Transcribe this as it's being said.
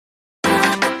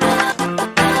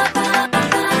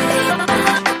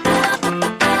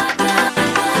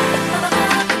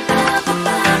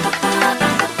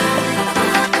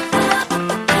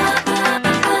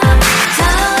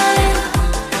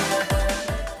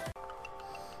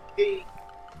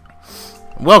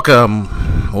Welcome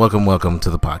to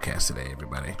the podcast today,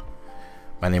 everybody.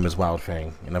 My name is Wild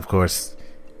Fang, and of course,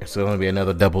 it's going to be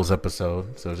another doubles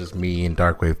episode, so it's just me and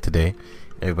Darkwave today.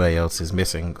 Everybody else is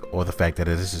missing, or the fact that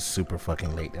it is just super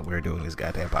fucking late that we're doing this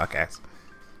goddamn podcast.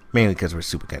 Mainly because we're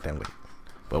super goddamn late.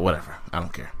 But whatever, I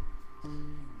don't care.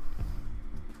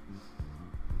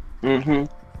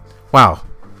 Wow.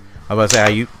 I was about to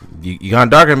say, you gone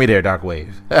dark on me there,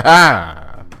 Darkwave.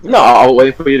 No, I'll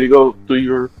wait for you to go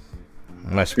through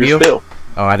My spiel? your spiel.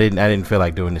 Oh, I didn't feel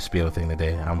like doing the spiel thing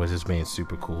today. I was just being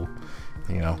super cool,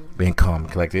 being calm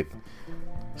and collected.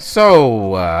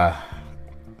 So,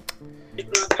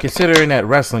 considering that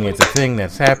wrestling is a thing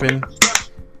that's happened,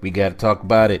 we gotta talk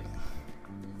about it.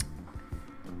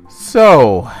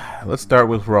 So, let's start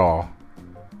with Raw.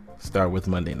 Start with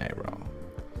Monday Night Raw.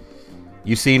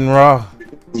 You seen Raw?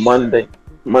 Monday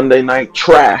night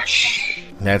trash.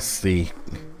 That's an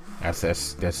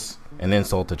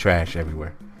insult to trash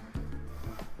everywhere.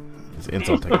 It's an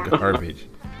insult to garbage.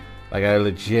 Like, I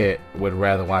legit would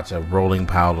rather watch a rolling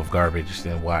pile of garbage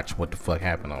than watch what the fuck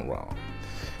happened on Raw.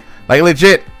 Like,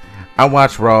 legit, I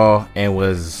watched Raw and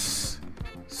was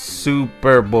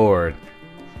super bored.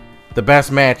 The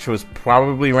best match was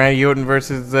probably Randy Orton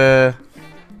versus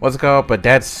what's it called? But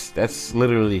that's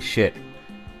literally shit.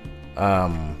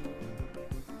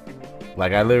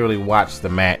 Like, I literally watched the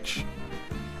match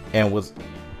and was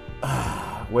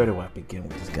where do I begin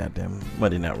with this goddamn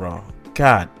Monday Night Raw?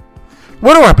 God,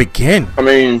 where do I begin? I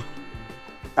mean,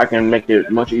 I can make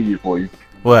it much easier for you.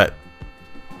 What?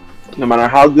 No matter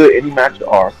how good any matches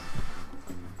are,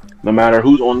 no matter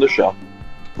who's on the show,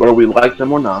 whether we like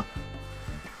them or not,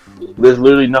 there's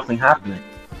literally nothing happening.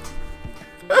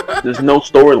 There's no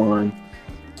storyline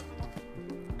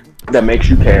that makes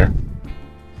you care.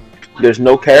 There's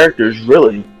no characters,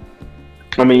 really.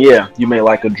 I mean, yeah, you may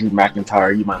like a Drew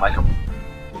McIntyre, you might like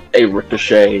a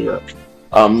Ricochet,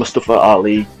 Mustafa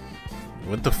Ali.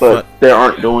 What the fuck? But they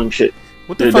aren't doing shit.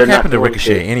 What the fuck happened to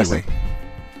Ricochet anyway?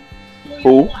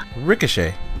 Who?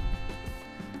 Ricochet.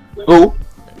 Who?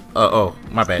 Oh,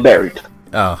 my bad. Buried.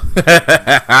 Oh.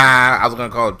 I was gonna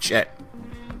call him Chet.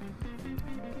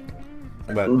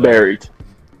 Buried.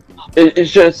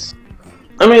 It's just,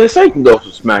 I mean, the same can go for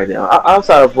SmackDown.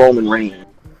 Outside of Roman Reigns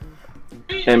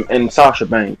and Sasha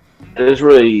Banks, there's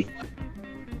really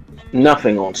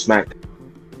nothing on SmackDown.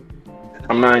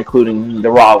 I'm not including the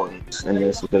Rollins in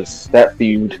this because that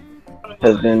feud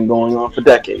has been going on for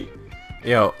decades.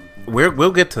 Yo,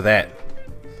 we'll get to that.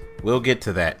 We'll get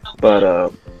to that.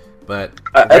 But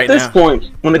at this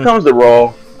point, when it comes to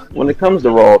Raw,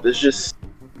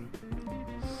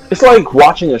 it's like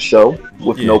watching a show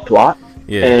with no plot,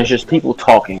 and it's just people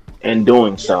talking and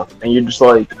doing stuff, and you're just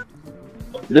like,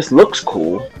 this looks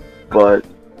cool, but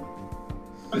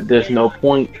there's no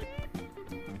point.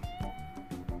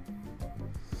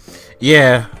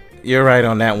 Yeah, you're right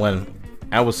on that one.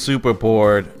 I was super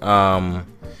bored. And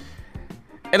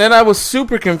then I was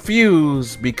super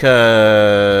confused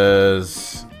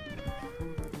because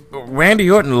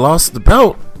Randy Orton lost the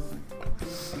belt.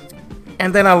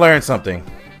 And then I learned something.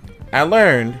 I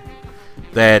learned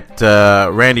that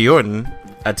Randy Orton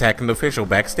attacked an official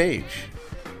backstage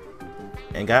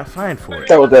and got fined for it.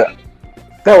 That was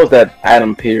that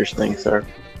Adam Pearce thing, sir.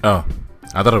 Oh,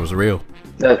 I thought it was real.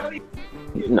 No,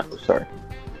 sorry.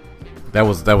 That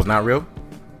was not real?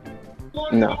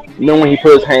 No. You know when he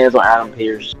put his hands on Adam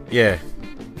Pearce? Yeah.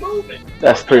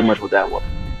 That's pretty much what that was.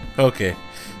 Okay.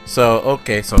 So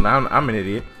now I'm an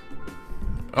idiot.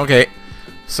 Okay.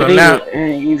 So and now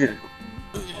even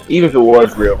if it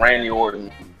was real, Randy Orton,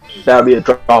 that'd be a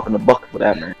drop in the bucket for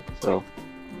that man. So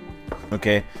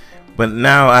okay. But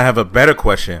now I have a better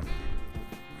question.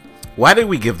 Why did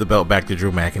we give the belt back to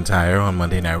Drew McIntyre on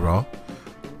Monday Night Raw?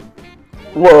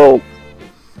 Well,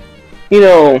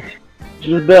 there's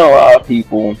been a lot of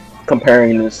people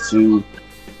comparing this to,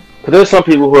 because there's some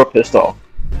people who are pissed off.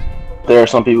 There are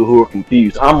some people who are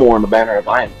confused. I'm more in the banner of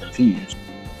I am confused.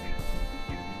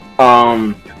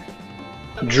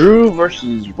 Drew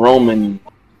versus Roman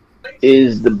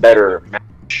is the better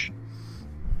match,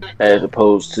 as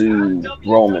opposed to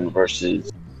Roman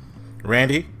versus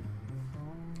Randy.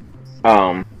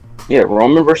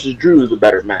 Roman versus Drew is the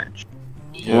better match.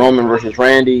 Yeah. Roman versus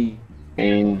Randy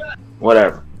and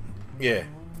whatever. Yeah.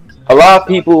 A lot of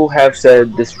people have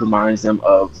said this reminds them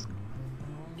of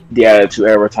the Attitude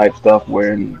Era type stuff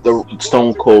where the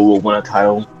Stone Cold will win a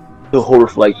title. He'll hold it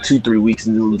for like 2-3 weeks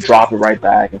and then drop it right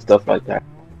back and stuff like that.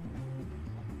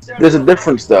 There's a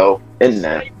difference though in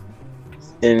that.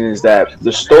 And is that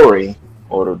the story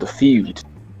or the feud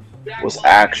was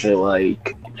actually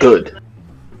like good.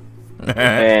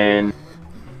 And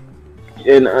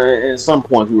and at some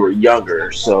point we were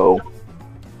younger, so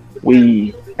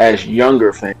we, as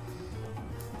younger fans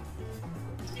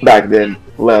back then,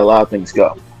 let a lot of things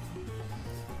go.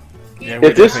 Yeah,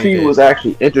 If this feud was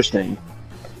actually interesting,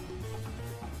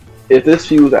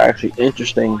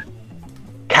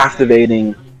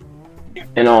 captivating,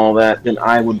 and all that, then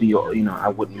I would be, I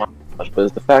wouldn't mind much. But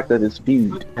it's the fact that this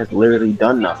feud has literally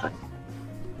done nothing.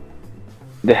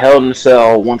 The Hell in a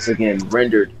Cell once again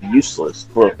rendered useless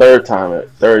for a third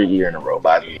year in a row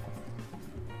by me.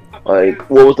 Like,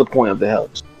 what was the point of the Hell?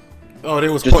 Oh,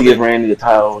 there was just to give Randy the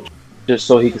title, just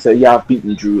so he could say, "Yeah, I've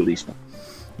beaten Drew at least."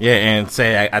 Yeah, and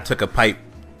say I took a pipe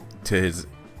to his.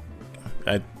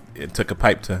 It took a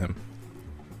pipe to him,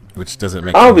 which doesn't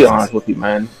make. I'll be honest with you,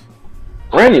 man.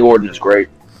 Randy Orton is great.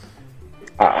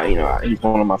 He's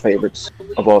one of my favorites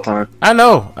of all time. I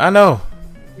know.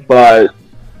 But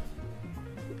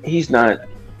he's not.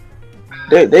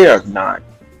 They are not.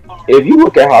 If you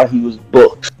look at how he was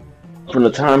booked from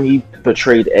the time he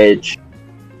portrayed Edge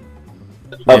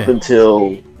up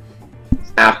until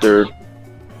after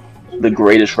the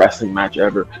greatest wrestling match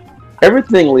ever,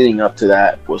 everything leading up to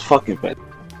that was fucking fantastic.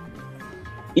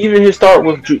 Even his start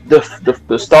with Drew,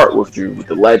 the start with Drew, with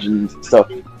the legends and stuff,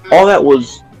 all that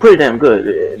was pretty damn good.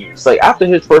 It's like after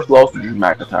his first loss to Drew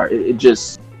McIntyre, it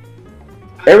just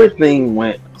everything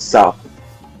went south.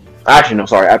 Actually, no,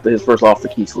 sorry. After his first loss to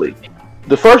Keith Lee,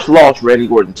 the first loss Randy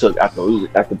Orton took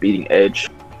after beating Edge,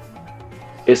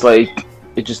 it's like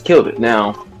it just killed it.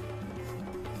 Now,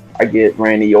 I get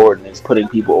Randy Orton is putting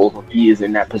people over. He is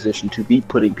in that position to be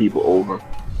putting people over,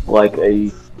 like a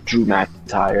Drew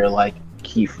McIntyre, like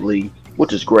Keith Lee,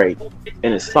 which is great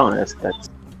and it's fun.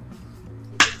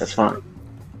 That's fine.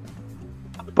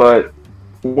 But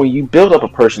when you build up a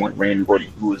person like Randy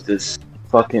Orton, who is this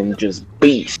fucking just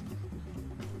beast,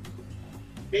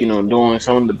 doing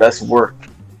some of the best work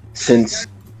since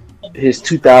his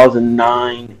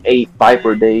 2009-8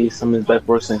 Viper days, some of his best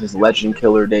work since his Legend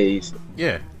Killer days.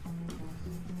 Yeah.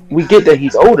 We get that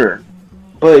he's older,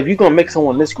 but if you're gonna make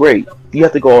someone this great, you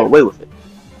have to go all the way with it.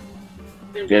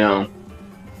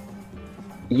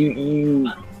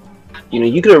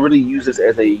 You could have really used this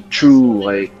as a true,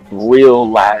 like, real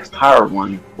last title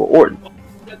run for Orton.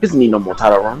 He doesn't need no more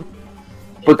title run.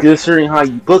 But considering how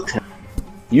you booked him,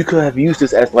 you could have used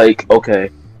this as like, okay,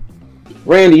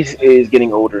 Randy is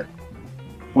getting older.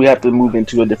 We have to move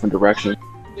into a different direction.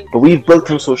 But we've booked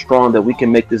him so strong that we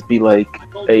can make this be like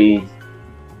a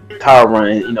title run.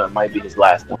 It might be his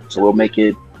last one. So we'll make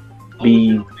it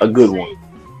be a good one.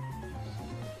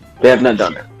 They have not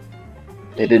done that.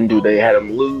 They had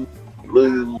him lose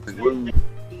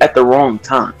at the wrong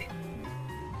time.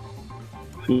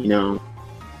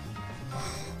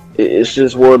 It's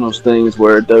just one of those things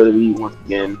where WWE once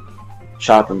again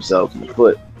shot themselves in the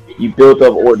foot. You built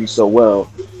up Orton so well,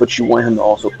 but you want him to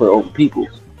also put over people.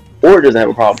 Orton doesn't have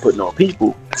a problem putting over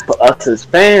people, but us as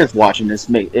fans watching this,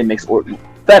 it makes Orton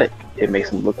pathetic. It makes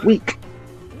him look weak.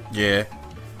 Yeah,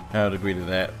 I would agree to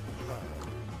that.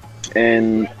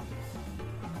 And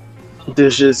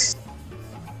there's just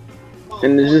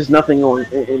nothing on,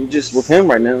 and just with him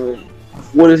right now,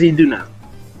 what does he do now?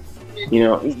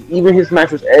 Even his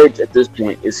match with Edge at this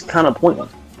point is kind of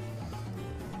pointless.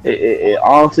 It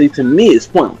honestly, to me, is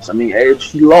pointless. I mean, Edge,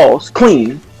 he lost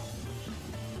clean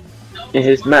in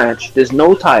his match. There's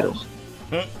no title.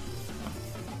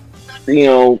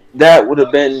 That would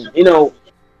have been,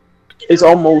 it's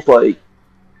almost like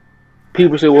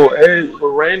people say, well,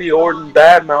 Randy Orton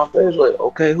badmouth Edge. Like,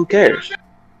 okay, who cares?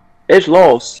 Edge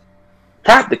lost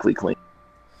practically clean.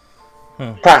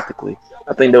 Practically.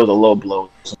 I think there was a low blow,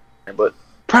 but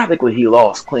practically he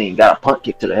lost clean. Got a punt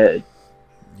kick to the head.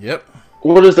 Yep.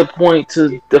 What is the point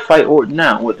to fight Orton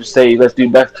now? What to say? Let's do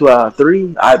back to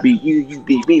 3. I beat you, you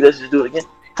beat me. Let's just do it again.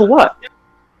 For what?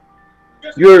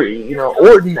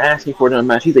 Orton asking for another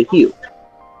match. He's a heel.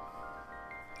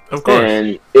 Of course.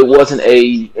 And it wasn't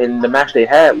and the match they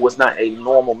had was not a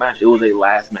normal match. It was a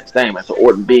last match thing. So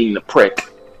Orton being the prick,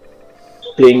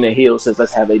 being the heel, says,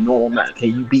 let's have a normal match. Can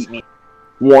you beat me?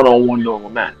 One-on-one normal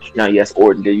match. Now, yes,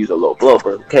 Orton did use a low blow,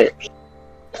 but who cares?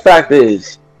 The fact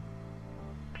is,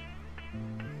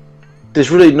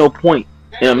 there's really no point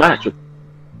in a match.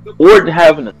 Orton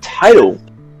having a title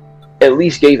at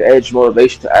least gave Edge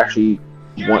motivation to actually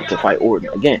want to fight Orton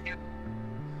again.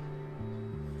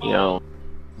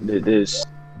 There's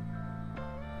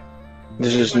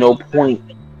just no point.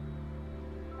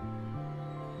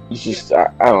 It's just,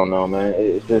 I don't know, man.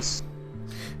 It's just,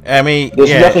 I mean, there's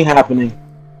nothing happening.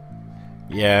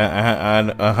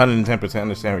 Yeah, I 110%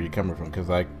 understand where you're coming from, because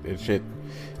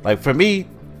for me,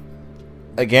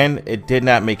 again, it did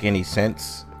not make any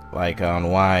sense like on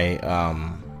why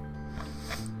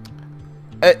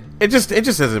it just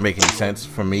doesn't make any sense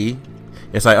for me.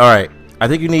 It's like, all right, I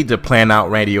think you need to plan out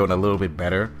Randy Orton a little bit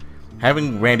better.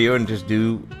 Having Randy Orton just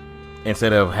do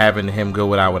instead of having him go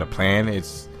without with a plan,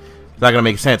 it's not gonna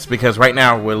make sense because right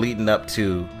now we're leading up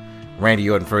to Randy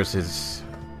Orton versus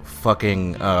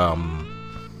fucking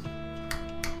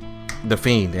The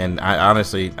Fiend, and I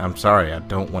honestly, I'm sorry, I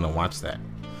don't want to watch that.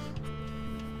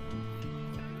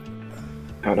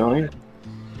 I don't.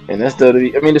 And that's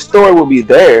WWE. I mean, the story will be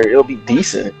there. It'll be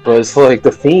decent, but it's like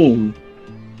The Fiend,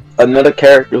 another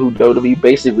character who WWE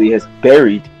basically has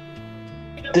buried.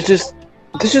 There's just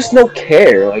no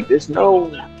care. Like, there's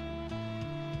no.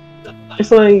 It's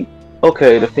like,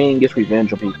 okay, The Fiend gets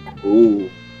revenge on people. Ooh,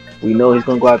 we know he's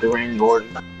gonna go after Randy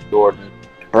Orton.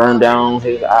 Burn down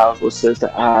his house with Sister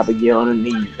Abigail on her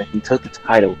knees, and he took the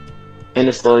title. And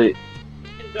it's like,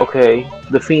 okay,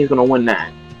 The Fiend's gonna win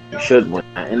that. He should win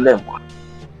that, and then what?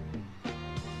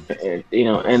 And,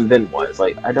 and then what? It's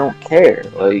like, I don't care.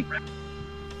 Like,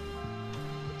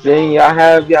 then y'all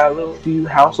have y'all little few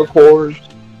House of Horrors.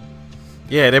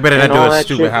 Yeah, they better not do a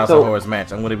stupid House of Horrors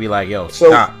match. I'm gonna be like, yo,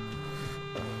 stop.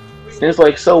 And it's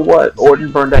like, so what? Orton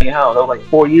burned down your house. That was like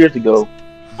 4 years ago.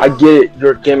 I get it.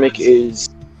 Your gimmick is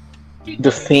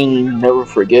The Fiend never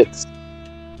forgets.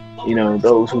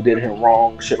 Those who did him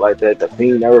wrong, shit like that. The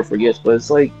Fiend never forgets. But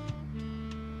it's like,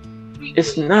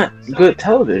 it's not good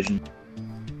television.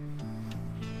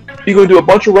 You're gonna do a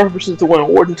bunch of references to when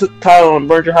Orton took the title and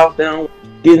burned your house down,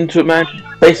 get into a match,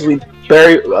 basically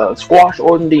squash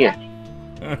Orton the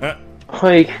end.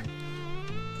 Like,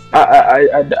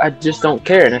 I just don't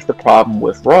care, and that's the problem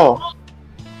with Raw.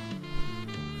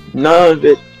 None of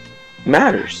it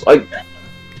matters. Like,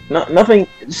 nothing.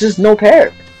 It's just no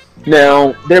care.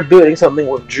 Now they're building something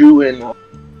with Drew and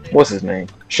what's his name,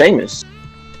 Sheamus,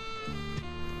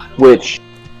 which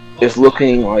is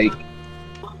looking like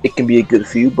it can be a good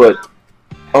feud. But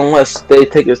unless they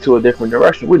take us to a different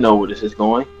direction, we know where this is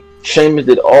going. Sheamus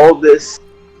did all this.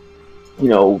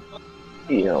 You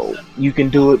can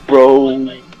do it,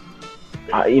 bro.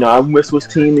 I miss us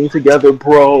teaming together,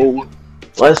 bro.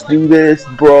 Let's do this,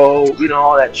 bro.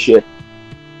 All that shit.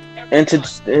 And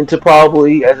to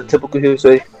probably, as a typical heel,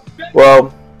 say,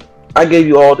 well, I gave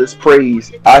you all this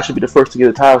praise. I should be the first to get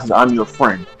a title since I'm your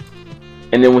friend.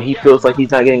 And then when he feels like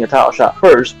he's not getting a title shot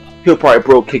first, he'll probably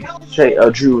bro kick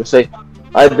Drew and say,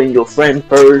 I've been your friend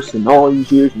first and all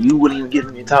these years, and you wouldn't even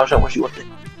give me a title shot. What you want to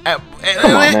think?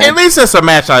 At least it's a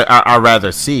match I'd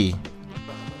rather see.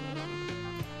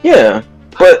 Yeah,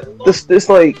 but this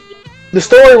like, the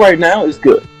story right now is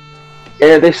good.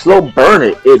 And if they slow burn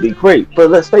it, it'd be great. But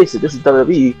let's face it, this is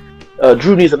WWE.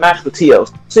 Drew needs a match for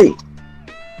TLC.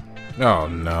 Oh,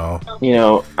 no.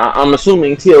 I'm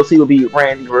assuming TLC will be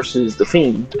Randy versus The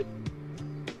Fiend.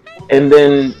 And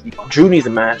then Drew needs a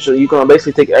match. So you're going to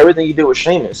basically take everything you did with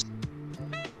Sheamus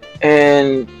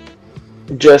and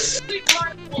just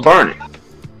burn it.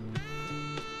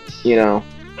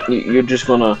 You're just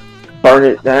going to burn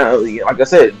it down. Like I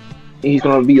said, he's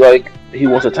going to be like, he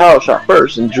wants a title shot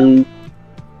first, and Drew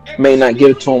may not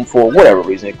give it to him for whatever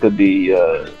reason. It could be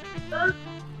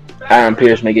Adam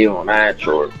Pearce may give him a match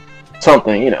or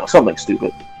something, something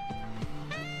stupid.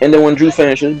 And then when Drew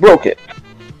finishes, broke it.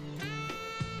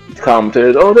 He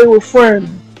commented, "Oh, they were friends."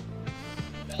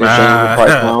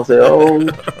 And said,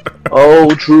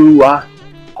 "Oh, Drew,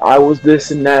 I was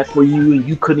this and that for you, and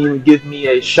you couldn't even give me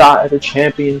a shot at the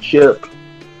championship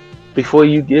before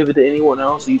you give it to anyone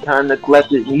else. So you kind of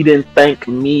neglected. You didn't thank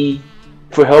me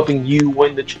for helping you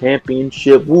win the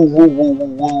championship." Woo, woo, woo, woo,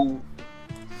 woo.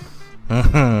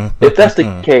 If that's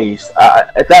the case,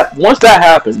 once that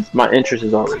happens, my interest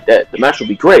is already dead. The match will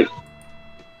be great.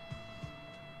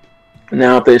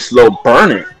 Now, if they slow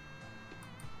burn it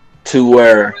to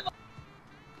where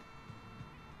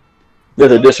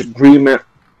there's a disagreement,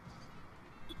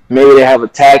 maybe they have a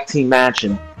tag team match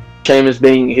and Sheamus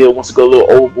being heel wants to go a little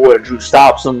overboard and Drew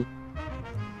stops him.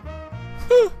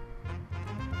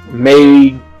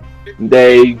 Maybe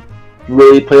they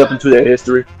really play up into their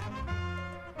history.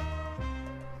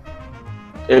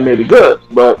 It may be good,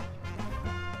 but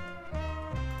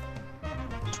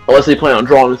unless they plan on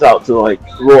drawing this out to like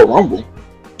Royal Rumble,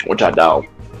 which I doubt.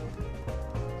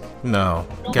 No.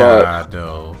 God,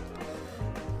 no.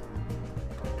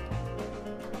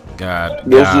 God.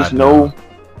 There's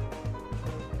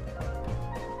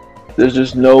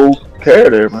just no care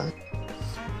there, man.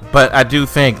 But I do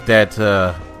think that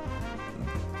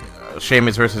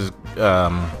Sheamus versus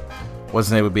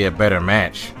wasn't it would be a better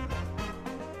match.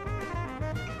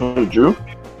 Drew?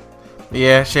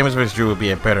 Yeah, Sheamus versus Drew would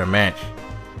be a better match.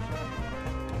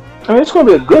 I mean, it's gonna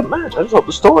be a good match. I just hope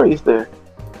the story is there.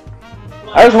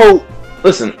 I just hope.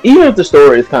 Listen, even if the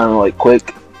story is kind of like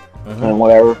quick and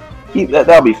whatever,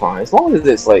 that'll be fine. As long as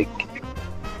it's like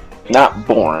not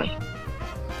boring.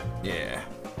 Yeah.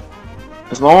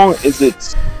 As long as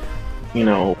it's, you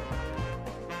know,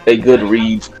 a good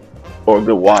read or a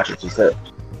good watch, as you said,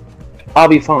 I'll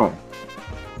be fine.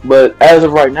 But as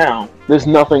of right now, there's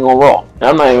nothing on Raw. And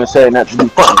I'm not even saying that to be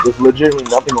fun. There's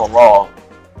legitimately nothing on Raw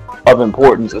of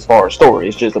importance as far as story.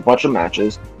 It's just a bunch of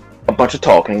matches, a bunch of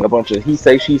talking, a bunch of he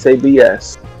say, she say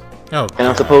BS. Oh, and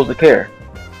I'm supposed to care.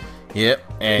 Yep.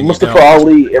 And Mustafa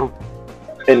Ali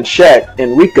and Shaq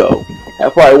and Rico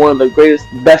have probably one of the greatest,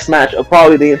 best match of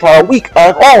probably the entire week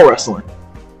of all wrestling.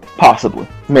 Possibly.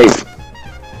 Maybe.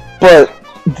 But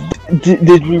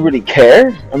did we really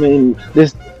care? I mean,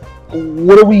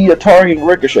 what are we targeting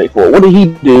Ricochet for? What did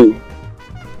he do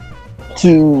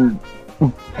to,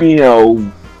 you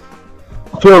know,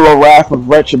 feel the wrath of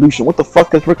retribution? What the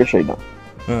fuck has Ricochet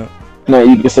done? Now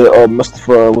you can say, oh,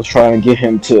 Mustafa was trying to get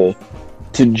him to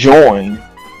join,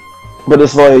 but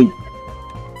it's like,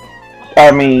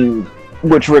 I mean,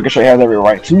 which Ricochet has every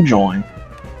right to join,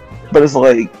 but it's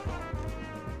like,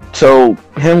 so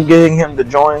him getting him to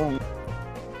join,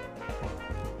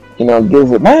 you know,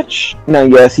 gives a match. Now,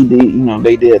 yes, he did, you know,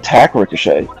 they did attack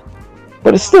Ricochet,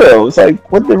 but it's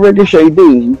like, what did Ricochet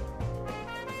do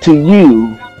to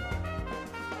you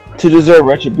to deserve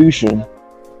retribution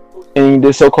in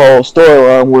this so-called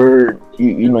storyline where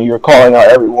you know you're calling out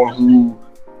everyone who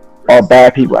are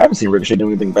bad people? I haven't seen Ricochet do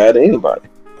anything bad to anybody.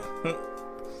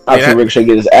 I've seen Ricochet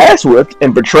get his ass whipped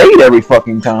and betrayed every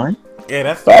fucking time. Yeah,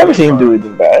 that's. But I haven't seen him do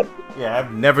anything bad. Yeah,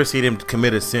 I've never seen him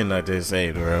commit a sin like this,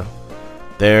 bro.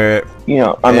 You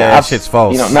know, I mean, that shit's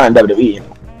false. You know, not in WWE.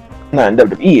 Not in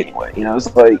WWE anyway. You know,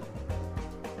 it's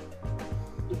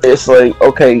like,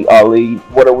 okay, Ali,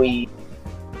 what are we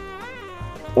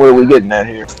getting at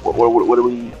here? What are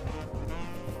we?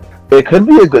 It could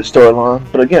be a good storyline,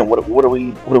 but again, what are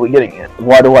we getting at?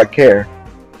 Why do I care?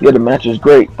 Yeah, the match is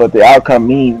great, but the outcome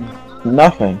means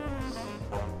nothing.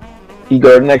 You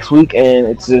go to next week, and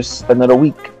it's just another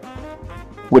week,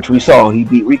 which we saw. He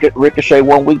beat Ricochet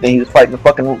one week, then he was fighting the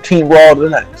fucking Team Raw the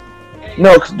next.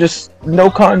 No, just no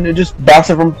content, just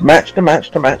bouncing from match to match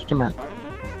to match to match.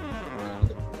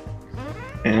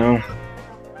 You know.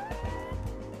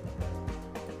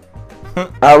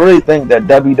 I really think that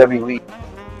WWE,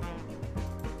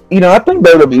 you know, I think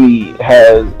WWE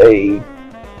has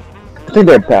I think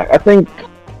they're back. I think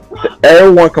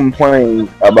everyone complained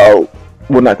about,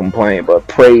 well, not complain, but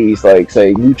praise, like,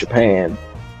 say, New Japan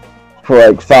for,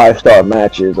 like, 5-star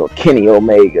matches, or Kenny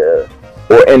Omega,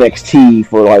 or NXT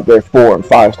for, like, their 4- and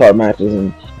 5-star matches,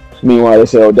 and meanwhile they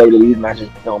say, oh, WWE's matches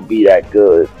don't be that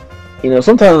good. You know,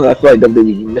 sometimes I feel like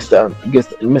WWE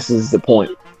misses the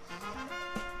point.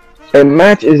 A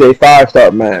match is a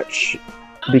 5-star match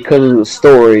because of the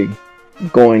story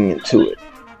going into it.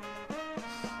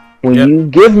 When you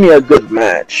give me a good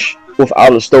match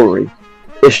without a story,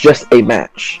 it's just a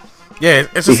match. Yeah,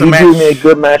 it's just a match. If you give me a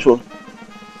good match with,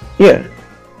 yeah,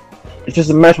 it's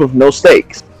just a match with no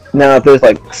stakes. Now, if there's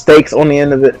like stakes on the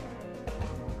end of it,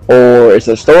 or it's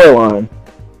a storyline,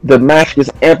 the match gets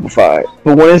amplified.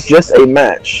 But when it's just a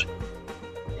match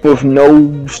with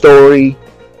no story,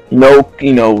 no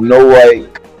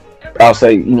like, I'll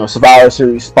say, you know, Survivor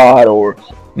Series spot, or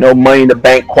no Money in the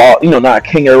Bank not a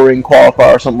King of the Ring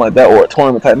qualifier or something like that, or a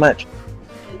tournament type match.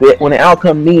 When the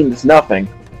outcome means nothing,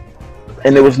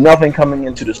 and there was nothing coming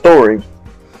into the story,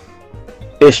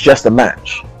 it's just a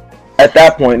match. At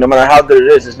that point, no matter how good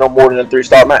it is, it's no more than a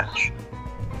 3-star match.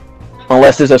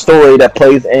 Unless there's a story that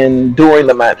plays in during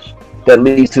the match that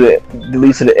leads to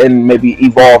the end, maybe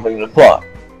evolving the plot,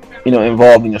 you know,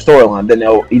 involving the storyline. Then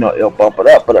it'll bump it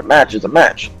up. But a match is a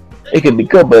match. It can be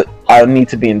good, but I need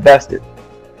to be invested.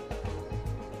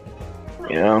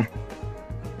 You know,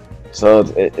 so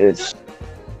it's.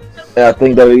 And I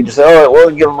think that we just say, oh,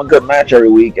 we'll give them a good match every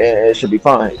week, and it should be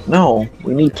fine. No,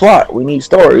 we need plot, we need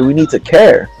story, we need to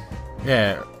care.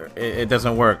 Yeah, it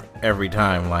doesn't work every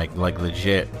time, like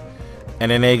legit. And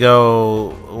then they go,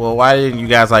 well, why didn't you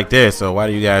guys like this? Or why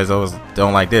do you guys always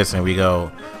don't like this? And we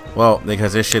go, well,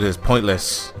 because this shit is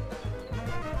pointless.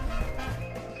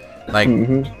 Like,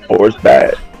 or it's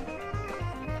bad.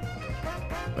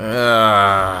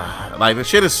 Like, the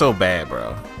shit is so bad,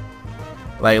 bro.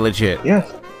 Like, legit. Yeah.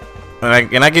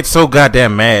 And I get so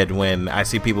goddamn mad when I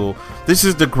see people, this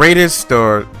is the greatest,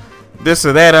 or this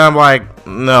or that. And I'm like,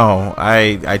 no,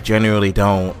 I genuinely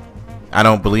don't. I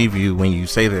don't believe you when you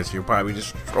say this. You're probably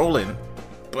just trolling.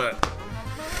 But,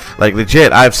 like,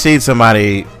 legit, I've seen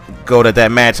somebody go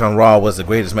that match on Raw was the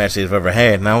greatest match they've ever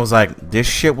had, and I was like, this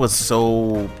shit was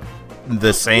so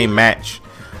the same match.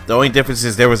 The only difference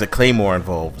is there was a Claymore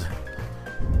involved.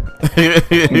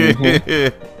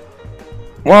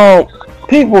 Well,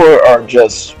 people are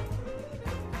just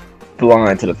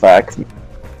blind to the facts.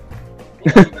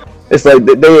 It's like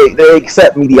they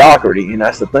accept mediocrity, and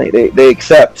that's the thing. They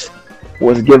accept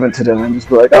what's given to them and just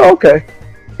be like, oh, okay.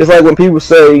 It's like when people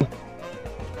say,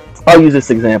 I'll use this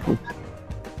example.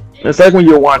 It's like when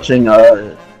you're watching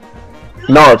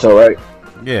Naruto, right?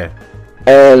 Yeah.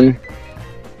 And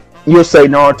you'll say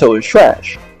Naruto is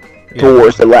trash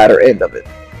towards the latter end of it.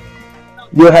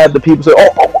 You'll have the people say,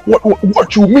 "Oh,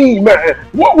 what you mean, man?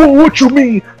 What you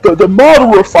mean? The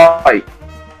Madara fight?"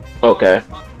 Okay,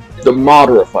 the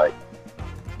Madara fight.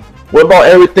 What about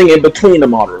everything in between the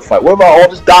Madara fight? What about all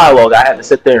this dialogue I had to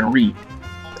sit there and read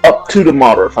up to the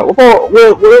Madara fight?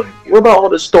 What about all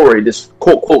this story, this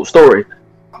quote story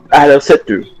I had to sit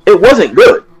through? It wasn't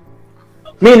good.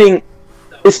 Meaning,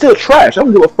 it's still trash. I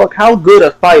don't give a fuck how good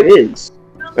a fight is.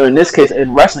 Or in this case,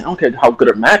 in wrestling, I don't care how good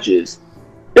a match is.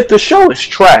 If the show is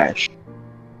trash,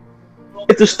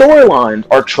 if the storylines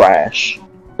are trash,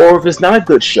 or if it's not a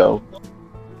good show,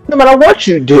 no matter what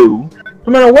you do,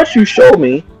 no matter what you show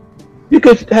me, you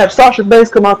could have Sasha Banks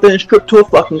come out there and strip to a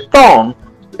fucking thong.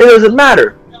 It doesn't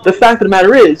matter. The fact of the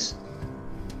matter is,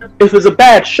 if it's a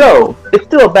bad show, it's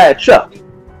still a bad show.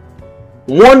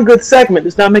 One good segment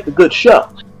does not make a good show.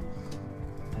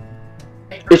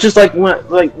 It's just like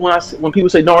when people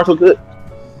say Naruto good.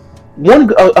 One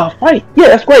fight, yeah,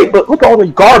 that's great, but look at all the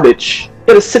garbage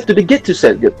it is sifted to get to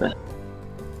said good thing.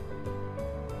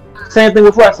 Same thing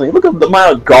with wrestling. Look at the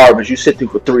amount of garbage you sit through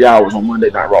for 3 hours on Monday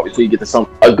Night Raw before you get to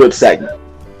a good segment.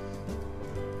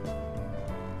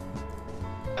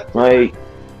 Like,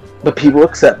 but people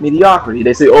accept mediocrity.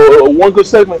 They say, "Oh, one good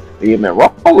segment." Yeah, man,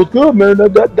 Raw was good, man.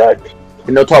 That.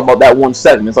 And they'll talk about that one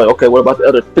segment. It's like, okay, what about the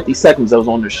other 50 seconds that was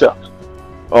on the show?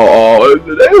 Oh,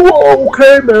 they were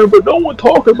okay, man, but no one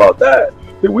talking about that.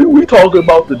 We talking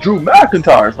about the Drew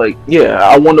McIntyre. It's like, yeah,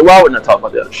 I wonder why we're not talking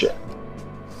about the other shit.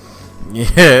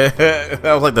 Yeah,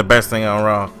 that was like the best thing on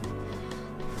Raw.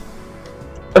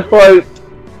 It's like,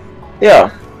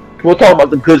 yeah, we'll talk about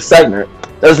the good segment.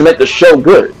 That doesn't make the show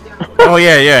good. Oh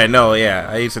yeah.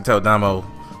 I used to tell Damo,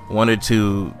 1 or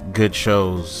 2 good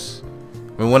shows.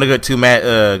 I mean, 1 or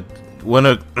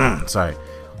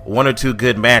 2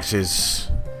 good matches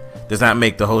does not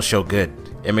make the whole show good.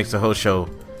 It makes the whole show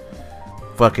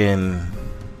fucking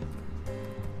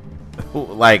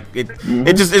like it. It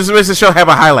makes the show have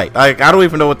a highlight. Like, I don't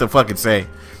even know what to fucking say.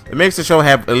 It makes the show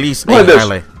have at least a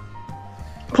highlight.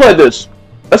 Play this.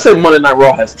 Let's say Monday Night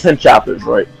Raw has 10 chapters,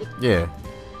 right? Yeah.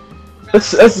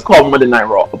 Let's just call Monday Night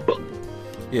Raw a book.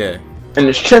 Yeah. And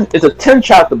it's a 10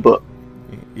 chapter book.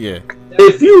 Yeah.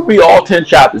 If you read all 10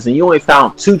 chapters and you only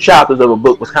found 2 chapters of a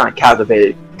book was kind of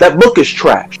captivating, that book is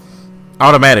trash.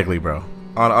 Automatically, bro.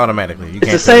 Automatically.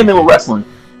 It's the same thing with wrestling.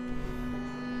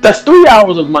 That's 3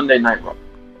 hours of Monday Night Raw.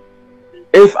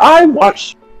 If I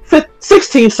watch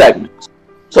 16 segments,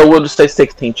 so we'll just say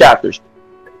 16 chapters,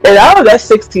 and out of that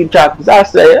 16 chapters, I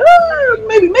say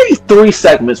maybe 3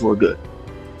 segments were good.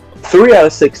 3 out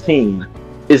of 16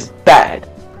 is bad.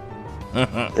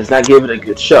 Does not give it a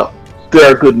good show. There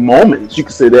are good moments. You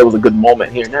can say there was a good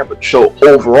moment here and there, but the show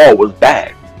overall was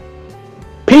bad.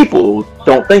 People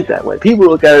don't think that way. People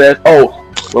look at it as, oh,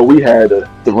 well, we had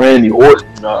the Randy Orton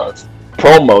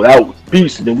promo, that was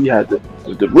beast, and then we had the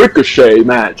Ricochet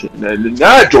match, and then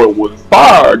that joint was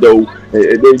fire, though,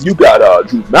 and then you got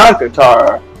Drew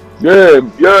McIntyre, yeah,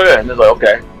 and it's like,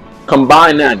 okay,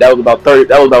 combine that was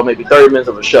about maybe 30 minutes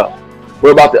of a show.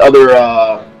 What about the other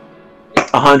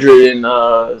 100 and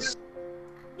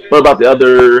what about the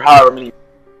other however many?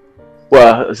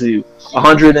 Well, let's see,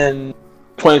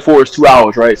 124 is 2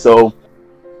 hours, right? So,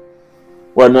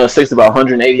 well, no, 6 about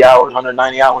 180 hours,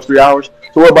 190 hours, 3 hours.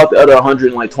 So what about the other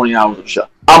 120 hours of the show?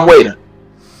 I'm waiting.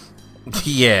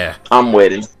 Yeah, I'm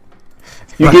waiting.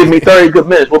 You give me 30 good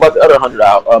minutes. What about the other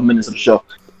 100 minutes of the show?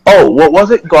 Oh, what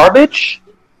was it? Garbage?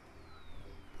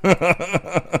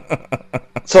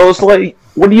 So it's like,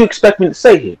 what do you expect me to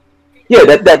say here? Yeah,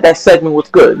 that segment was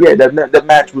good. Yeah, that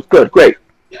match was good. Great.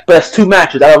 But that's 2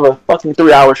 matches out of a fucking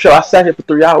 3 hour show. I sat here for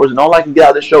 3 hours and all I can get out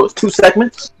of this show is 2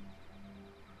 segments?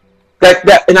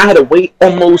 And I had to wait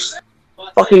almost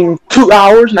fucking 2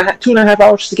 hours, and I had 2.5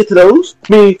 hours to get to those.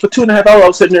 I mean, for 2.5 hours I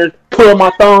was sitting there pulling my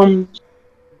thumb,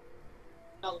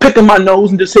 picking my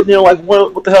nose, and just sitting there like,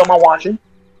 what the hell am I watching?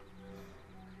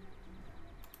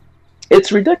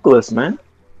 It's ridiculous, man.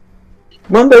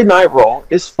 Monday Night Raw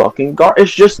is fucking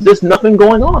it's just, there's nothing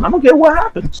going on. I don't care what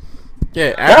happens.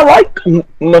 Yeah, I like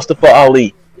Mustafa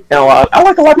Ali. And I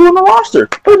like a lot of people on the roster,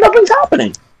 but nothing's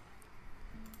happening.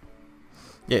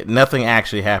 Yeah, nothing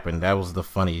actually happened. That was the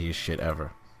funniest shit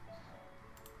ever.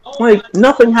 Like,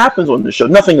 nothing happens on this show.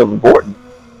 Nothing of importance.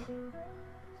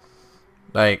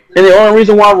 Like, and the only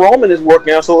reason why Roman is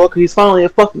working out so well because he's finally a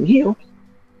fucking heel.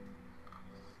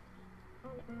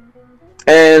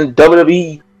 And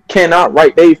WWE cannot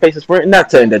write baby faces for it.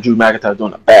 Not saying that Drew McIntyre is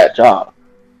doing a bad job,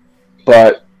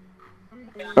 but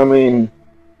I mean,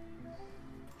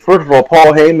 first of all,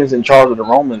 Paul Heyman's in charge of the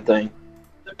Roman thing.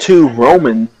 Two,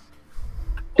 Roman,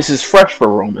 this is fresh for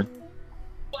Roman.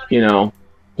 You know,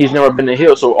 he's never been a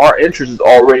heel, so our interest is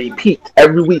already peaked.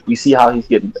 Every week we see how he's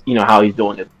getting, you know, how he's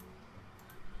doing it.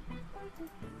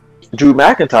 Drew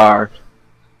McIntyre,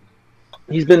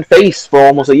 he's been face for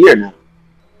almost a year now.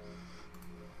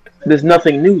 There's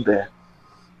nothing new there.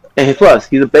 And plus,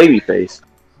 he's a babyface.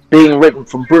 Being written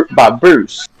by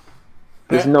Bruce.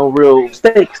 There's no real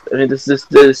stakes. I mean,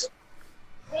 this.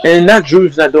 And not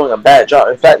Drew's not doing a bad job.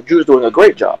 In fact, Drew's doing a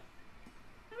great job.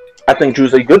 I think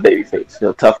Drew's a good babyface. You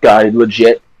know, tough guy,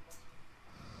 legit.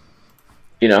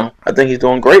 You know, I think he's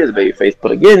doing great as a babyface.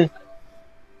 But again,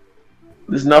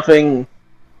 there's nothing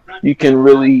you can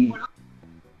really,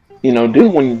 you know, do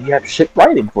when you have shit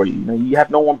writing for you. You know, you have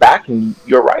no one backing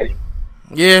your writing.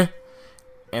 Yeah.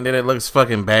 And then it looks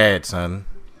fucking bad, son.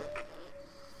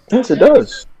 Yes, it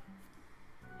does.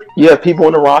 You have people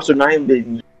on the roster not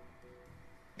even.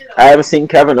 I haven't seen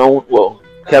Kevin Owens. Well,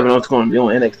 Kevin Owens going to be on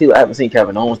NXT, but I haven't seen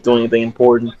Kevin Owens doing anything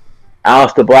important.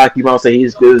 Aleister Black, you might say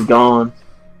he's good as gone.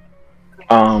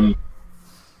 Yeah,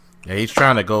 he's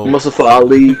trying to go. Mustafa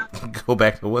Ali. Go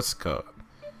back to what's it called.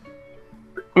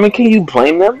 I mean, can you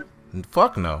blame them?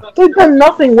 Fuck no. They've done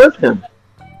nothing with him.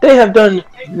 They have done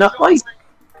nothing. Like,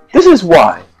 this is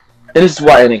why. And this is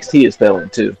why NXT is failing,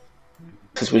 too.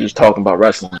 Since we're just talking about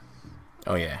wrestling.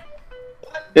 Oh, yeah.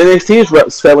 NXT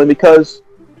is failing because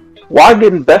why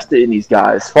get invested in these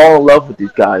guys, fall in love with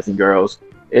these guys and girls,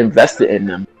 invested in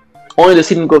them, only to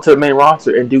see them go to the main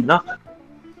roster and do nothing?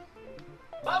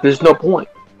 There's no point.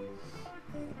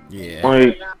 Yeah.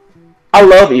 Like, I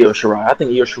love Io Shirai. I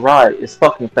think Io Shirai is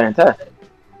fucking fantastic.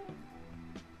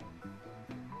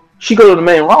 She go to the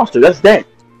main roster, that's dead.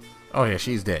 Oh yeah,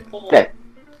 she's dead. Dead.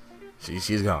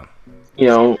 She's gone. You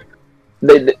know,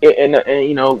 and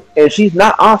you know, and she's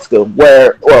not Asuka.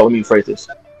 Where, well, let me phrase this: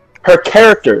 her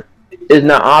character is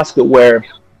not Asuka. Where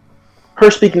her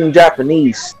speaking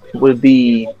Japanese would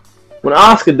be, when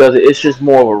Asuka does it, it's just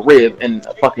more of a rib in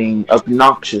a fucking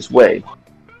obnoxious way.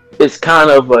 It's kind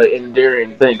of an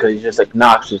endearing thing because he's just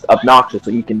obnoxious,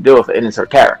 so you can do it, and it's her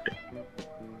character.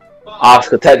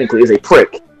 Asuka technically is a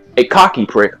prick, a cocky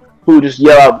prick, who just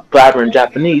yell out blabber in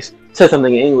Japanese, say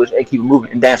something in English, and keep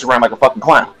moving and dance around like a fucking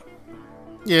clown.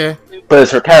 Yeah. But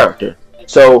it's her character.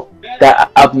 So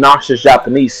that obnoxious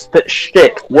Japanese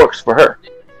shtick works for her.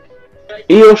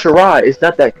 Io Shirai is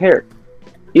not that character.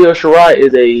 Io Shirai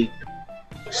is a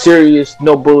serious,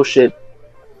 no bullshit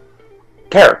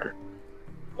character.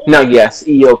 Now, yes,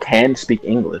 Io can speak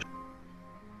English.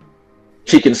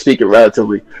 She can speak it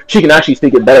relatively. She can actually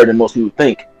speak it better than most people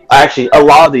think. Actually, a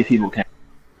lot of these people can.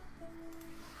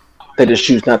 They just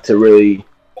choose not to really.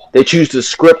 They choose to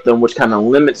script them, which kind of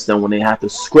limits them when they have to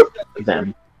script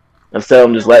them. Instead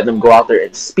of just letting them go out there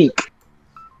and speak.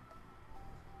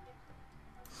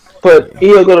 But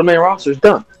Io go to the main roster is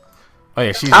done. Oh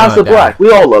yeah, she's Aleister Black.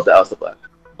 We all love Aleister Black.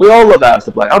 We all love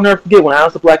Aleister Black. I'll never forget when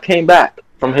Aleister Black came back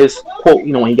from his quote,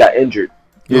 you know, when he got injured.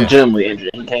 Legitimately injured.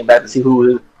 He came back to see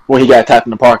when he got attacked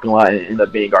in the parking lot and ended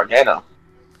up being Gargano.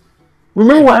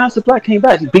 Remember when Aleister Black came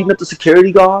back? He beating up the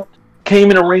security guard, came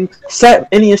in the ring, sat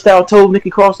Indian style, told Nikki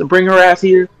Cross to bring her ass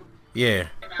here. Yeah.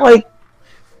 Like,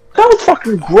 that was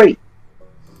fucking great.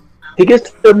 He gets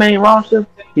to the main roster.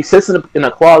 He sits in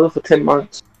a closet for 10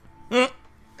 months.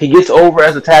 He gets over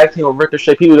as a tag team with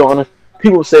Ricochet.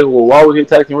 People say, well, why would he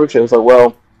tag team Ricochet? It's like,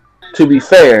 well, to be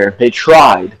fair, they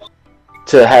tried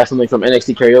to have something from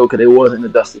NXT Karaoke. It wasn't the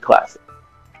Dusty Classic.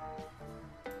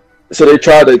 So they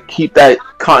tried to keep that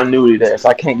continuity there. So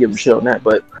I can't give him shit on that.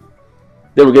 But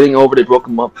they were getting over. They broke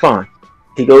him up. Fine.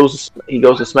 He goes to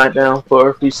SmackDown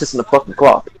for he sits in the fucking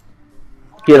closet.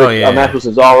 He had a match with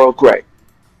Cesaro. Great.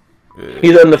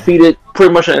 He's undefeated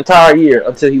pretty much an entire year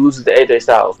until he loses to AJ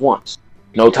Styles once.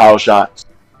 No title shots.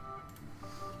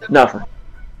 Nothing.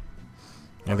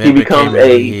 And then he becomes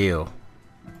a heel.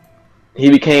 He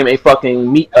became a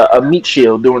fucking meat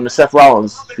shield during the Seth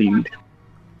Rollins feud.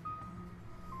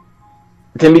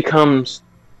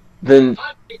 Then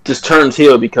just turns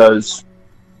heel because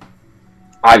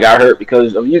I got hurt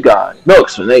because of you guys. No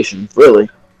explanation, really.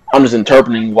 I'm just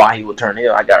interpreting why he would turn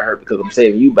heel. I got hurt because I'm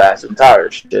saving you bastards. I'm tired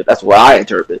of shit. That's what I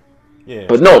interpret. Yeah.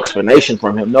 But no explanation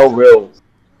from him. No real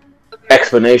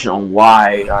explanation on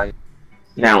why I'm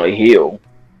now a heel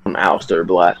from Aleister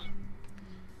Black.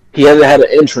 He hasn't had an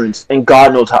entrance, and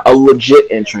God knows how, a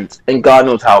legit entrance, and God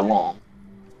knows how long.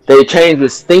 They changed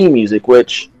his theme music,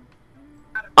 which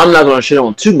I'm not going to shit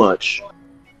on too much.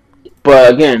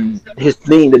 But again, his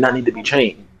theme did not need to be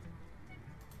changed.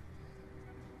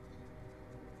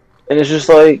 And it's just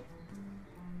like,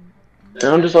 and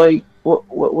I'm just like,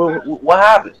 what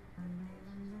happened?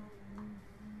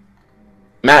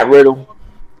 Matt Riddle,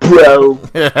 bro,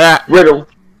 Riddle.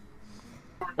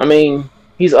 I mean,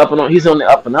 he's on the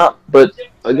up and up, but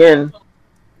again,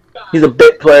 he's a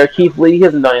big player. Keith Lee, he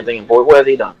hasn't done anything important. What has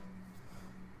he done?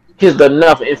 He's done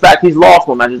nothing. In fact, he's lost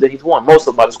more matches than he's won, most of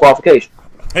them by disqualification.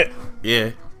 Yeah.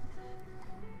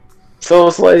 So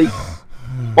it's like,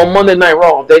 on Monday Night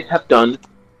Raw, they have done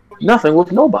nothing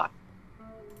with nobody.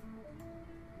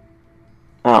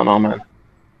 I don't know, man.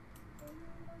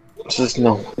 It's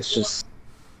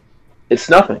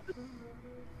nothing.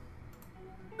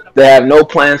 They have no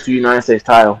plans for the United States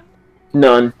title.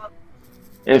 None.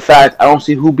 In fact, I don't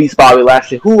see who beats Bobby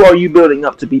Lashley. Who are you building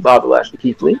up to beat Bobby Lashley,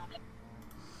 Keith Lee?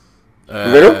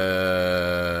 Riddle?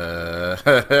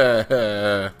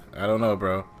 I don't know,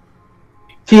 bro.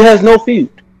 He has no feud.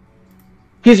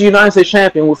 He's a United States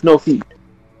champion with no feud.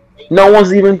 No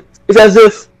one's even... It's as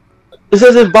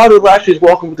if Bobby Lashley is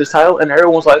walking with his title and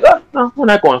everyone's like, oh, no, we're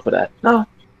not going for that. No.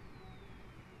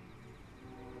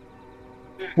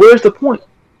 Where's the point?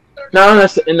 Now,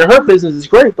 in the Hurt Business is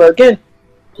great, but again,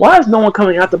 why is no one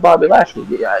coming after Bobby Lashley?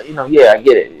 Yeah, I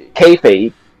get it.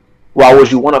 Kayfabe. Why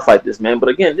would you want to fight this man? But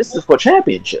again, this is for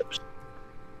championships.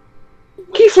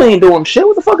 Keith Lee ain't doing shit.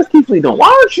 What the fuck is Keith Lee doing?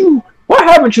 Why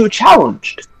haven't you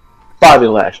challenged Bobby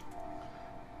Lashley?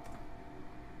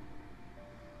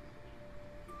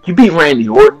 You beat Randy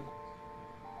Orton.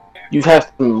 You've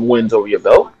had some wins over your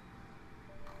belt.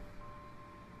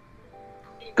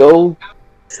 Go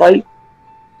fight.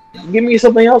 Give me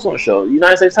something else on the show.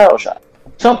 United States title shot.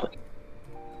 Something.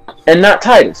 And not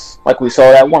Titus, like we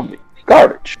saw that 1 week.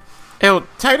 Garbage. Yo,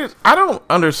 Titus, I don't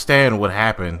understand what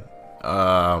happened.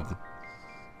 I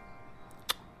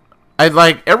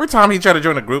like every time he tried to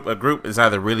join a group is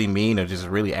either really mean or just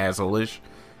really asshole-ish.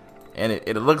 And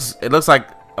it looks like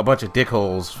a bunch of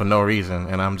dickholes for no reason.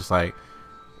 And I'm just like,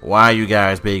 why are you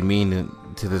guys being mean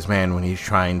to this man when he's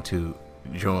trying to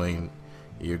join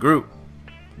your group?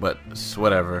 But it's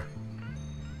whatever.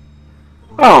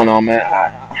 I don't know,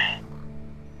 man.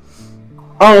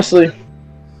 Honestly,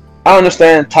 I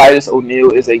understand Titus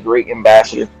O'Neil is a great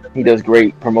ambassador. He does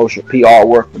great promotion, PR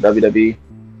work for WWE.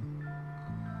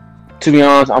 To be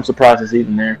honest, I'm surprised he's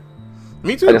even there.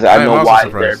 Me too. Like I said, I know why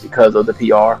he's there because of the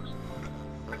PR.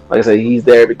 Like I said, he's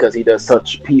there because he does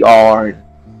such PR. And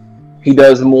he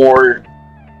does more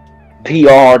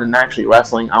PR than actually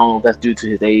wrestling. I don't know if that's due to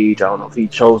his age. I don't know if he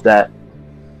chose that.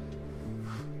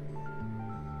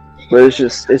 But it's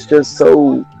just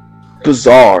so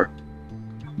bizarre.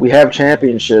 We have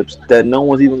championships that no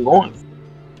one's even going for.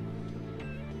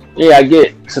 Yeah, I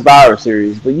get Survivor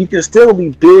Series, but you can still be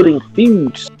building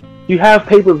feuds. You have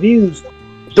pay-per-views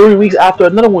 3 weeks after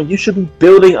another one. You should be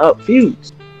building up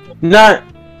feuds. Not,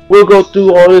 we'll go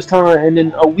through all this time and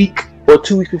then a week or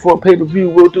 2 weeks before pay-per-view,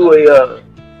 we'll do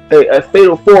a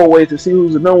fatal four-way to see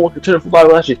who's the number one contender for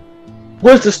Bobby Lashley.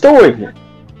 Where's the story here?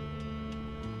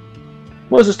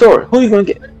 What's the story? Who are you gonna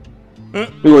get?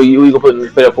 You gonna put in the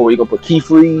fatal four? You gonna put Keith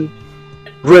Lee,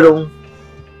 Riddle,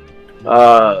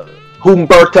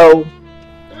 Humberto,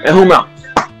 and whom else?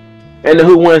 And then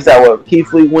who wins that one?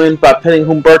 Keith Lee wins by pinning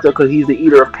Humberto because he's the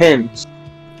eater of pins,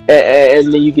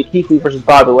 and then you get Keith Lee versus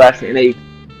Bobby Lashley in a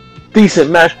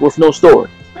decent match with no story.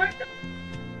 And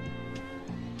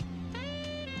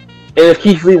if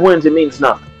Keith Lee wins, it means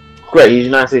nothing. Great, he's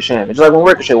United States champion. Just like when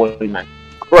Ricochet won the match.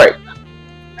 Great.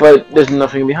 But there's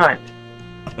nothing behind it.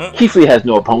 Keith Lee has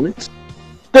no opponents.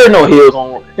 There are no heels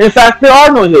on. In fact, there are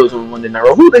no heels on Monday Night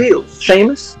Raw. Who are the heels?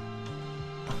 Sheamus?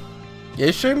 Yeah,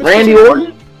 Sheamus. Randy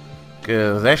Orton?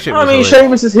 Cause that shit. I mean,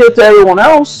 Sheamus is heel to everyone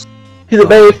else. He's a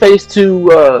baby face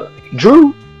to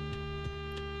Drew.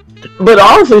 But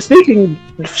honestly speaking,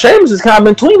 Sheamus has kind of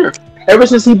been tweener. Ever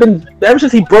since he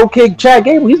broke kick Chad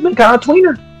Gable, he's been kind of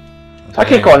tweener. I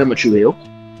can't call him a true heel.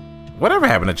 Whatever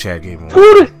happened to Chad Gable?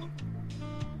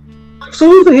 So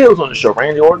who's the heels on the show?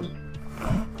 Randy Orton?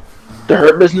 The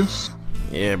Hurt Business?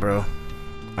 Yeah, bro.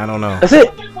 I don't know. That's it.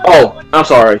 Oh, I'm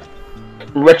sorry.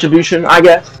 Retribution, I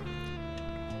guess.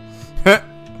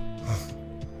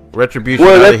 Retribution.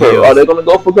 What are they for? Are they gonna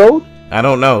go for gold? I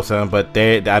don't know, son, but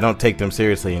I don't take them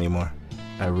seriously anymore.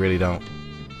 I really don't.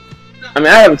 I mean,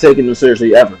 I haven't taken them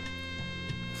seriously ever.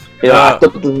 You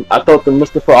know, I thought the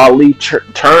Mustafa Ali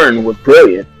turn was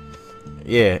brilliant.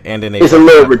 Yeah, and then it's a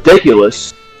little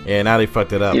ridiculous. Yeah, now they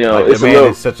fucked it up. You know, like, the man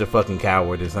is such a fucking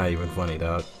coward. It's not even funny,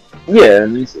 dog. Yeah,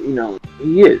 and he's, you know,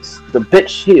 he is the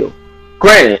bitch heel.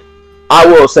 Granted, I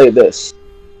will say this,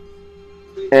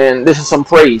 and this is some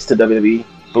praise to WWE,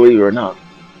 believe it or not.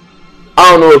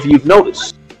 I don't know if you've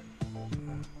noticed,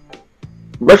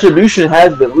 Retribution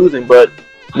has been losing, but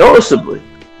noticeably,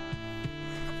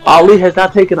 Ali has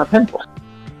not taken a pinfall.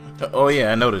 Oh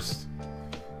yeah, I noticed.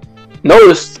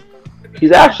 Noticed,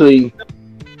 he's actually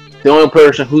the only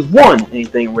person who's won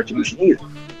anything in Retribution either.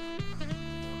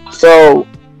 So,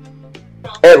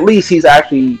 at least he's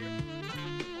actually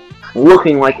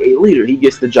looking like a leader. He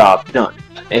gets the job done,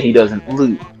 and he doesn't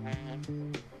lose.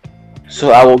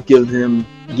 So I will give them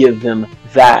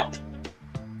that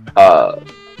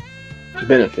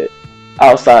benefit.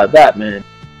 Outside of that, man,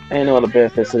 ain't no other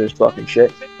benefits to this fucking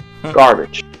shit.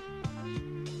 Garbage.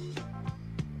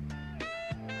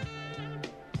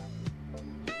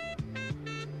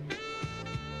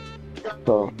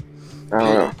 So, I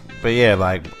don't know. But yeah,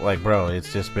 like, bro,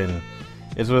 it's just been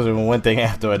one thing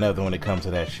after another when it comes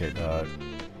to that shit, dog.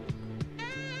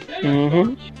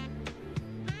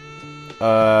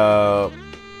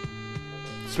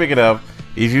 Speaking of,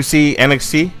 did you see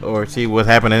NXT or see what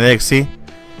happened in NXT?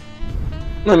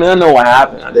 I mean, I know what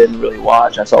happened. I didn't really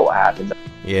watch. I saw what happened.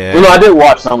 Yeah. You know, I did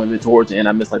watch some of it towards the end.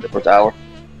 I missed like the first hour.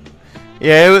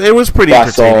 Yeah, it was pretty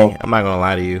entertaining. I'm not gonna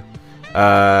lie to you.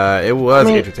 It was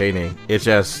entertaining. It's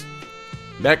just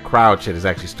that crowd shit is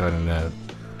actually starting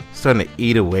to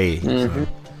eat away. So.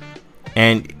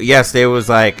 And yes, there was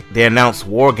like they announced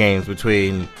war games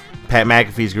between Pat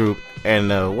McAfee's group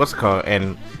and what's it called.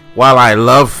 And while I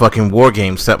love fucking war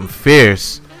games, something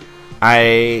fierce,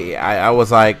 I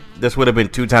was like, this would have been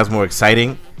 2 times more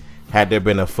exciting had there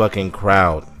been a fucking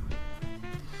crowd.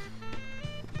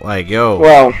 Like, yo.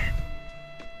 Well,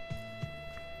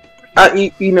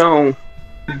 you know,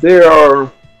 there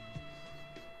are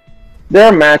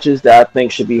matches that I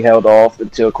think should be held off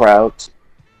until crowds,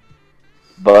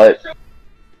 but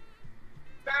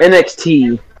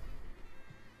NXT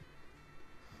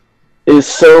is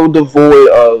so devoid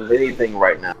of anything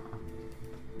right now.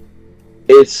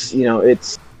 It's, you know,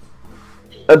 it's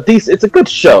a good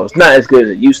show. It's not as good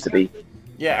as it used to be.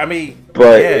 Yeah, I mean,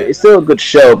 but it's still a good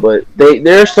show. But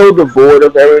they're so devoid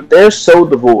of everything. They're so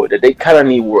devoid that they kind of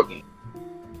need working.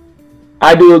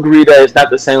 I do agree that it's not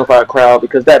the same without a crowd,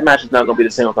 because that match is not going to be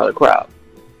the same without a crowd.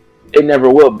 It never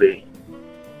will be.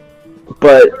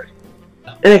 But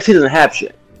NXT doesn't have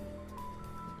shit.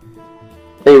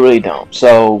 They really don't.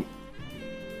 So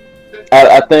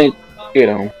I think, you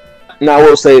know. Now I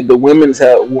will say the women's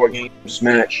War Games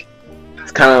match,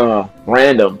 it's kind of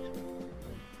random.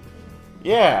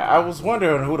 Yeah, I was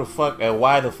wondering who the fuck and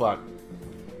why the fuck.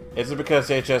 Is it because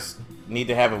they just need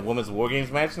to have a women's War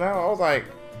Games match now? I was like,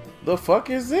 the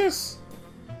fuck is this?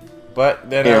 But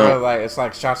then I was like, it's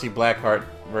like Shotzi Blackheart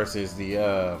versus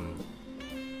the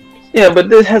Yeah, but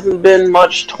there hasn't been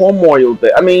much turmoil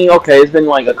there. I mean, okay, it's been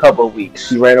like a couple of weeks.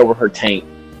 She ran over her tank.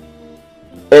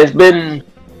 It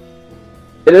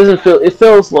doesn't feel. It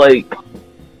feels like.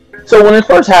 So when it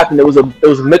first happened, it was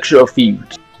a mixture of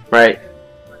feuds, right?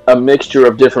 A mixture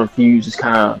of different feuds, just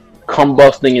kind of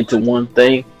combusting into one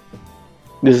thing.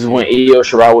 This is when Io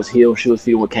Shirai was heel. She was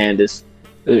feuding with Candice.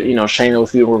 You know, Shayna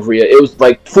was feuding with Rhea. It was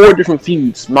like 4 different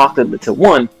feuds mocked up into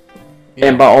one. Yeah.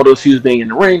 And by all those feuds being in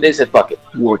the ring, they said, "Fuck it,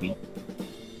 War Game."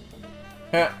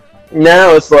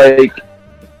 Now it's like,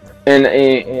 and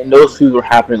those feuds were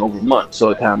happening over months, so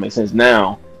it kind of makes sense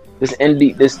now. This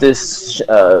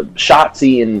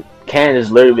Shotzi and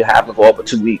Candice literally been happening for all but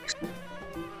 2 weeks.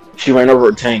 She ran over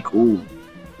a tank. Ooh.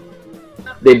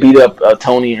 They beat up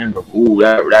Tony and ooh,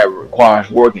 that requires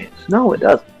War Games. No, it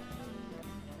doesn't.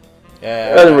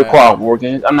 It doesn't require War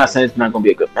Games. I'm not saying it's not going to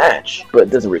be a good match, but it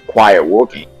doesn't require War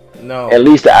Games. No. At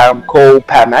least the Adam Cole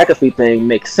Pat McAfee thing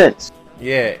makes sense.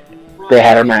 Yeah. They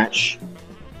had a match.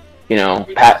 You know,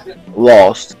 Pat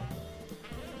lost.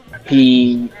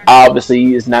 He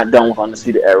obviously is not done with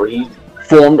Undisputed Era. He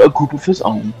formed a group of his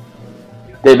own.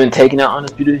 They've been taking out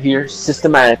Undisputed here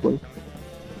systematically,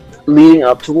 leading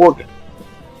up to War Games.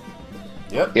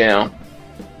 Yep. You know,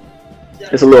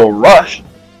 it's a little rushed,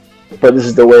 but this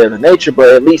is the way of the nature. But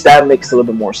at least that makes a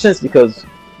little bit more sense, because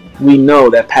we know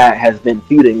that Pat has been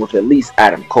feuding with at least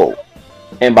Adam Cole,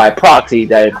 and by proxy,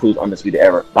 that includes Undisputed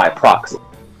Era by proxy.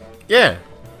 Yeah,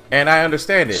 and I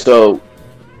understand it. So.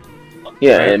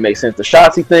 Yeah, right. It makes sense. The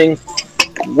Shotzi thing,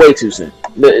 way too soon.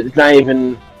 It's not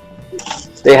even.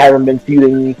 They haven't been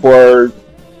feuding for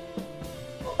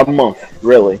a month,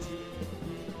 really.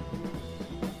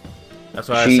 That's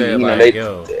why she, I said, you know, like,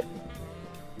 yo,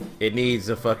 it needs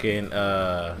a fucking,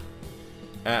 I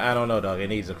don't know, dog. It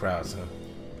needs a crowd, son.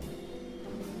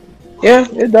 Yeah,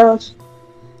 it does.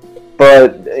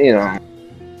 But, you know,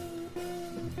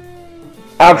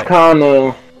 I've kind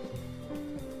of,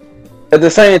 at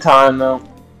the same time, though,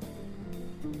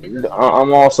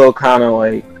 I'm also kind of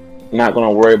like not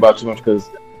gonna worry about too much because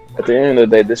at the end of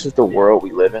the day, this is the world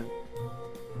we live in,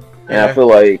 and I feel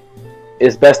like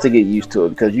it's best to get used to it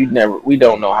because we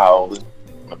don't know how it's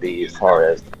gonna be as far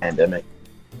as the pandemic.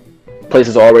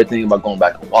 Places are already thinking about going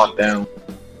back to lockdown.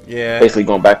 Yeah, basically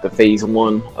going back to phase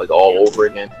 1, like all over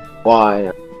again.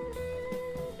 Why?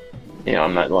 You know,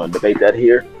 I'm not going to debate that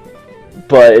here,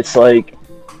 but it's like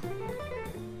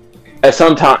at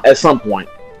some point,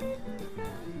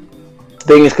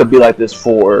 things could be like this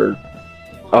for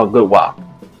a good while.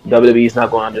 WWE's not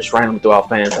going to just randomly throw out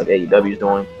fans like AEW's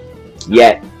doing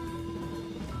yet.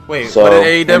 Wait, so, what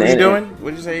is AEW doing? What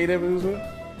did you say AEW was doing?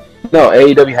 No,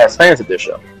 AEW has fans at their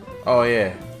show. Oh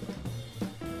yeah.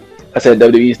 I said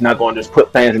WWE's not going to just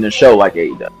put fans in the show like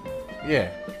AEW. Yeah.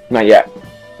 Not yet.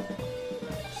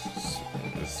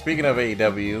 Speaking of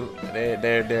AEW,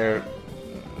 they're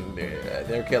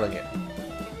killing it.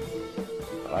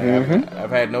 Like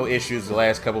I've had no issues the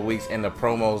last couple of weeks, and the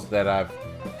promos that I've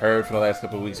heard from the last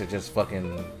couple of weeks are just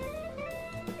fucking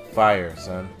fire,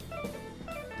 son.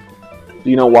 Do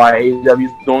you know why AEW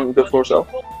is doing good for itself?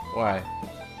 Why?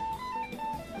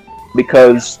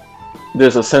 Because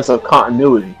there's a sense of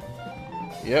continuity.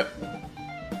 Yep.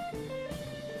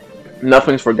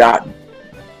 Nothing's forgotten.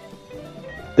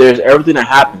 There's everything that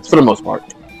happens, for the most part.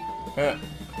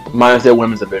 Minus their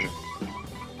women's division.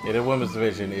 Yeah, the women's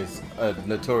division is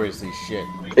notoriously shit.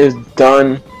 It's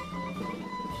done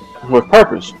with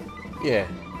purpose. Yeah.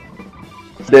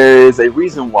 There is a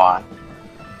reason why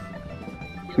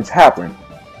it's happening.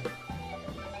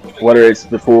 Whether it's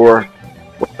before,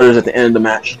 whether it's at the end of the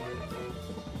match.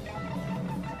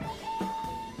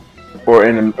 Or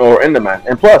in the match.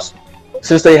 And plus,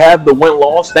 since they have the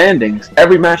win-loss standings,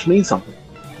 every match means something.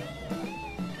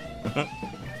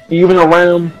 Even a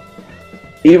random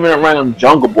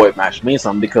Jungle Boy match means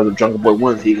something because if Jungle Boy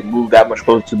wins, he can move that much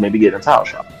closer to maybe getting a title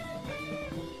shot.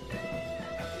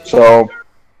 So,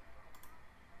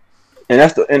 and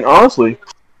honestly,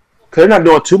 because they're not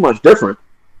doing too much different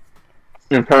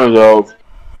in terms of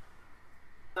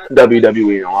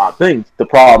WWE and a lot of things. The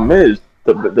problem is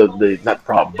not the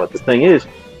problem, but the thing is,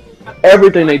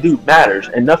 everything they do matters,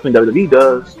 and nothing WWE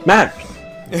does matters.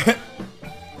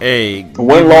 Hey,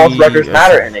 win-loss records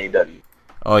matter in AEW.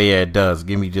 Oh yeah, it does.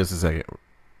 Give me just a second.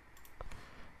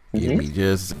 Give me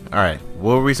just. All right,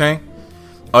 what were we saying?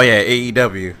 Oh yeah,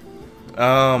 AEW.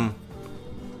 Yeah,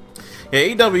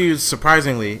 AEW is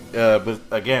surprisingly, but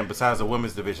again, besides the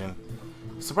women's division,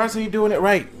 surprisingly doing it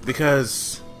right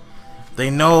because they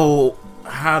know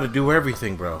how to do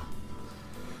everything, bro.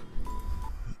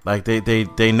 Like they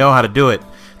know how to do it.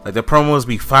 Like the promos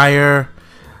be fire.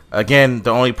 Again,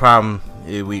 the only problem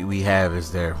we have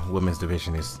is their women's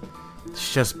division it's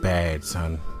just bad,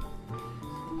 son.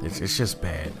 It's just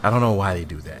bad. I don't know why they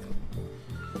do that,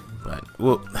 but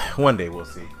one day we'll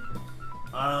see.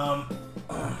 I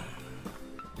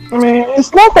mean,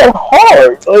 it's not that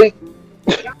hard. Like,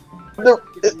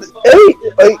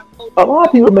 a lot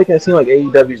of people making it seem like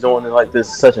AEW is doing like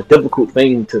this such a difficult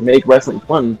thing to make wrestling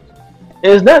fun.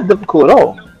 And it's not difficult at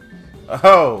all.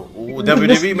 Oh,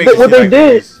 WWE makes what they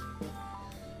did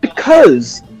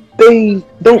because they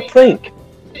don't think.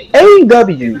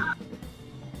 AEW,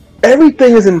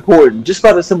 everything is important just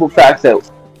by the simple fact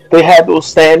that they have those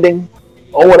standings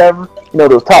or whatever,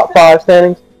 those top 5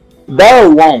 standings. That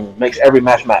alone makes every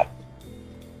match matter.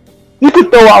 You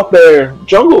could throw out there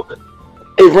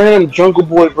a random Jungle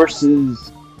Boy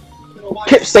versus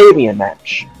Kip Sabian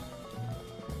match,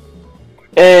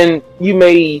 and you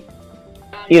may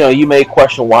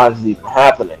question why this is even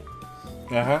happening.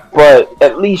 But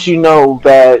at least you know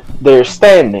that there's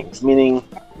standings, meaning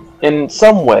in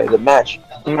some way the match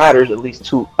matters at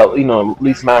least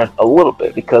matters a little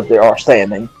bit because there are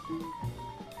standings.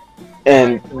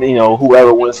 And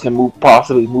whoever wins can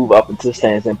possibly move up into the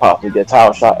stands and possibly get a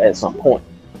title shot at some point.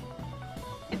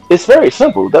 It's very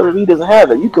simple. WWE doesn't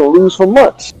have it. You can lose for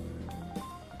months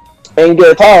and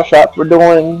get a title shot for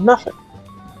doing nothing,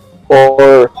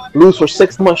 or lose for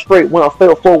 6 months straight, win a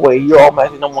fatal 4-way. You're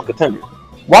automatically number 1 contender.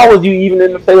 Why was you even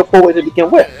in the fatal 4-way to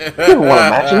begin with? You haven't won a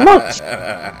match in months.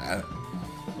 Yeah,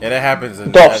 that happens.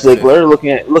 Dolph Ziggler,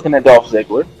 looking at Dolph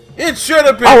Ziggler. It should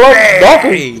have been. I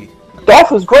love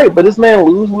Dolph is great, but this man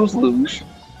lose.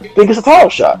 Think it's a title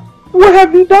shot. What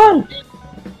have you done?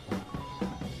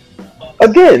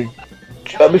 Again,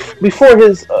 before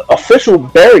his official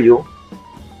burial,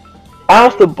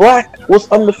 Aleister Black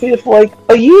was undefeated for like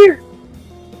a year.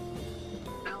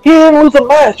 He didn't lose a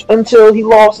match until he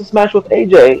lost his match with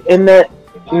AJ in that,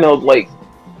 like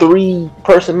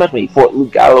 3-person match. He fought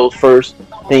Luke Gallows first,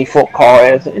 then he fought Carl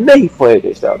Anderson, and then he fought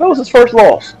AJ Styles. That was his first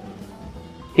loss.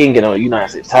 He didn't get a United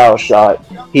States title shot.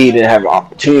 He didn't have an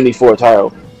opportunity for a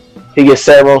title. He gets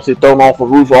ceremoniously thrown off a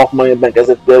roof off Money in the Bank as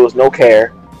if there was no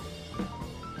care.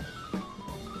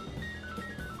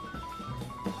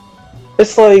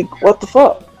 It's like, what the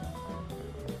fuck?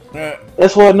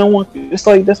 That's why no one. It's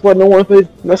like that's why no one.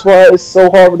 That's why it's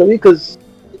so hard for me because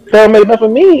they don't make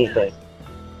nothing mean anything.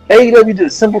 AEW did a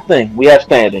simple thing. We have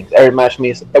standings. Every match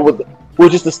means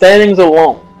with just the standings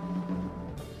alone.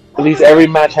 At least every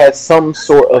match has some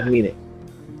sort of meaning.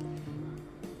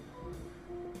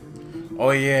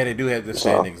 Oh yeah, they do have the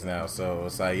standings now. So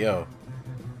it's like, yo,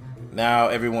 now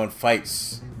everyone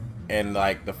fights, and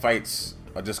like the fights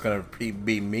are just gonna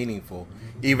be meaningful,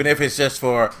 even if it's just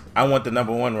for I want the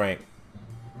 #1 rank.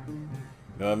 You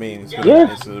know what I mean? It's gonna make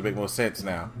a little bit more sense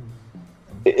now.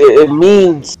 It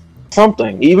means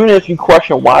something, even if you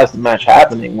question why is the match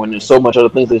happening when there's so much other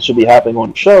things that should be happening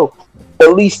on the show.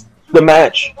 At least the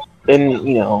match,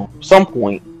 in some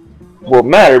point, will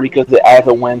matter because it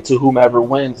either wins to whomever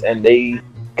wins, and they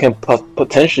can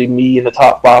potentially be in the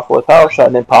top 5 for a title shot,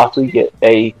 and then possibly get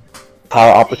a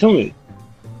title opportunity.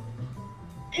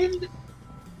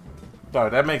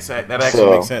 Sorry, that makes sense. That actually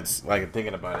makes sense. Like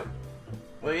thinking about it.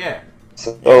 Well, yeah.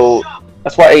 So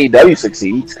that's why AEW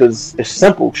succeeds because it's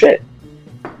simple shit.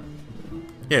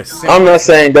 Yes. I'm not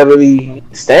saying WWE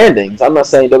standings. I'm not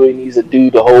saying WWE needs to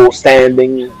do the whole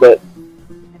standings, but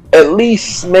at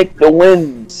least make the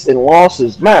wins and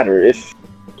losses matter. If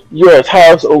you're a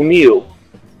Tyrus O'Neil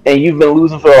and you've been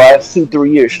losing for the last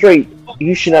 2-3 years straight,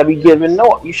 you should not be given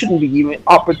you shouldn't be given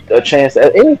a chance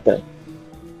at anything.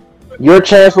 Your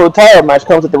chance for a title match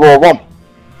comes at the Royal Rumble.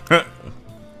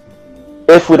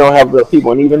 If we don't have the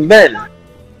people, and even then,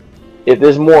 if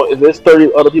there's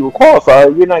 30 other people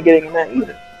qualified, you're not getting in that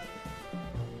either.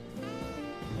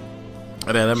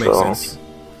 Oh, that makes sense.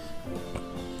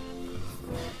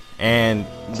 And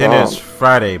then there's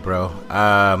Friday, bro.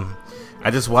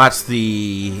 I just watched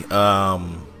the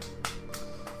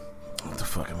what the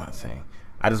fuck am I saying?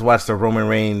 I just watched the Roman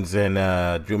Reigns and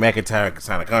Drew McIntyre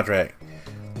sign a contract,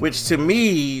 which to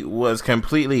me was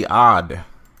completely odd.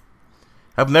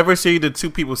 I've never seen the two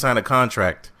people sign a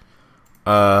contract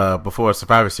before a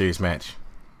Survivor Series match.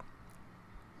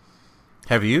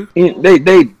 Have you?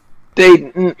 They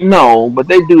no, but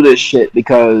they do this shit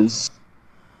because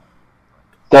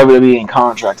WWE and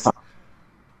contracts.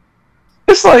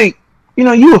 It's like,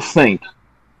 you would think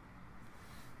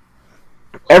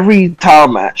every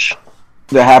title match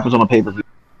that happens on a pay-per-view,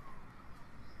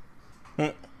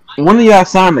 when do y'all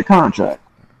sign the contract?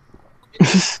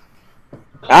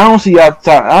 I don't see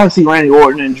Randy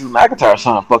Orton and Drew McIntyre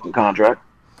sign a fucking contract.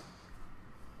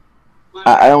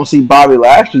 I don't see Bobby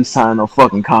Lashley sign no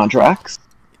fucking contracts.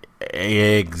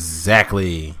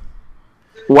 Exactly.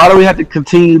 Why do we have to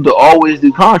continue to always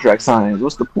do contract signings?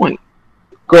 What's the point?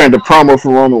 Granted, the promo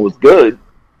for Roman was good.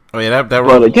 Oh yeah,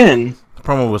 but again, the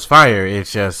promo was fire.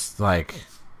 It's just like,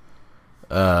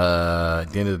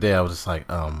 at the end of the day, I was just like,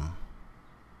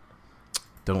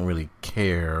 don't really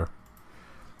care.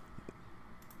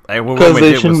 Like, because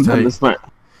they shouldn't have done this match.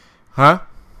 Huh?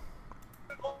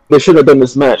 They should have done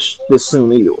this match this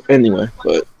soon either. Anyway,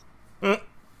 but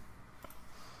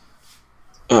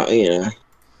yeah.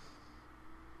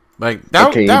 Like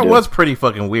that was pretty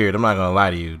fucking weird. I'm not gonna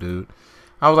lie to you, dude.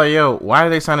 I was like, yo, why are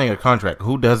they signing a contract?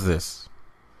 Who does this?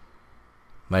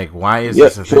 Like, why is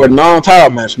this a for a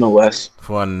non-title match, no less?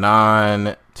 For a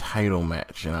non-title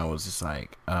match, and I was just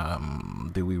like,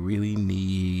 do we really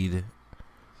need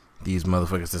these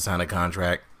motherfuckers to sign a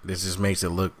contract? This just makes it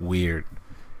look weird,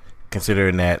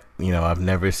 considering that I've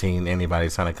never seen anybody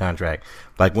sign a contract.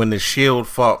 Like when the Shield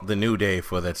fought the New Day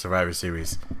for that Survivor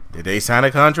Series, did they sign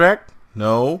a contract?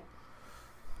 No.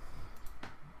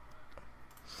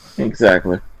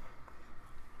 Exactly.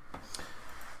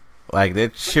 Like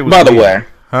that shit was. By the way,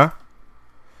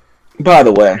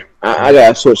 I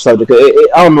gotta switch subject.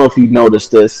 I don't know if you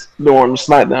noticed this during the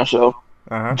SmackDown show.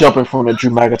 Jumping from the Drew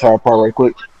McIntyre part right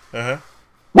quick.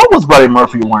 What was Buddy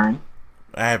Murphy wearing?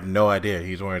 I have no idea.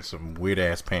 He's wearing some weird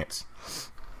ass pants.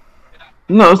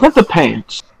 No, it's not the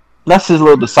pants. That's his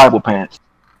little disciple pants.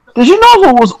 Did you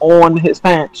know what was on his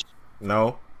pants?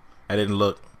 No, I didn't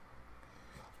look.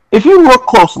 If you look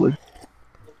closely,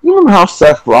 you remember how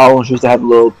Seth Rollins used to have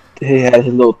he had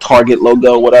his little Target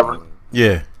logo, whatever.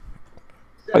 Yeah.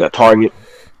 Like a Target.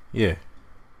 Yeah.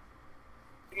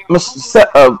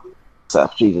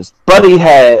 Seth, Jesus. Buddy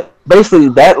had basically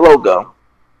that logo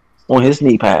on his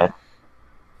knee pad,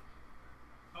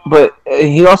 but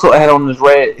he also had on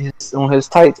on his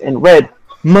tights in red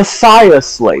Messiah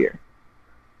Slayer.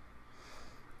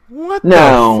 What the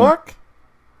fuck?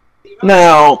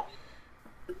 Now,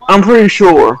 I'm pretty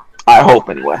sure. I hope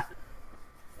anyway.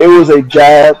 It was a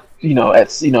jab,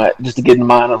 just to get in the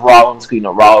mind of Rollins.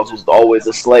 Rollins was always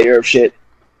a slayer of shit.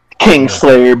 King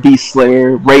Slayer, Beast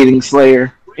Slayer, Rating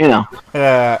Slayer,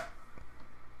 Yeah.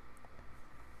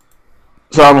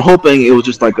 So I'm hoping it was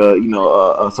just like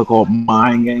a so-called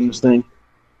mind games thing.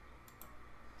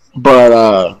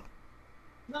 But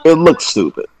it looked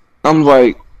stupid. I'm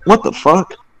like, what the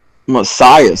fuck?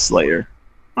 Messiah Slayer?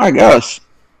 I guess.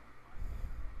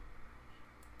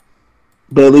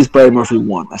 But at least Buddy Murphy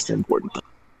won. That's the important thing.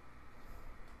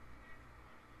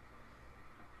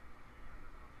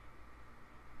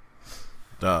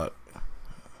 Dog.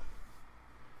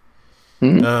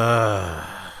 Mm-hmm.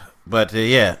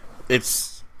 Yeah,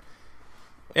 it's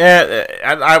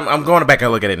I'm going back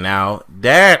and look at it now.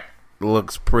 That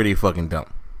looks pretty fucking dumb.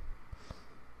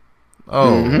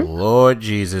 Oh Lord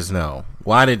Jesus, no!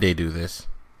 Why did they do this?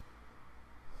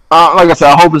 Like I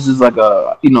said, I hope this is like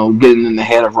getting in the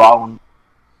head of Rollins.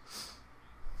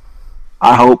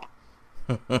 I hope.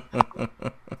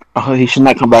 He should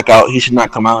not come back out. He should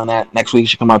not come out in that. Next week, he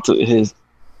should come out to his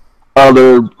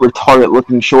other retarded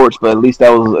looking shorts, but at least that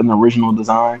was an original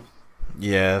design.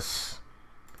 Yes.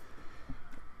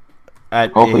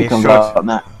 Hopefully he comes out on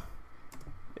that.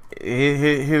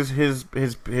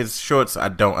 His shorts,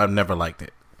 I've never liked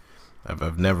it.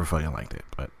 I've never fucking liked it,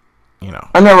 but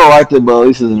I never liked it, but at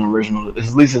least it's an original.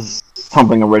 At least it's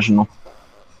something original.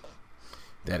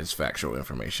 That is factual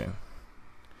information.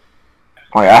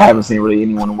 Like, I haven't seen really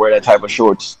anyone wear that type of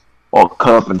shorts or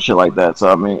cup and shit like that.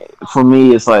 So I mean, for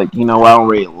me, it's like I don't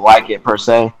really like it per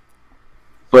se.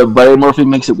 But Buddy Murphy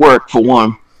makes it work for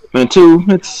one, and two,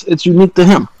 it's unique to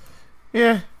him.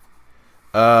 Yeah.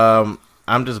 I'm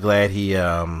just glad he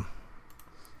got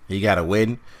a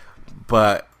win,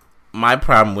 but my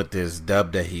problem with this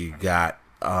dub that he got,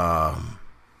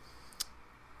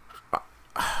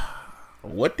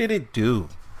 what did it do?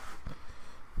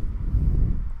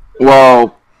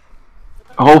 Well,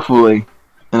 hopefully,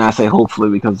 and I say hopefully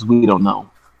because we don't know.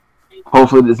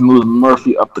 Hopefully, this moves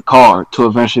Murphy up the card to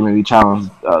eventually maybe challenge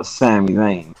Sami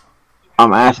Zayn.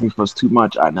 I'm asking for too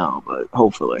much, I know, but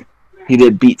hopefully, he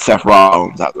did beat Seth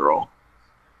Rollins after all.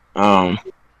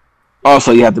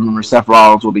 Also, you have to remember Seth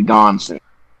Rollins will be gone soon,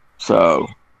 so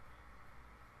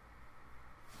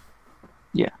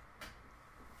yeah.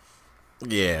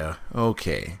 Yeah.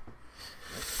 Okay.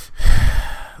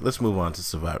 Let's move on to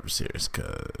Survivor Series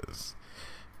because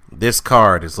this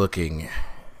card is looking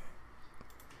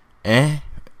Well,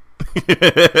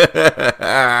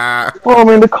 I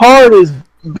mean, the card is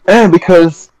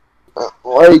because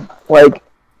like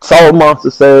Solid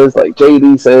Monster says, like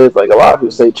JD says, like a lot of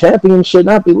people say, champions should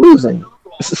not be losing.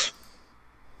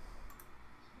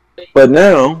 But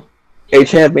now, a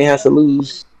champion has to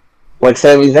lose. Like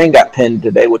Sami Zayn got pinned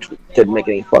today, which didn't make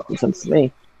any fucking sense to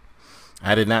me.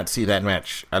 I did not see that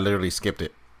match. I literally skipped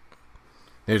it.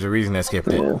 There's a reason I skipped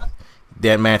it.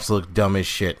 That match looked dumb as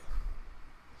shit.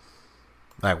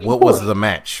 Like, what was the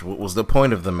match? What was the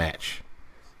point of the match?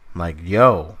 Like,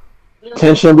 yo.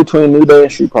 Tension between New Day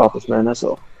and Street Profits, man. That's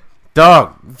all.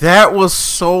 Dog, that was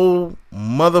so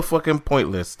motherfucking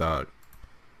pointless, dog.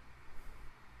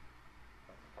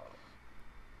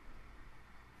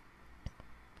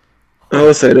 I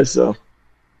would say this, though.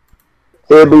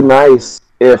 It would be nice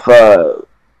if the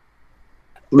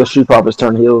Street Profits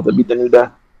turn heel to beat the New Day.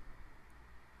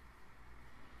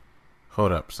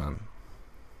 Hold up, son.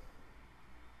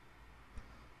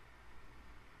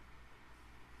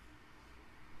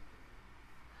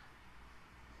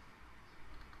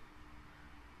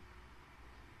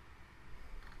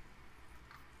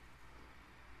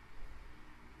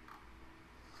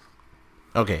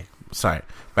 Okay, sorry.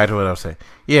 Back to what I was saying.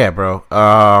 Yeah, bro.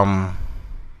 I'm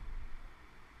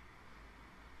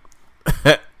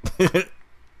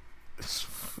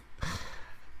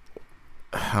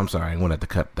sorry. I'm gonna have to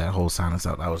cut that whole silence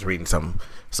out. I was reading something.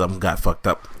 Something got fucked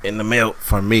up in the mail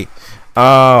for me.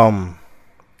 What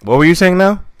were you saying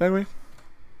now, Dagway?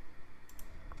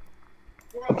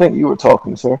 I think you were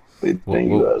talking, sir. What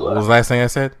was the last thing I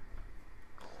said?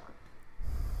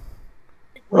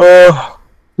 Yeah.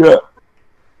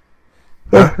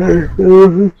 And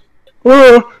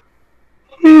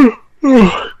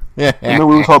then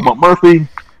we were talking about Murphy.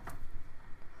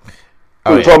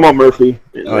 We were talking about Murphy.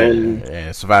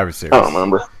 Yeah, Survivor Series. I don't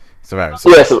remember. Survivor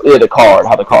Series. Yeah, so the card,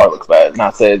 how the card looks bad.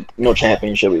 Not said no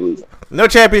champion should be losing. No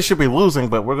champions should be losing,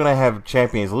 but we're gonna have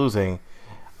champions losing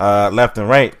left and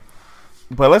right.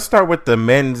 But let's start with the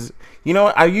men's. You know,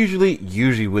 I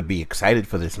usually would be excited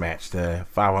for this match, the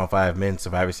 5-on-5 men's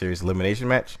Survivor Series elimination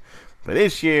match. But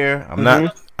this year, I'm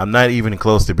not even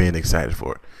close to being excited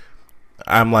for it.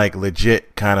 I'm like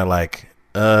legit kind of like,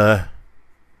 I'm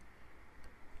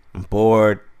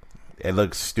bored. It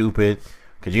looks stupid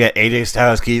because you got AJ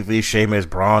Styles, Keith Lee, Sheamus,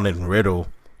 Braun, and Riddle,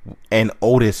 and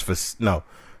Otis and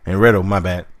Riddle. My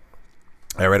bad,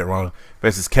 I read it wrong.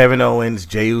 Versus Kevin Owens,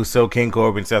 Jey Uso, King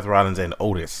Corbin, Seth Rollins, and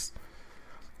Otis.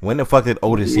 When the fuck did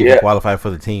Otis even qualify for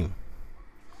the team?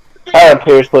 I had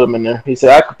Pierce put him in there. He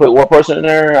said I could put one person in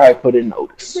there. I put in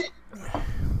Otis.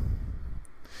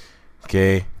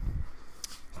 Okay.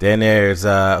 Then there's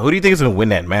who do you think is gonna win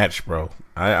that match, bro?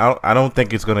 I don't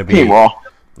think it's gonna be Team Raw.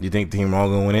 You think Team Raw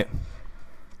gonna win it?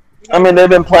 I mean, they've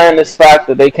been playing this fact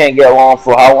that they can't get along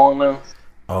for how long now?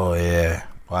 Oh yeah,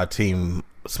 our Team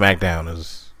SmackDown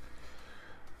is.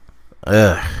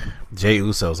 Jey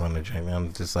Uso's on the train.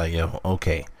 I'm just like, yo,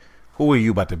 okay, who are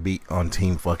you about to beat on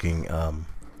Team fucking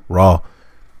Raw?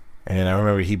 And I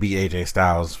remember he beat AJ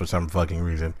Styles for some fucking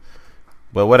reason,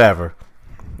 but whatever,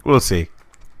 we'll see.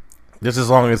 Just as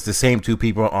long as the same two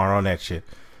people are on that shit,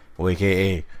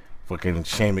 aka fucking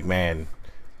Shane McMahon.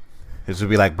 This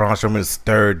would be like Braun Strowman's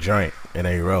third joint in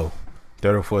a row,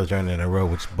 third or fourth joint in a row,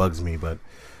 which bugs me. But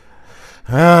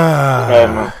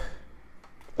I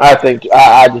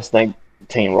just think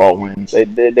Team Raw wins.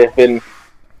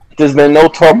 There's been no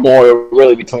turmoil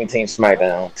really between Team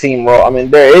SmackDown, Team Raw. I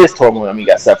mean, there is turmoil. I mean, you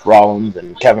got Seth Rollins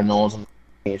and Kevin Owens and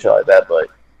shit like that, but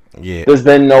yeah, there's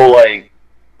been no like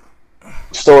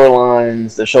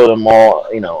storylines that show them all,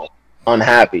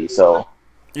 unhappy. So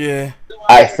yeah,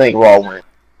 I think Raw wins.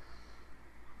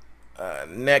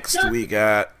 Next we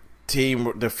got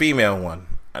the female one.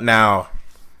 Now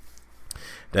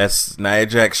that's Nia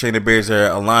Jax, Shayna Baszler,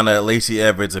 Alana, Lacey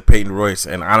Evans, and Peyton Royce.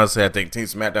 And honestly, I think Team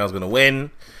SmackDown is gonna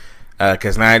win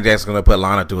because Nia Jax is gonna put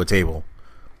Lana through a table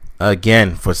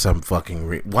again for some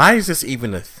fucking why is this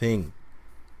even a thing?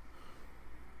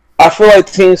 I feel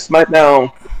like Team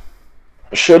SmackDown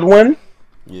should win.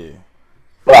 Yeah,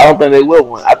 but I don't think they will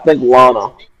win. I think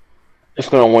Lana is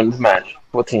gonna win this match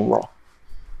for Team Raw.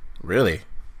 Really?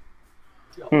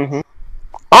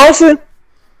 Honestly,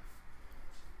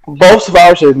 both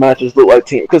Survivor Series matches look like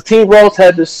Team, because Team Raw's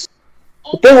had this.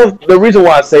 The reason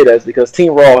why I say that is because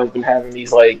Team Raw has been having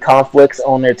these like conflicts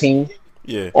on their team,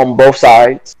 on both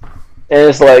sides, and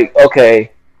it's like,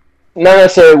 okay, not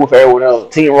necessarily with everyone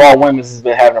else. Team Raw Women's has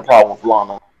been having a problem with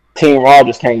Lana. Team Raw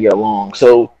just can't get along.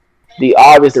 So the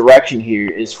obvious direction here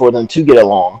is for them to get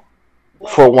along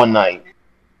for one night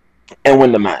and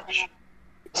win the match.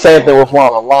 Same thing with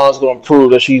Lana. Lana's going to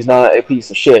prove that she's not a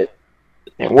piece of shit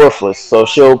and worthless. So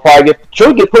she'll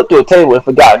get put to a table if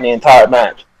forgotten the entire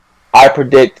match. I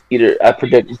predict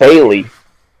Bayley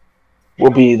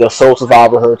will be the sole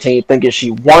survivor of her team, thinking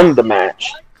she won the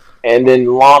match, and then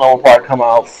Lana will probably come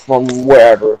out from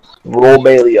wherever, roll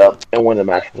Bayley up, and win the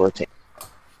match for her team.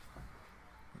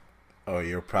 Oh,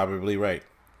 you're probably right.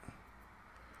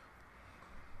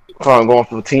 So I'm going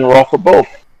for the Team Raw for both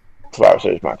Survivor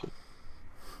Series matches.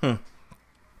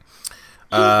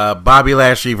 Bobby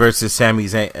Lashley versus Sami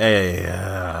Zayn.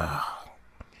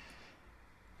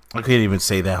 I can't even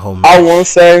say that whole match. I want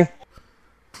to say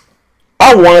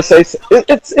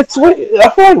it's. I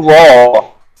feel like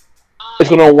Raw is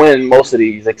going to win most of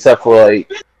these, except for like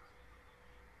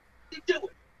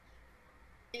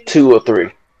 2 or 3.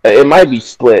 It might be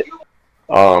split.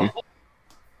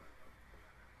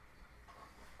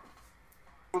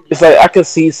 It's like I could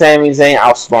see Sami Zayn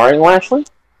outsmarting Lashley.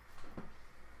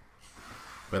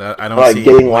 But I don't like see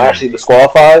getting Lashley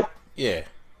disqualified. Yeah.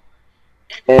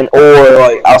 Or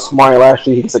like outsmarting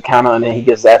Lashley, he gets a counter and then he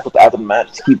gets that after the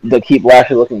match to keep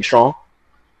Lashley looking strong.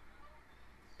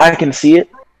 I can see it,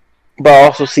 but I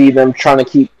also see them trying to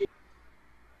keep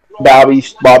Bobby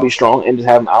strong and just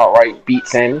have him outright beat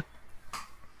Sami.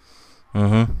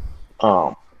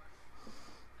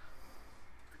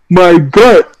 My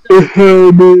gut is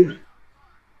telling me.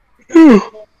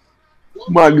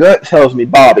 My gut tells me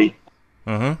Bobby.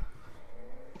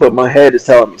 But my head is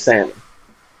telling me Sami.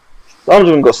 So I'm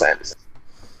just gonna go Sami.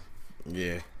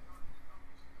 Yeah.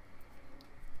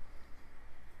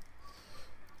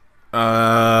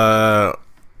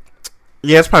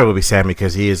 Yeah, it's probably gonna be Sami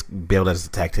because he is billed as a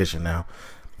tactician now.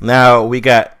 Now we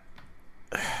got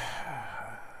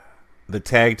the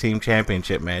tag team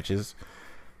championship matches.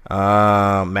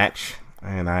 Match,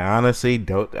 and I honestly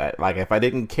don't like. If I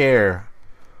didn't care,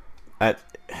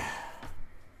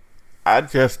 I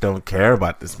just don't care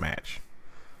about this match,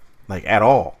 like at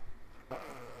all.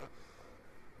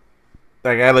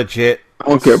 Like I legit. I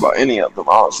don't care about any of them,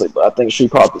 honestly, but I think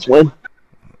Street Profits win.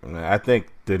 I think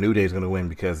the New Day is gonna win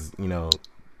because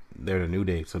they're the New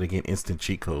Day, so they get instant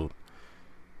cheat code.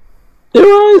 You're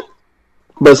right.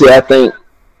 But see, I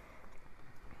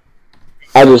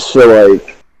just feel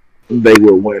like they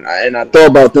will win. And I thought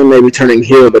about them maybe turning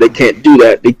heel, but they can't do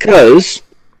that because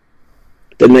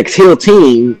the next heel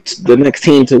team, the next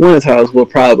team to win the titles will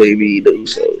probably be the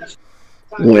Usos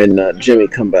when Jimmy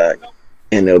come back,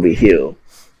 and they'll be heel,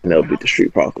 and they'll beat the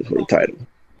Street Profits for the title.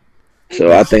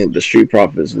 So I think the Street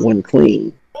Profits win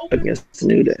clean against the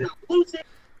New Day.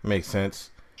 Makes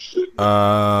sense.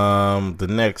 The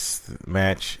next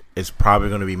match is probably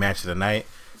going to be match of the night: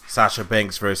 Sasha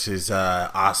Banks versus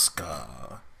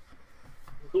Asuka.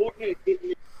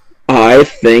 I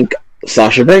think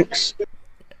Sasha Banks.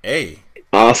 Hey,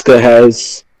 Asuka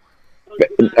has.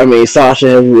 Sasha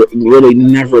has really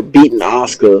never beaten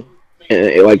Asuka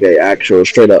in like an actual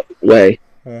straight up way.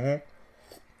 Mm-hmm.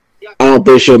 I don't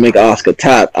think she'll make Asuka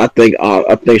tap. I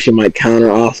think she might counter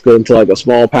Asuka into like a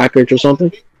small package or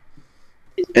something,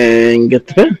 and get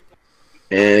the pin,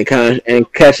 and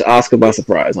catch Asuka by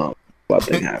surprise. On what I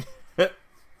think happened.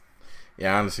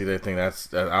 Yeah, honestly, I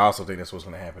also think that's what's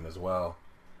going to happen as well.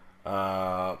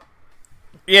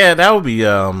 Yeah, that would be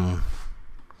Yeah,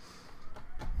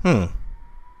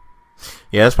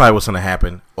 that's probably what's going to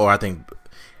happen. Or I think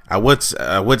I would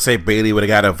say Bayley would have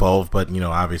got involved, but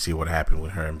obviously what happened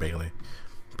with her and Bayley.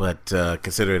 But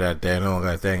consider that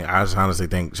thing. I just honestly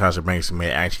think Sasha Banks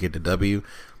may actually get the W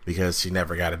because she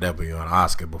never got a W on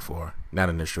Asuka before, not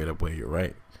in a straight up way. You're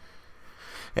right.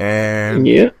 And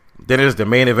yeah. Then there's the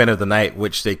main event of the night,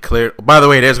 which they cleared. By the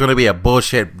way, there's going to be a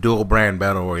bullshit dual brand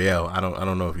battle royale. I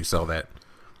don't know if you saw that.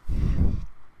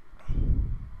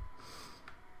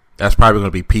 That's probably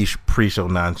going to be pre-show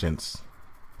nonsense.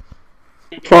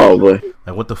 Probably.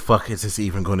 Like, what the fuck is this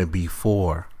even going to be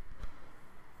for?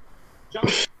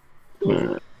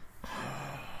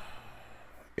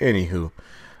 Anywho,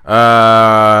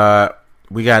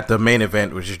 we got the main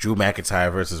event, which is Drew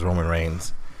McIntyre versus Roman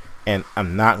Reigns. And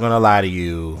I'm not going to lie to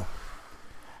you,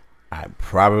 I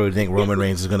probably think Roman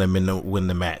Reigns is going to win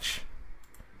the match.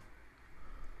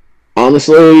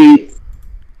 Honestly,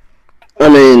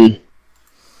 neither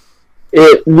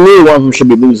one of them should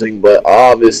be losing, but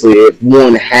obviously if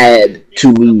one had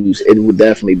to lose, it would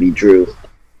definitely be Drew.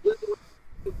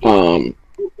 I've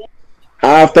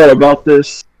thought about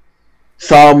this.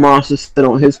 Saul Monster said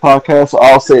on his podcast, so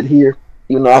I'll say it here.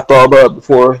 I thought about it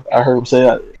before I heard him say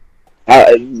it.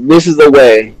 This is the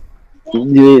way.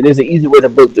 There's an easy way to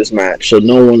book this match, so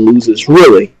no one loses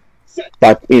really.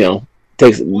 But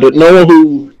takes. But no one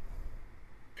who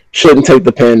shouldn't take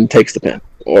the pin takes the pin,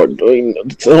 or what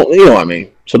I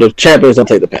mean. So the champions don't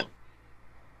take the pin.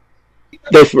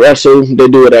 They wrestle, they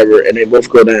do whatever, and they both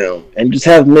go down, and just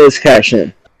have Miz cash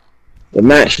in. The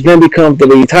match then becomes the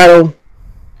league title,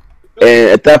 and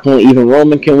at that point, even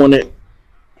Roman can win it.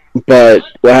 But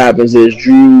what happens is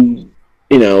Drew.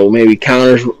 Maybe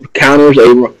counters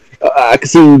a. I can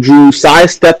see Drew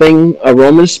sidestepping a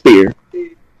Roman spear.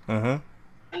 Uh-huh.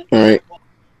 All right,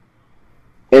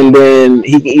 and then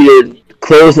he can either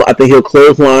close. I think he'll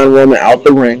clothesline Roman out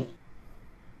the ring.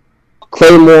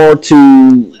 Claymore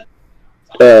to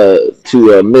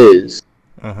Miz.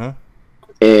 Uh-huh.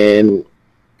 And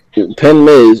pin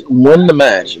Miz, win the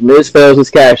match. Miz fails his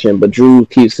cash in, but Drew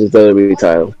keeps his WWE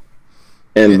title.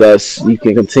 And thus, you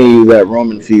can continue that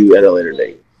Roman feud at a later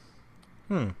date.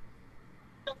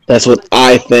 That's what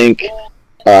I think.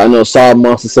 I know Saul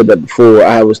Monster said that before.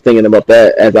 I was thinking about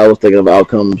that as I was thinking of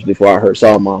outcomes before I heard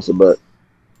Saul Monster, but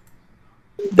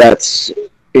that's,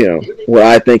 what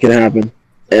I think can happen.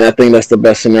 And I think that's the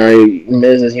best scenario.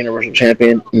 Miz is Universal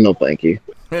Champion. No, thank you.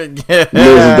 Miz is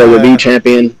WWE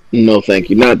Champion. No, thank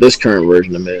you. Not this current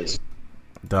version of Miz.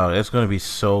 Dog, it's going to be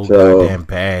so goddamn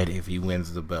bad if he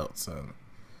wins the belt, son.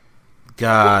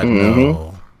 God,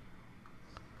 no.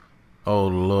 Oh,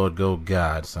 Lord, go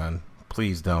God, son.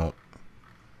 Please don't.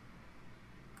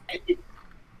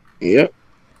 Yep.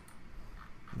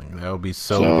 That would be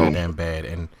so goddamn bad.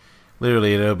 And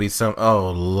literally, there'll be some... Oh,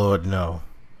 Lord, no.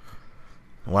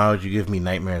 Why would you give me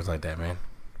nightmares like that, man?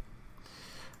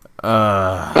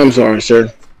 I'm sorry,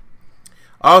 sir.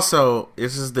 Also,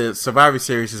 this is the Survivor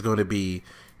Series is going to be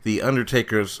The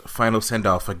Undertaker's final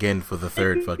send-off again for the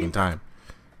third fucking time.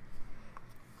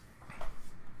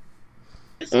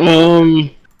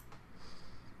 I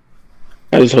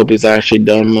just hope he's actually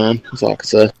done, man. That's all I can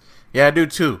say. Yeah, I do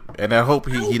too. And I hope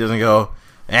he doesn't go,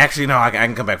 actually, no, I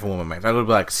can come back for one more match. I would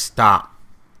be like, stop.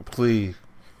 Please.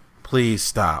 Please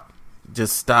stop.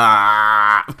 Just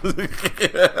stop.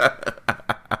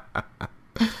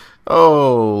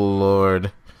 Oh,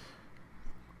 Lord.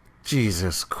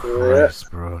 Jesus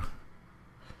Christ, bro.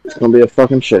 It's gonna be a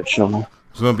fucking shit show, man.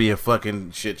 It's gonna be a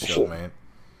fucking shit show, man.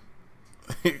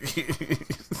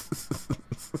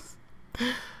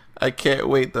 I can't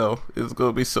wait, though. It's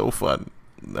gonna be so fun.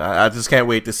 I just can't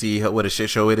wait to see what a shit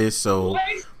show it is. So,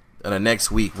 the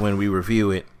next week when we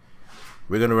review it,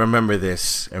 we're gonna remember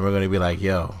this, and we're gonna be like,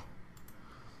 "Yo,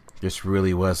 this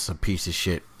really was a piece of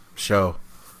shit show."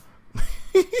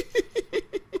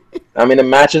 I mean, the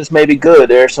matches may be good.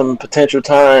 There's some potential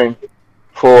time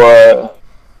for,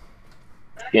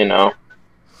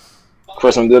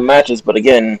 for some good matches. But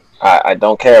again, I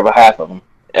don't care about half of them,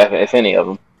 if any of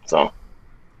them. So.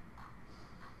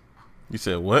 You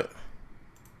said what?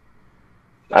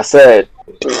 I said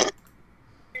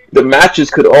the matches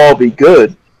could all be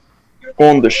good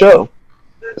on the show,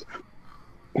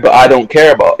 but I don't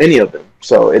care about any of them,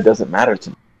 so it doesn't matter to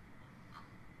me.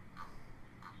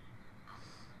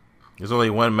 There's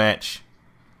only one match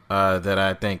that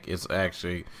I think is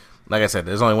actually, like I said,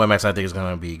 there's only one match I think is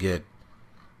going to be good.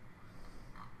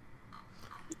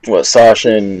 What,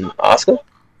 Sasha and Asuka?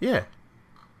 Yeah.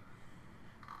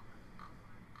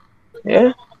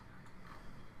 Yeah.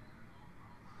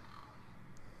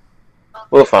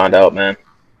 We'll find out, man.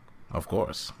 Of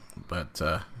course. But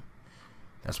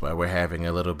that's why we're having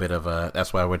a little bit of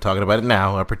that's why we're talking about it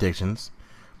now, our predictions.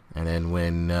 And then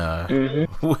when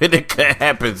when it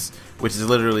happens, which is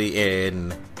literally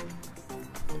in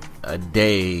a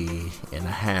day and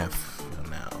a half from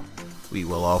now, we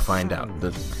will all find out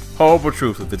the horrible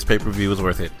truth if this pay-per-view is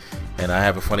worth it. And I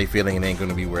have a funny feeling it ain't going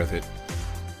to be worth it.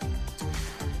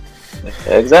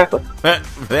 Exactly.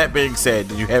 That being said,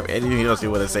 do you have anything else you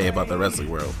want to say about the wrestling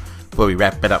world before we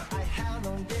wrap it up?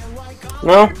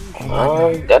 No,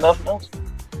 got nothing else.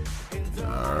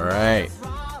 Alright.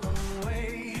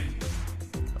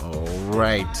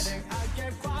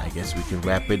 I guess we can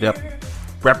wrap it up.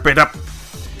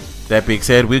 That being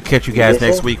said, we'll catch you guys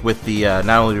next week with the not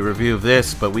only the review of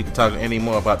this, but we can talk any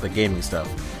more about the gaming stuff.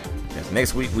 Because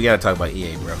next week we gotta talk about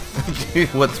EA, bro.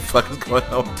 What the fuck is going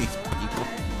on with these people?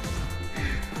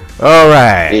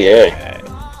 Alright.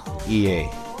 EA.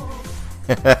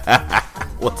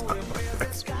 We'll talk about it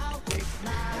next week.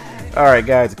 Alright,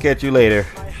 guys, catch you later.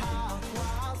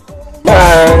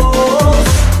 Bye.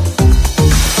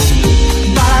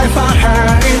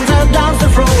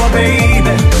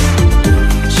 Baby,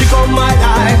 she got my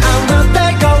eye and the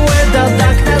take away the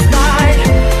darkness night.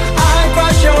 I try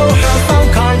show her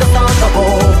some kind of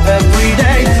thunderbolt every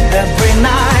day, every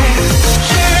night.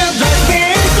 She's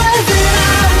making crazy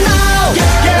now.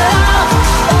 Get up,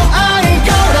 oh I ain't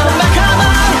gonna make her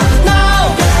mine.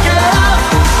 Now, get up,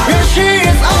 yeah she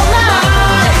is all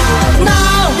night.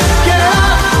 Now, get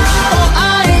up, oh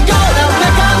I ain't gonna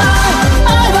make her mine.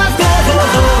 I was never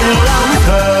going around with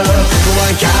her.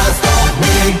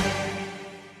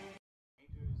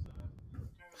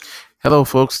 Hello,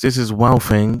 folks. This is Wild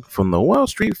Fang from the Wild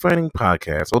Street Fighting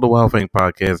Podcast, or the Wild Fang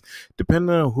Podcast,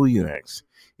 depending on who you ask.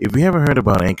 If you haven't heard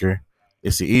about Anchor,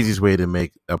 it's the easiest way to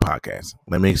make a podcast.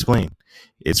 Let me explain.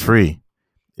 It's free.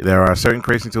 There are certain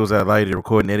creation tools that allow you to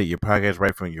record and edit your podcast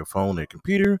right from your phone or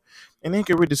computer, and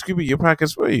Anchor will distribute your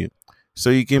podcast for you, so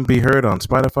you can be heard on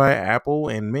Spotify, Apple,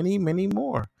 and many, many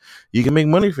more. You can make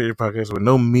money for your podcast with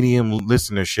no medium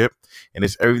listenership, and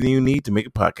it's everything you need to make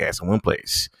a podcast in one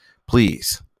place.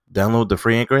 Please download the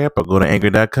free Anchor app or go to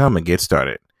anchor.com and get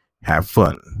started. Have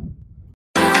fun.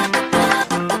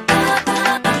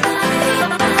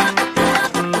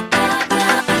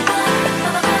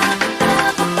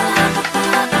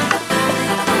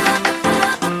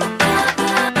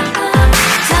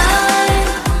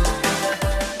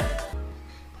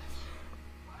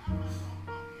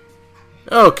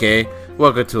 Okay,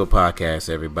 welcome to a podcast,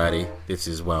 everybody. This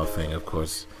is Wild Thing, of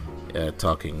course,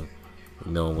 talking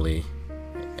normally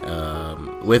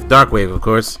with Darkwave, of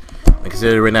course. I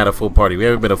consider we're not a full party. We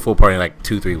haven't been a full party in like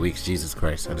 2-3 weeks. Jesus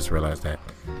Christ, I just realized that.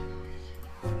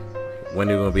 When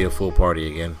are we gonna be a full party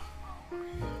again?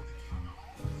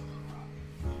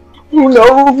 Who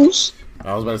knows?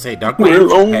 I was about to say We're Darkwave.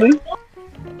 lonely.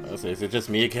 Is it just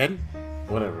me again?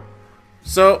 Whatever.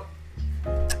 So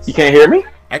You can't hear me?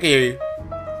 I can hear you.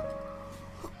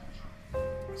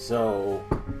 So,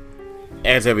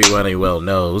 as everyone well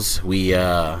knows, we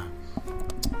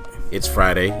it's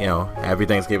Friday. You know, happy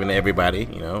Thanksgiving to everybody.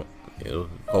 You know,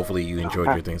 hopefully you enjoyed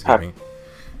your Thanksgiving.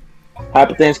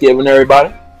 Happy Thanksgiving,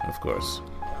 everybody. Of course.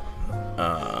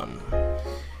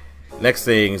 Next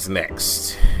thing's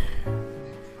next.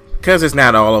 Because it's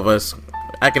not all of us,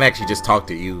 I can actually just talk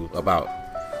to you about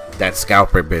that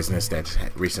scalper business that's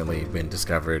recently been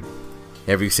discovered.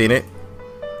 Have you seen it?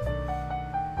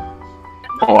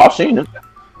 Oh, I've seen it.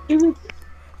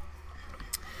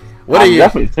 What are I've you?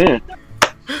 definitely seen it.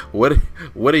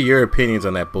 What are your opinions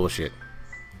on that bullshit?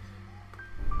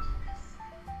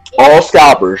 All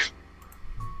scalpers,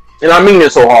 and I mean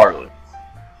it so hardly.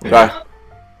 Okay,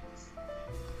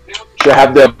 should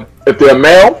have their, if they're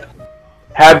male,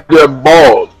 have their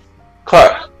balls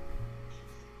cut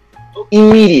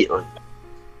immediately.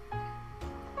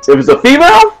 If it's a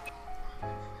female,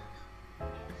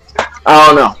 I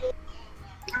don't know.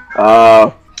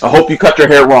 I hope you cut your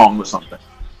hair wrong or something.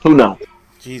 Who knows?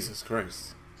 Jesus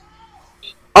Christ.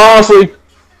 Honestly,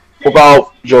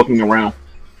 without joking around,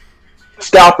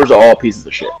 scalpers are all pieces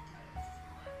of shit.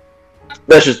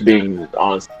 That's just being the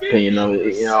honest opinion of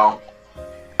it. You know,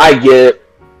 I get it.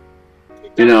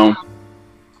 You know,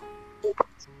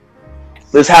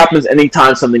 this happens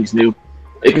anytime something's new.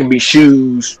 It can be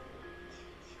shoes,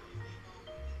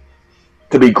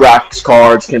 could be graphics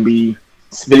cards, can be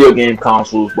video game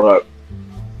consoles, but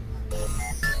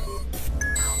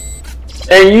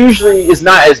and usually it's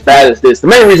not as bad as this. The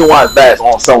main reason why it's bad is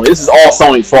all Sony. This is all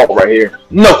Sony's fault right here.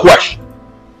 No question.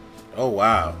 Oh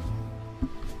wow.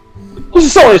 This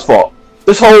is Sony's fault.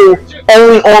 This whole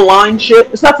only online shit,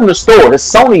 it's not from the store. It's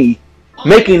Sony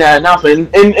making that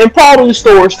announcement, and probably the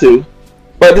stores too.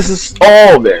 But this is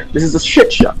all there. This is a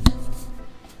shit show.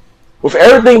 With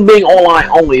everything being online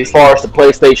only as far as the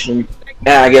PlayStation, and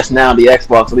I guess now the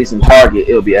Xbox, at least in Target,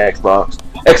 it'll be Xbox.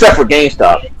 Except for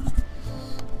GameStop.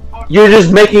 You're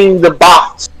just making the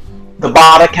bots, the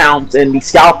bot accounts, and the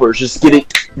scalpers just get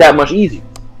it that much easier.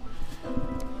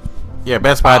 Yeah,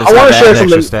 Best Buy I just wanna got share that extra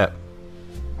something- step.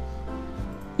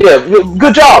 Yeah,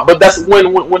 good job. But that's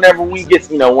whenever we get,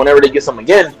 whenever they get something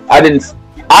again, I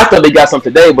thought they got some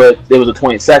today, but it was the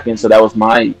 22nd, so that was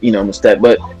my, mistake.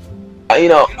 But, I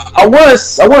want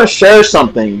to share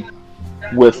something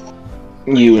with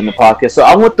you in the podcast. So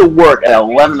I went to work at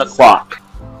 11 o'clock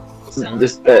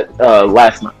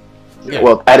last night. Yeah.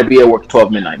 Well, I had to be at work at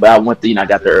 12 midnight, but I went to, I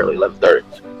got there early, 11:30.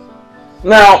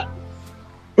 Now,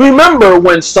 remember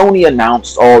when Sony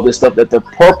announced all this stuff, that the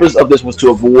purpose of this was to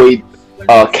avoid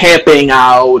camping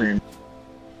out and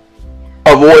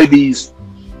avoid these,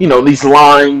 these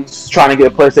lines trying to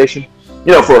get a PlayStation,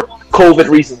 for COVID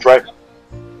reasons, right?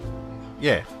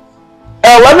 Yeah.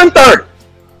 At 11:30,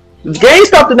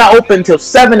 GameStop did not open until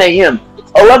 7 a.m.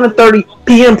 11:30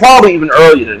 p.m. probably even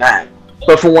earlier than that.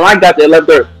 But from when I got there at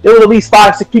 11:30, there was at least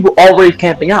 5-6 people already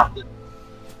camping out.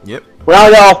 Yep. When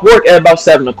I got off work at about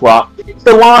 7 o'clock,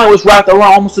 the line was wrapped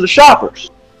around almost to the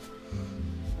shoppers.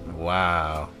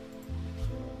 Wow.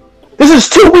 This is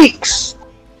 2 weeks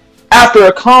after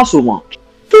a console launch.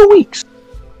 2 weeks.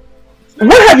 When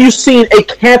have you seen a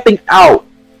camping out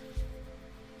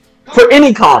for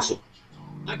any console?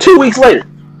 2 weeks later.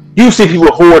 You see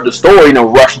people hoard the store,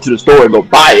 rush into the store and go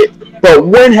buy it. But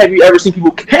when have you ever seen people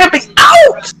camping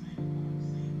out?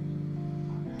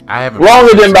 I haven't.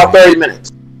 Longer than about 30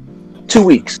 minutes. 2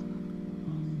 weeks.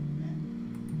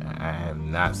 I have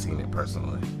not seen it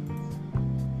personally.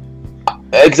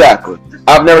 Exactly.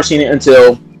 I've never seen it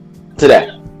until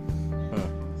today.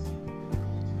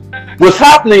 What's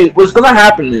going to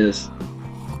happen is,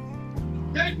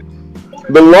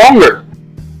 the longer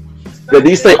that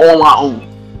these stay online only,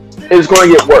 it's going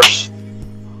to get worse.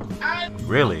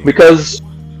 Really? Because,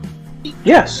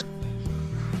 yes,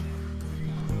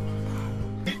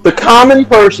 the common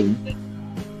person,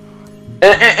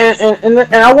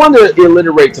 and I want to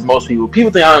alliterate to most people.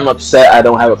 People think I'm upset I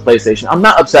don't have a PlayStation. I'm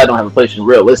not upset I don't have a PlayStation.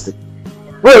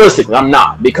 Realistically, I'm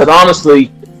not, because honestly,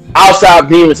 outside of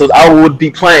Demon's Souls, I would be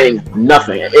playing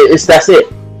nothing. That's it.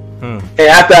 And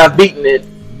after I've beaten it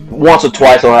once or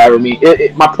twice, or however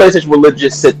my PlayStation would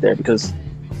legit sit there, because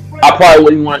I probably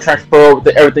wouldn't want to transfer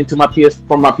over everything to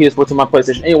from my PS4 to my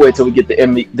PlayStation anyway until we get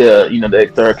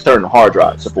the external hard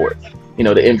drive support, the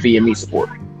NVMe support.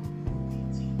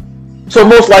 So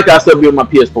most likely I'll still be on my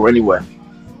PS4 anyway.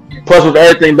 Plus, with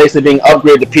everything basically being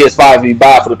upgraded to PS5 if you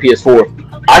buy it for the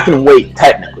PS4, I can wait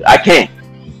technically. I can.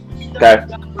 Okay?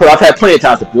 Because I've had plenty of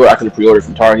times to pre-order. I could have pre-ordered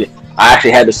from Target. I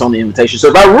actually had the Sony invitation. So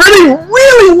if I really,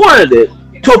 really wanted it,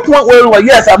 to a point where I'm like,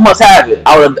 yes, I must have it,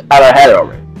 I'd have had it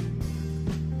already.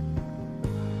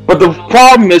 But the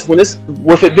problem is,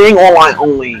 with it being online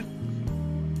only,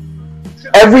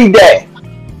 every day,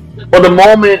 or the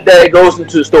moment that it goes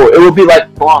into the store, it will be like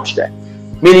launch day.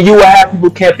 Meaning you will have people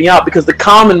camping out because the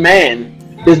common man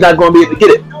is not going to be able to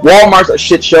get it. Walmart's a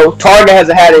shit show. Target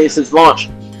hasn't had it since launch.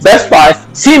 Best Buy,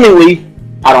 seemingly,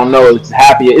 I don't know if it's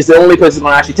happy. It's the only place that's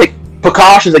going to actually take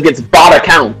precautions against bot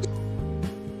accounts.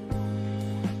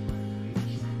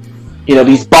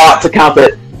 these bots account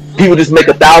that people just make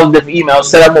 1,000 different emails,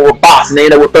 set up with bots, and they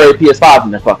end up with 30 PS5s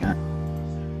in their fucking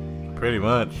hand. Pretty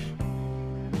much.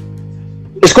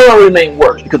 It's going to remain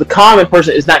worse because the common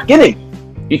person is not getting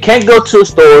it. You can't go to a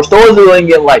store. Stores are going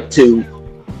to get like 2.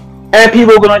 And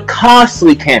people are going to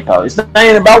constantly camp out. It's not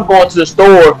even about going to the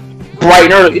store bright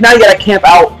and early. Now you got to camp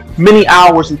out many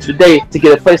hours into the day to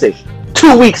get a PlayStation.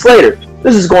 2 weeks later.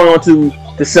 This is going on to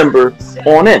December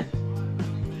on in.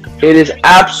 It is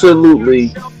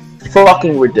absolutely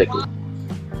fucking ridiculous.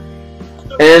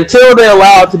 And until they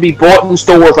allow it to be bought in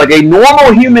stores like a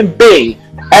normal human being,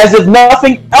 as if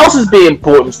nothing else is being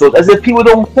bought in stores, as if people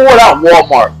don't pour it out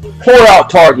Walmart, pour it out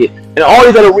Target, and all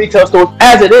these other retail stores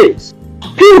as it is.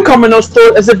 People come in those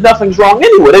stores as if nothing's wrong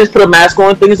anyway. They just put a mask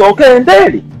on and think it's okay and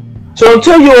dandy. So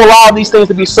until you allow these things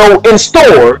to be sold in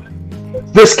store,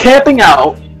 this camping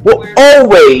out will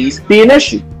always be an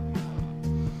issue.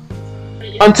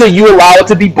 Until you allow it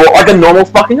to be bought like a normal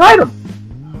fucking item.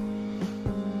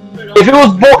 If it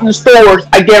was bought in stores,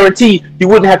 I guarantee you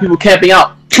wouldn't have people camping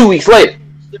out 2 weeks later.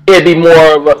 It'd be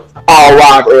more of a, I'll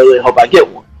arrive early and hope I get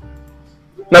one.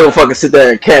 Not gonna fucking sit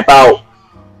there and camp out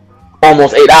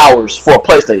almost 8 hours for a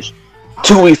PlayStation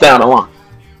 2 weeks down the line.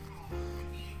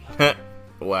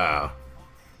 Wow.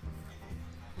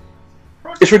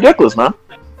 It's ridiculous, man.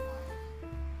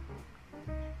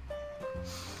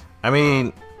 I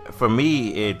mean, for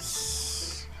me, it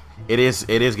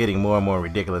is getting more and more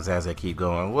ridiculous as I keep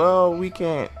going. Well, we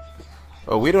can't.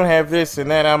 Oh, we don't have this and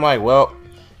that. I'm like, well,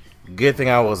 good thing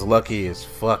I was lucky as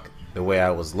fuck the way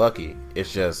I was lucky.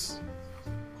 It's just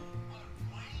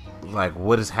like,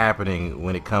 what is happening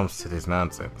when it comes to this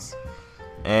nonsense?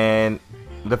 And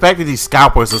the fact that these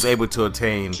scalpers was able to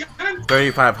obtain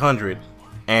 3,500,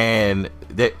 and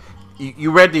that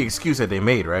you read the excuse that they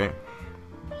made, right?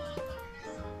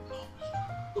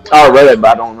 I read it,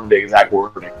 but I don't remember the exact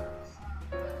wording.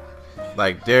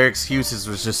 Like, their excuses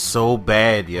was just so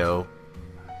bad, yo.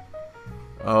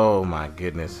 Oh my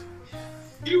goodness.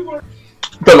 You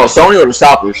talking about Sony or the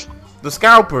scalpers? The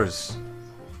scalpers.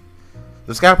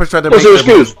 The scalpers tried to What's make your the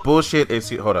excuse? most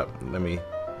bullshit. Hold up, let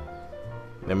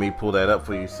me pull that up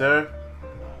for you, sir.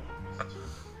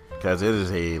 Because it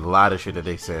is a lot of shit that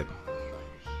they said.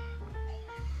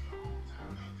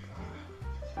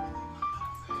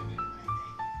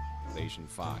 PlayStation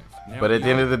 5. But at the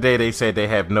end of the day, they said they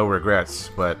have no regrets.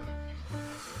 But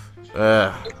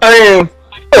I mean,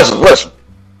 listen.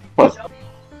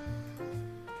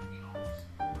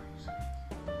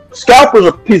 Scalpers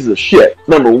are pieces of shit,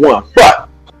 number one. But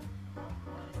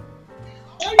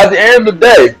at the end of the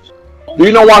day, do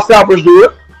you know why scalpers do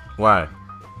it? why?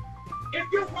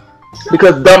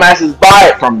 Because dumbasses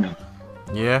buy it from them.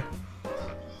 Yeah.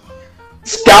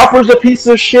 Scalpers are pieces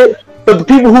of shit, but the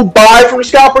people who buy from the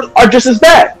scalpers are just as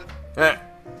bad.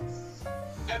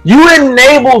 You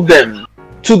enable them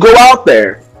to go out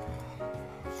there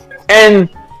and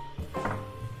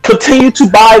continue to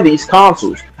buy these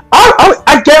consoles.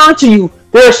 I guarantee you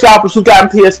there are scalpers who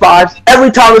got PS5s every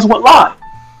time this went live.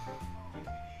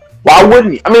 Why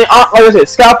wouldn't you? I mean, like I said,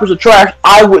 scalpers are trash.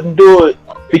 I wouldn't do it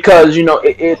because,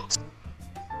 it's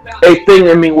a thing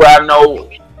in me where I know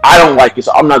I don't like it,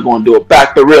 so I'm not going to do it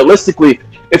back. But realistically,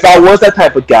 if I was that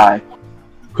type of guy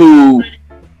who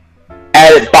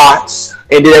added bots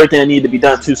and did everything that needed to be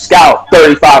done to scout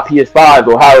 35 PS5s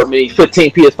or however many,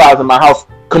 15 PS5s in my house,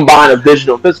 combined of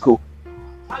digital and physical,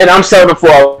 and I'm selling them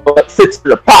for like 50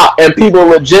 a pop, and people are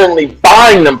legitimately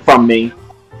buying them from me,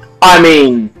 I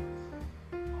mean,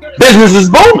 business is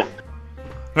booming.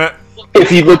 If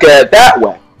you look at it that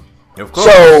way. Of course.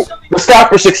 So the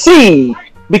scalpers succeed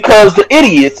because the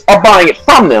idiots are buying it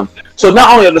from them. So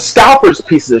not only are the scalpers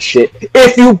pieces of shit,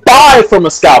 if you buy from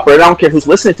a scalper, and I don't care who's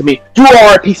listening to me, you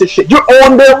are a piece of shit. You're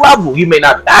on their level. You may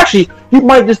not actually, you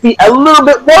might just be a little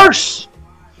bit worse.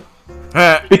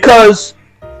 Because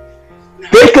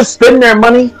they could spend their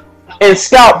money and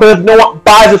scalp, but if no one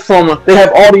buys it from them, they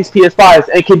have all these PS5s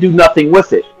and can do nothing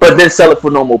with it, but then sell it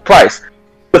for normal price.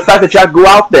 The fact that y'all go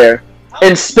out there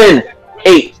and spend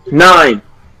 $8, $9,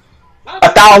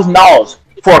 $1,000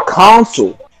 for a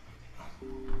console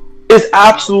is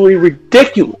absolutely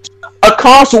ridiculous. A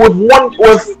console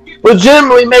with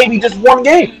legitimately maybe just one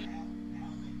game.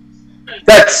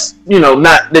 That's,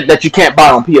 not that you can't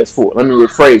buy on PS4. Let me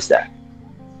rephrase that.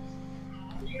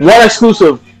 One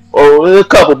exclusive, or a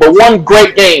couple, but one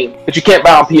great game that you can't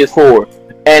buy on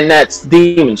PS4, and that's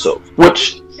Demon's Souls,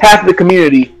 which half of the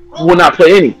community will not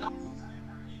play any.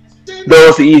 Though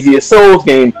it's the easiest Souls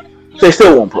game, they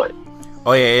still won't play.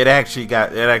 Oh yeah, it actually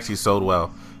sold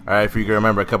well. All right, if you can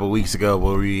remember a couple weeks ago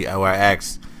where I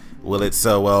asked, will it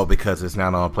sell well because it's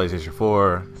not on PlayStation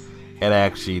 4, it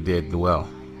actually did well.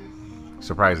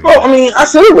 Surprisingly. Well, I mean, I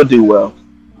said it would do well.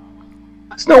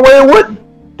 There's no way it wouldn't.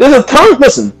 There's a ton.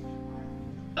 Listen,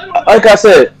 like I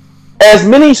said, as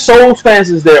many Souls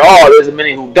fans as there are, there's as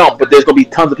many who don't. But there's gonna be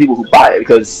tons of people who buy it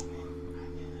because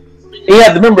you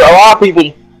have to remember a lot of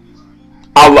people.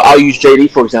 I'll use JD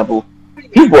for example.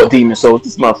 He bought Demon Souls.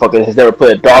 This motherfucker has never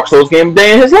played a Dark Souls game a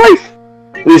day in his life.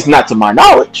 At least not to my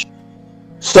knowledge.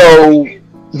 So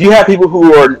you have people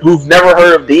who've never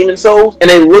heard of Demon Souls, and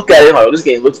they look at it like, oh, this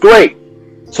game looks great.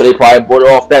 So they probably bought it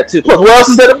off that too. Plus, what else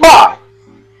is there to buy?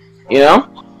 You know?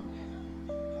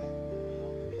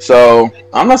 So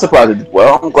I'm not surprised it did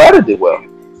well. I'm glad it did well.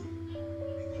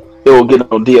 It will get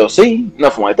no DLC,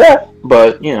 nothing like that.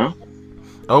 But you know.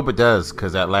 I hope it does,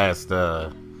 because that last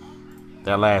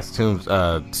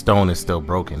stone is still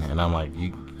broken, and I'm like,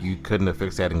 you couldn't have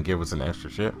fixed that and give us an extra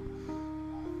shit.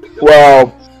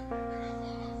 Well,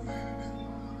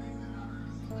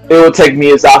 it would take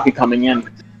Miyazaki coming in,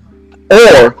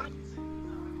 or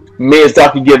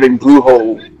Miyazaki giving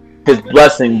Bluehole his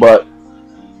blessing, but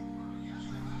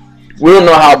we don't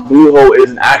know how Bluehole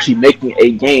isn't actually making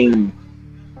a game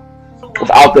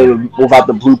without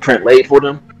the blueprint laid for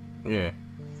them. Yeah.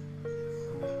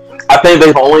 I think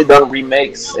they've only done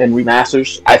remakes and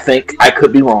remasters. I think I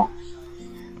could be wrong.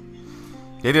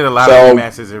 They did a lot of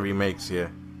remasters and remakes, yeah.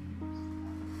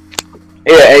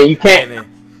 Yeah, and you can't. And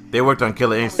they worked on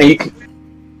Killer Instinct.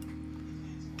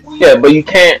 Yeah, but you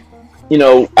can't. You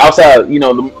know, outside, you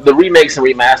know, the remakes and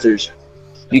remasters,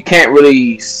 you can't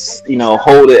really, you know,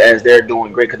 hold it as they're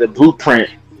doing great because the blueprint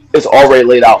is already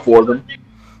laid out for them.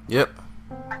 Yep.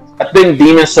 I think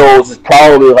Demon Souls is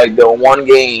probably like the one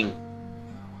game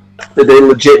that they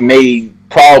legit made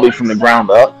probably from the ground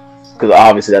up, because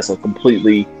obviously that's a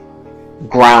completely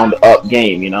ground up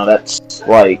game. You know, that's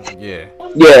like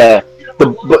I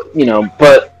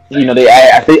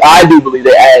do believe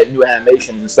they added new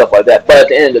animations and stuff like that. But at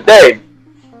the end of the day,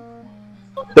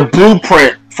 the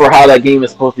blueprint for how that game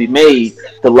is supposed to be made,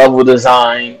 the level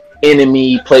design,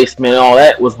 enemy placement, and all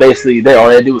that was basically there. All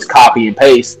they had to do was copy and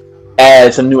paste,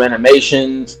 add some new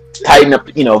animations, tighten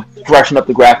up, you know, freshen up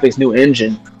the graphics, new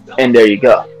engine, and there you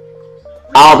go.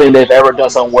 I don't think they've ever done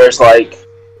something where it's like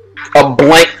a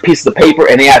blank piece of paper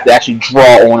and they have to actually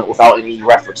draw on it without any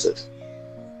references.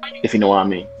 If you know what I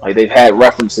mean. Like, they've had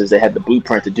references, they had the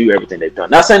blueprint to do everything they've done.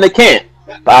 Not saying they can't,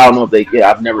 but I don't know if they,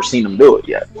 I've never seen them do it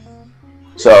yet.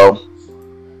 So,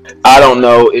 I don't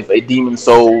know if a Demon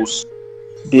Souls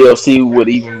DLC would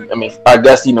even, I mean, I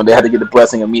guess, you know, they had to get the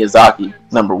blessing of Miyazaki,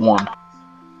 number one.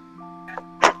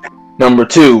 Number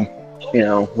two, you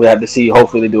know, we have to see,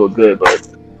 hopefully they do it good, but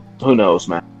who knows,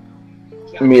 man.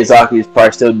 Miyazaki is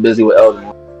probably still busy with Elden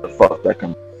Ring. The fuck that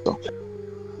can so.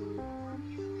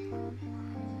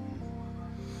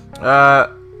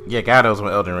 Yeah, God knows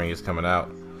when Elden Ring is coming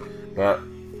out. But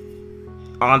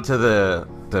onto the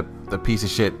piece of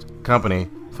shit company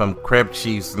from Crab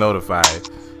Chiefs Notified,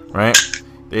 right?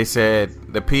 They said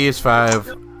the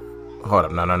PS5. Hold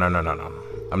up, no.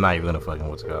 I'm not even gonna fucking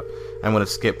what's it called. I'm gonna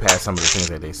skip past some of the things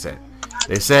that they said.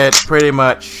 They said pretty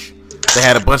much they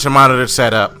had a bunch of monitors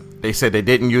set up. They said they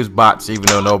didn't use bots, even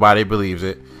though nobody believes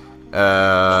it.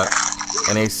 And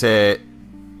they said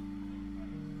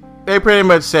they pretty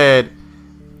much said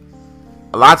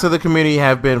lots of the community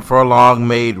have been for long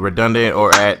made redundant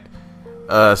or at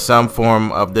some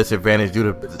form of disadvantage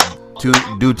due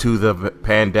to the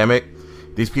pandemic.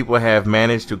 These people have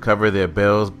managed to cover their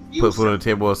bills, put food on the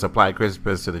table, and supply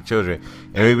Christmas to the children.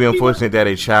 And it would be unfortunate that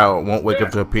a child won't wake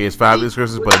up to a PS5 this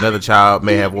Christmas, but another child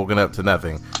may have woken up to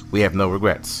nothing. We have no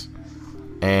regrets.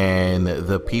 And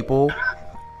the people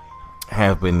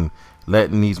have been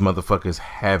letting these motherfuckers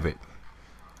have it.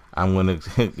 I'm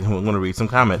gonna read some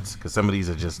comments because some of these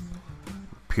are just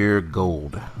pure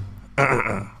gold.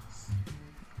 Oh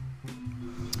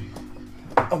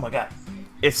my god!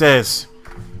 It says,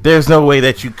 "There's no way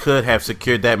that you could have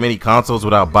secured that many consoles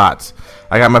without bots.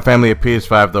 I got my family a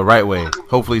PS5 the right way.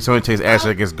 Hopefully, someone takes action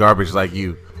against garbage like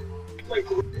you."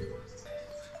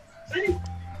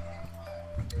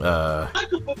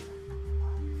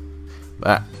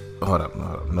 Hold up.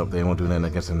 Nope, they won't do nothing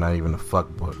against them. Not even a fuck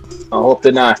book. I hope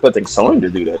they're not expecting Sony to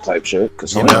do that type shit,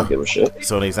 because Sony don't give a shit.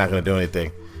 Sony's not gonna do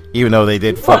anything, even though they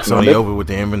did fuck Sony over with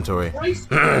the inventory.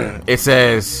 It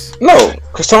says no,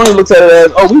 because Sony looks at it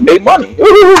as, oh, we made money.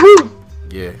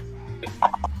 Yeah.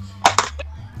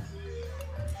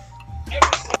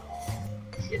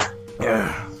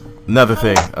 Another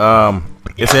thing.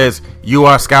 It says you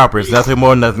are scalpers, nothing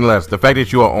more, nothing less. The fact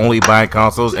that you are only buying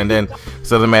consoles and then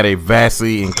sell them at a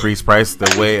vastly increased price, the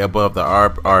way above the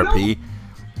RP,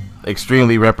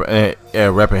 extremely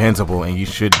reprehensible, and you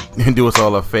should do us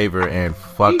all a favor and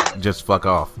fuck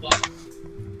off.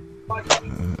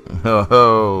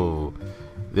 Oh,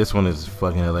 this one is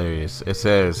fucking hilarious. It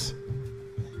says,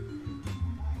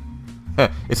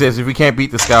 if you can't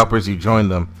beat the scalpers, you join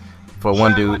them. For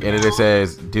one dude, and it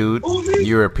says, dude,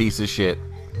 you're a piece of shit.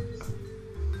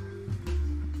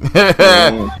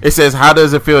 It says, how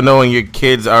does it feel knowing your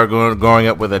kids are growing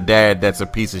up with a dad that's a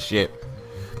piece of shit?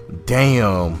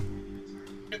 Damn.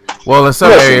 Well, in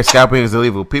some areas, scalping is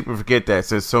illegal. People forget that.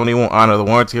 Since Sony won't honor the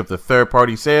warranty of the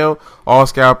third-party sale, all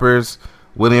scalpers,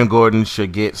 William Gordon,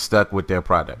 should get stuck with their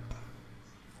product.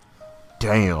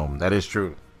 Damn, that is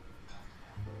true.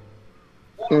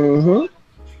 Mm-hmm.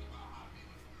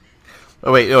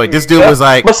 Oh, wait. This dude was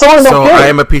like, so I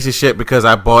am a piece of shit because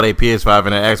I bought a PS5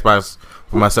 and an Xbox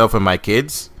for myself and my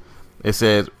kids. It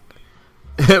said,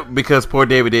 because poor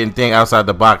David didn't think outside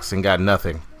the box and got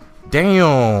nothing.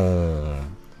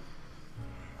 Damn.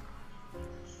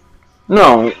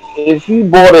 No, if you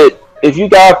got a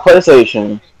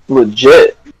PlayStation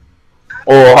legit,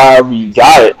 or however you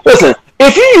got it, listen,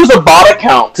 if you use a bot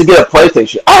account to get a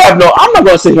PlayStation, I'm not going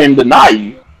to sit here and deny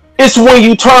you. It's when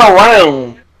you turn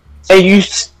around and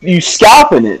you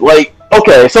scalping it. Like,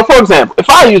 okay, so for example, if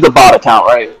I use a bot account,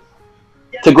 right,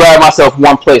 to grab myself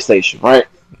one PlayStation, right?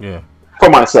 Yeah. For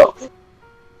myself.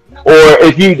 Or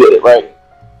if you did it, right?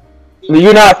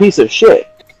 You're not a piece of shit.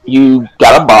 You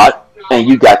got a bot and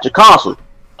you got your console.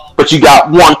 But you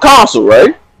got one console,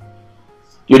 right?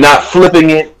 You're not flipping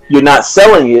it, you're not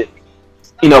selling it,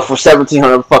 for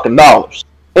 $1,700 fucking dollars.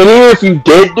 And even if you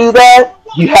did do that,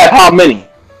 you have how many?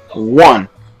 One.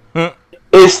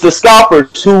 It's the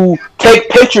scalpers who take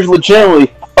pictures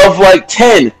legitimately of like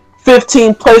 10,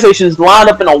 15 PlayStations lined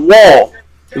up in a wall.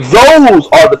 Those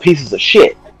are the pieces of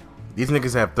shit. These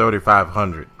niggas have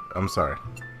 3,500. I'm sorry.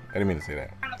 I didn't mean to say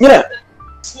that. Yeah.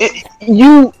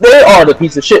 They are the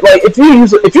piece of shit. Like, if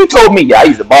you told me, I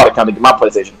use a bot account to get my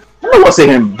PlayStation, I'm not gonna sit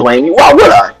here and blame you. Why would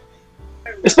I?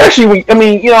 Especially when,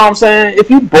 you know what I'm saying? If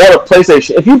you bought a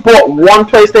PlayStation, if you bought one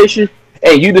PlayStation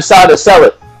and you decide to sell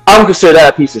it, I would consider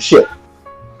that a piece of shit.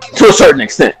 To a certain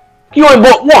extent. You only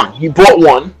bought one. You bought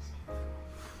one.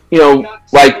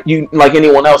 Like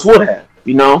anyone else would have.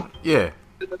 Yeah.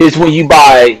 It's when you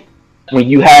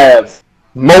have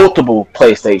multiple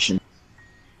PlayStations,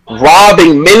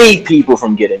 robbing many people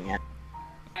from getting it,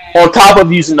 on top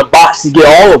of using the box to get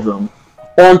all of them,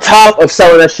 on top of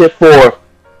selling that shit for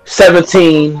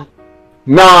 $1,700,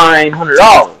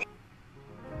 $900.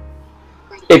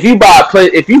 If you bought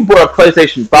a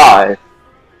PlayStation 5,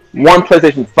 one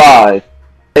PlayStation 5,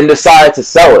 and decide to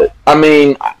sell it, I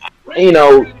mean,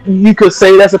 you could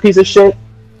say that's a piece of shit,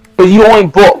 but you only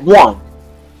bought one.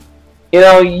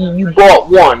 You bought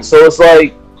one, so it's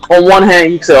like, on one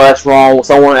hand, you can say, oh, that's wrong,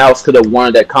 someone else could have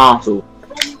wanted that console.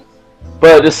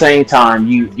 But at the same time,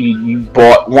 you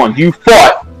bought one. You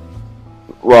fought,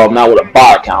 well, not with a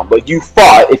bot account, but you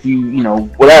fought, if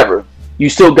whatever, you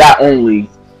still got only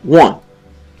one.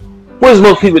 What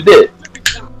most people did.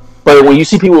 But when you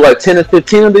see people like 10 and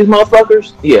 15 of these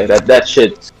motherfuckers, yeah, that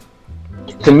shit,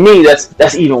 to me,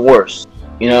 that's even worse,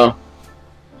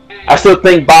 I still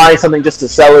think buying something just to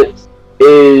sell it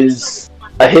is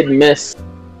a hit and miss.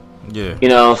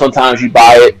 Yeah. Sometimes you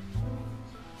buy it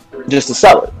just to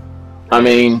sell it. I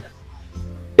mean,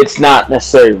 it's not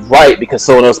necessarily right because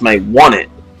someone else may want it.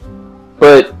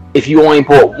 But if you only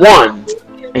bought one,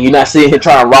 and you're not sitting here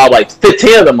trying to rob like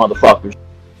 15 of them motherfuckers,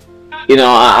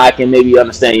 I can maybe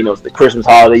understand, it's the Christmas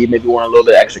holiday, you maybe want a little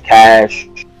bit extra cash,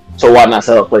 so why not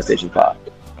sell a PlayStation 5?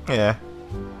 Yeah.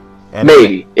 And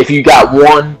maybe. If you got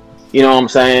one, you know what I'm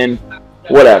saying?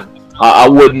 Whatever. I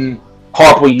wouldn't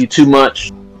harp on you too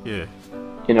much. Yeah.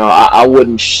 I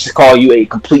wouldn't call you a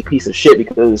complete piece of shit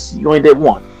because you only did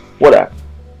one. Whatever.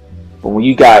 But when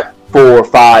you got 4,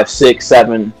 5, 6,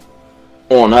 7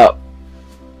 on up,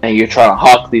 and you're trying to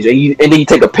hawk these, and then you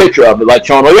take a picture of it, like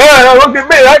showing, like, yeah, look at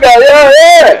me, I got it,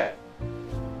 yeah.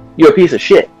 You're a piece of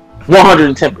shit.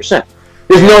 110%.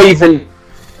 There's no even...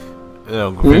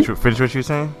 Finish what you're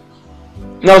saying?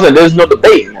 No, I'm saying there's no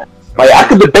debate in that. Like, I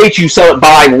could debate you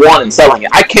buying one and selling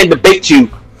it. I can't debate you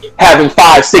having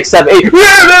 5, 6, 7, 8.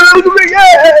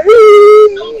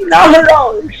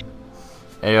 $900.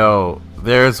 Hey, yo,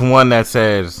 there's one that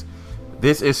says,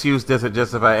 this excuse doesn't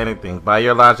justify anything. By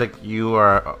your logic, you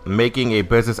are making a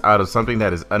business out of something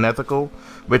that is unethical,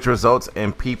 which results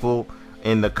in people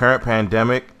in the current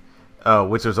pandemic,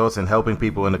 which results in helping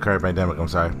people in the current pandemic. I'm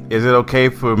sorry. Is it okay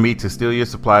for me to steal your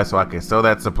supply so I can sell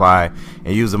that supply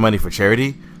and use the money for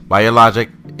charity? By your logic,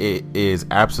 it is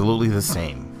absolutely the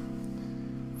same.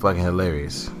 Fucking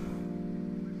hilarious.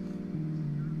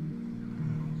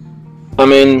 I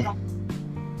mean,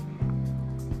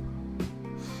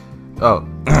 Oh,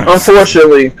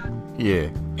 unfortunately, yeah.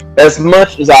 as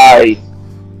much as I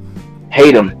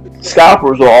hate them,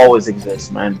 scalpers will always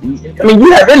exist, man. I mean,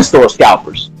 you have in-store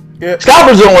scalpers. Yeah.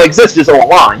 Scalpers don't exist just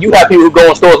online. You have people who go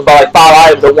in stores and buy like 5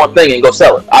 items of one thing and go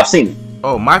sell it. I've seen it.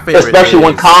 Oh, my favorite. Especially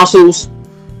when consoles.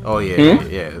 Oh yeah,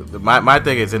 yeah. My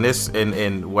thing is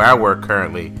in where I work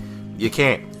currently, you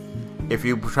can't. If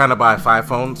you're trying to buy 5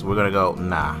 phones, we're gonna go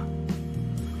nah.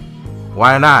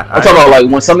 Why not? I'm talking about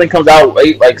like when something comes out,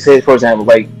 like say for example,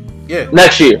 like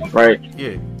next year, right?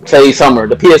 Yeah. Say summer,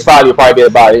 the PS5 you'll probably be able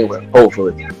to buy it anywhere,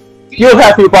 hopefully. You'll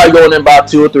have people probably go in there and buy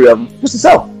 2 or 3 of them just to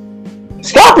sell.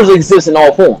 Scalpers exist in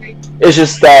all forms. It's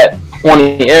just that on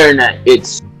the internet,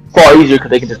 it's far easier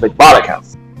because they can just make bot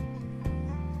accounts.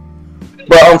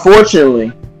 But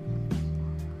unfortunately,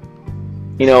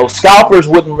 you know, scalpers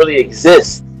wouldn't really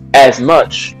exist as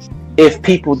much if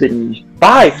people didn't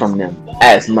buy from them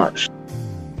as much.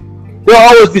 There'll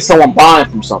always be someone buying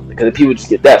from something because people just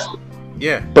get desperate.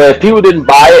 Yeah. But if people didn't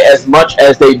buy it as much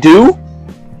as they do,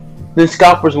 then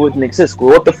scalpers wouldn't exist.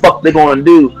 Well, what the fuck are they going to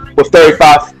do with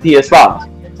 35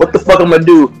 PS5s? What the fuck I'm going to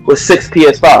do with 6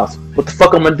 PS5s? What the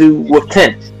fuck I'm going to do with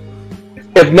 10?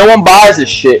 If no one buys this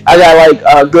shit, I got like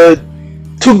a good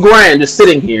 $2,000 just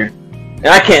sitting here, and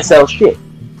I can't sell shit.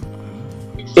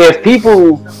 If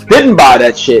people didn't buy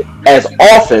that shit as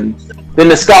often, then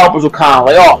the scalpers would kind of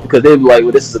lay off because they'd be like,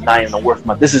 well, this is not even worth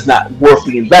my, this is not worth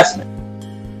the investment.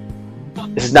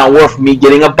 This is not worth me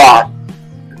getting a bot.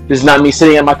 This is not me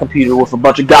sitting at my computer with a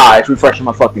bunch of guys refreshing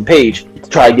my fucking page to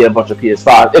try to get a bunch of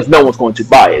PS5. If no one's going to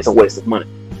buy it, it's a waste of money.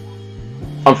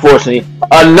 Unfortunately,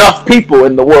 enough people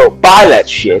in the world buy that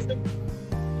shit,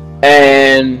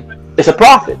 and it's a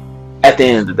profit at the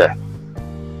end of the day.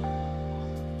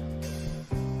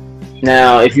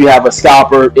 Now, if you have a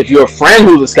scalper, if you're a friend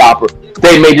who's a scalper,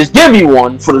 they may just give you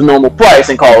one for the normal price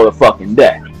and call it a fucking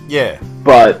day. Yeah.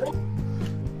 But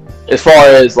as far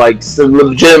as like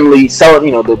legitimately selling,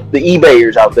 you know, the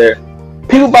eBayers out there,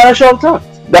 people buy that shit all the time.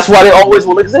 That's why they always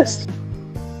will exist.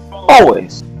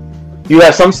 Always. You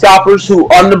have some scalpers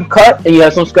who undercut, and you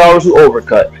have some scalpers who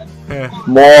overcut. Yeah.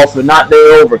 More often than not, they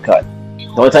overcut.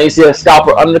 The only time you see a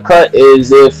scalper undercut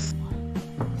is if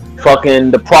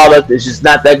fucking the product is just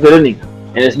not that good anymore,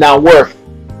 and it's not worth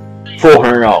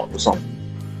 $400 or something.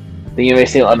 Then you may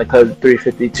see an undercut at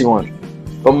 $350, $200,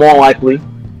 but more likely.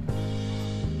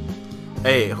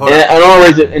 Hey, hold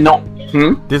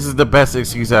on. This is the best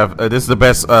excuse I've. This is the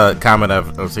best comment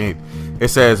I've seen. It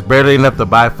says barely enough to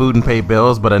buy food and pay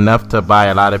bills, but enough to buy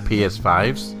a lot of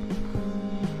PS5s.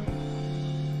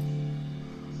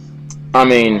 I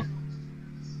mean,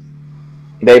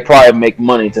 they probably make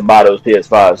money to buy those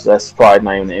PS5s. That's probably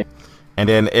not even it. And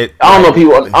then it. I don't know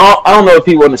people. I don't know if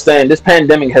people understand. This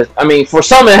pandemic has. I mean, for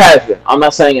some it has been. I'm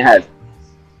not saying it hasn't,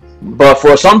 but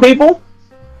for some people,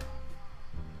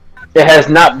 it has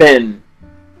not been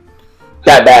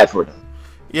that bad for them.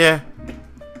 Yeah.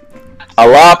 A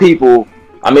lot of people.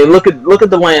 I mean, look at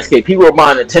the landscape. People are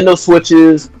buying Nintendo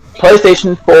Switches,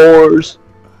 PlayStation 4s,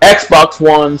 Xbox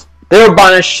Ones. They were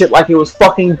buying this shit like it was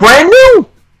fucking brand new.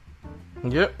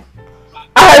 Yep.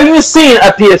 I haven't even seen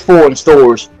a PS4 in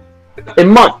stores in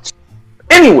months.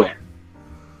 Anywhere.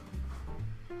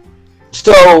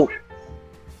 So,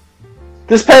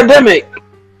 this pandemic,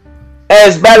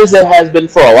 as bad as it has been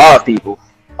for a lot of people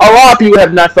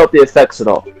have not felt the effects at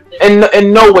all.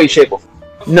 In no way, shape, or form.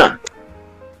 None.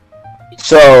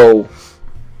 So,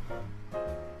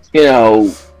 you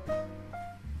know,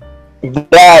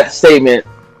 that statement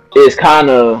is kind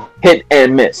of hit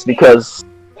and miss because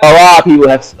a lot of people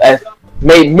have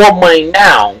made more money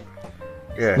now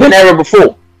than ever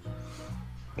before.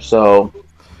 So,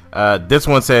 this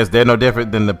one says they're no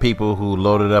different than the people who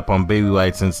loaded up on baby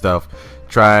wipes and stuff,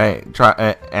 tried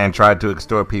to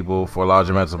extort people for large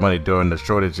amounts of money during the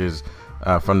shortages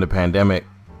from the pandemic.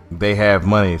 They have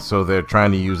money, so they're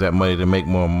trying to use that money to make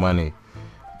more money.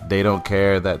 They don't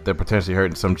care that they're potentially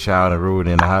hurting some child and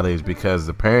ruining the holidays because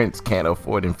the parents can't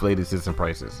afford inflated system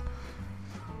prices.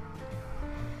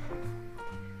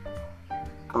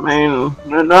 I mean,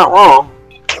 they're not wrong.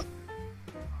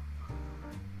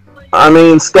 I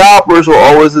mean, scalpers will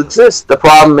always exist. The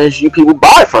problem is you people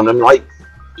buy from them. Like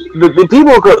the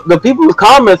people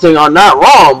commenting are not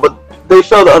wrong, but they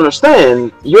fail to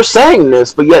understand. You're saying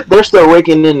this, but yet they're still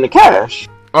raking in the cash.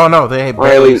 Oh no, they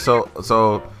barely so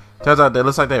turns out it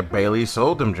looks like they barely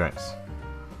sold them drinks.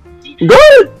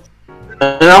 Good,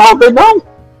 and I hope they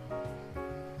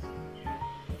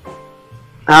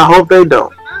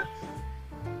don't.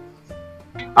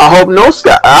 I hope no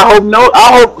scalp. I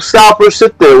hope scalpers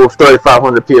sit there with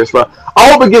 3,500 PS5.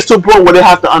 I hope it gets to a point where they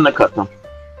have to undercut them.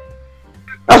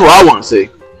 That's what I want to see,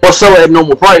 or sell it at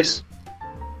normal price.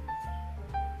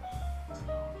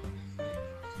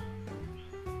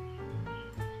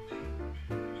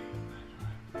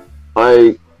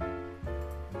 Like,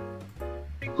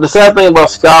 the sad thing about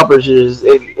scalpers is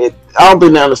I don't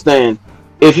think they understand.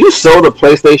 If you sold a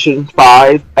PlayStation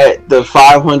 5 at the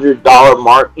 $500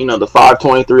 mark, you know, the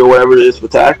 523 or whatever it is for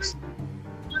tax,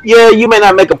 yeah, you may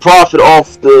not make a profit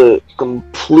off the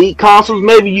complete consoles.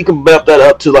 Maybe you can bump that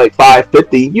up to like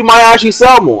 550. You might actually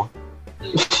sell more.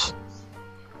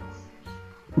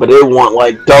 But they want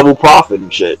like double profit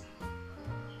and shit.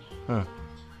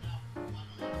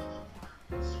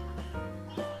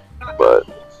 But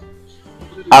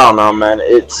I don't know, man.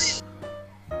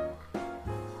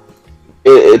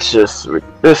 It's just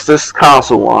this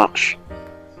console launch,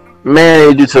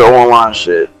 mainly due to the online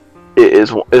shit, is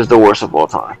the worst of all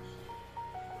time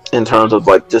in terms of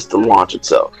like just the launch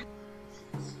itself.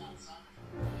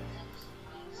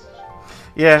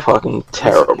 Yeah, fucking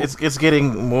terrible. It's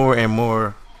getting more and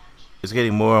more. It's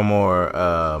getting more and more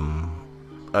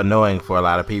annoying for a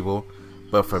lot of people,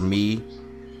 but for me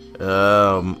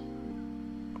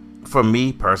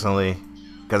personally,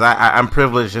 because I'm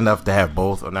privileged enough to have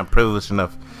both, and I'm privileged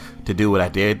enough to do what I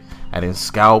did. I didn't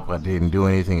scalp. I didn't do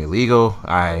anything illegal.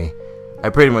 I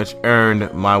pretty much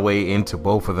earned my way into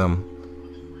both of them.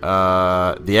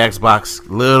 The Xbox,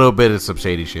 little bit of some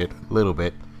shady shit, little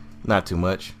bit, not too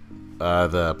much.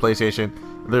 The PlayStation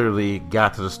literally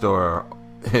got to the store,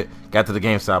 got to the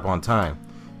GameStop on time.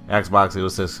 Xbox, it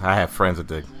was just I have friends at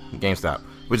the GameStop,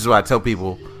 which is why I tell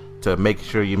people to make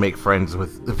sure you make friends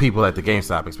with the people at the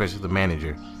GameStop, especially the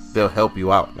manager. They'll help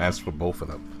you out. That's for both of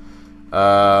them.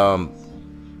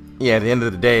 Yeah, at the end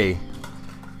of the day,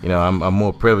 you know, I'm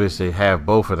more privileged to have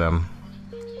both of them.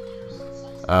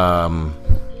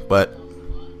 But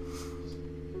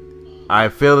I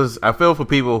feel for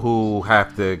people who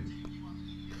have to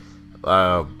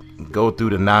go through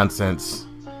the nonsense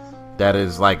that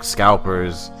is like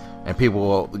scalpers and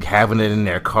people having it in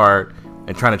their cart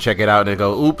and trying to check it out and they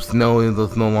go, oops, no,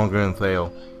 it's no longer in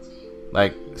sale.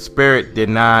 Like, Spirit did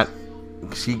not,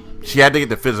 she had to get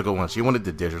the physical one. She wanted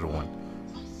the digital one.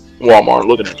 Walmart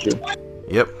looking at you.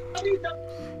 Yep.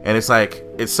 And it's like,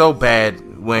 it's so bad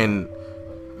when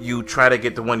you try to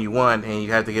get the one you want and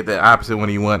you have to get the opposite one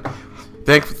you want.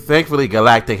 Thankfully,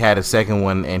 Galactic had a second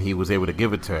one and he was able to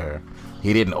give it to her.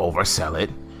 He didn't oversell it.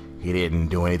 He didn't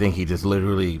do anything. He just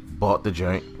literally bought the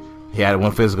joint. He had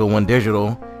one physical, one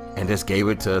digital, and just gave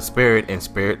it to Spirit, and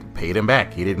Spirit paid him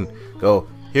back. He didn't go,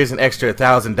 here's an extra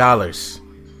 $1,000,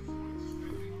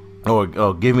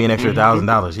 or give me an extra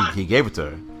 $1,000. He gave it to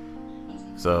her.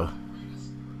 So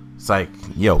it's like,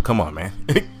 yo, come on, man.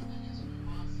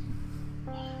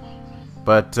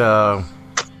 But the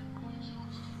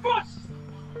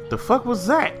fuck was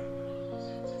that?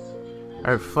 I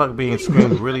heard fuck being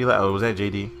screamed really loud. Oh, was that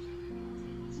JD?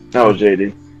 That was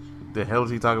JD. The hell is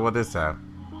he talking about this time?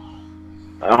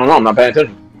 I don't know. I'm not paying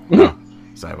attention. Oh,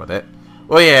 sorry about that.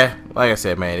 Well, yeah, like I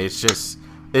said, man, it's just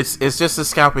the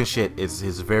scalping shit. It's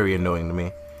very annoying to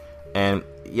me. And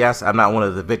yes, I'm not one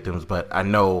of the victims, but I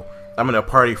know I'm in a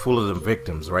party full of the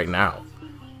victims right now,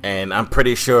 and I'm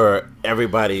pretty sure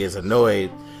everybody is annoyed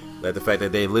at the fact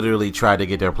that they literally tried to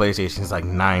get their PlayStations like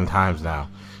 9 times now,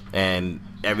 and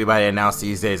everybody announced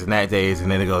these days and that days,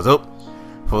 and then it goes, oh.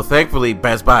 Well, thankfully,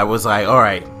 Best Buy was like, all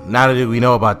right, now that we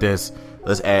know about this,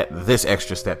 let's add this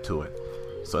extra step to it.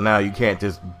 So now you can't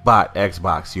just bot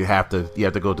Xbox. You have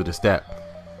to go through the step.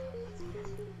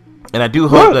 And I do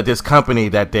hope that this company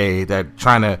that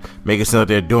trying to make it so that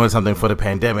they're doing something for the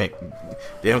pandemic,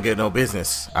 they don't get no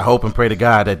business. I hope and pray to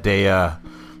God that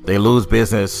they lose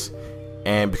business,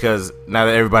 and because now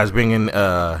that everybody's making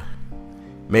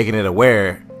it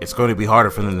aware, it's going to be harder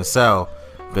for them to sell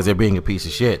because they're being a piece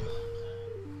of shit.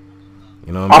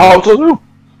 You know what I mean? I hope so too.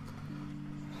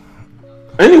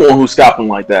 Anyone who's scalping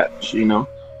like that, you know,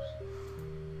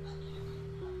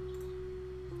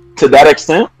 to that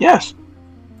extent, yes,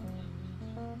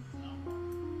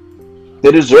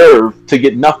 they deserve to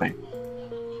get nothing.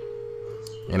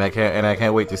 And I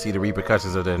can't wait to see the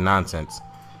repercussions of their nonsense.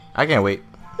 I can't wait.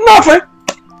 Nothing.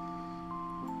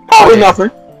 Probably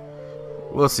nothing.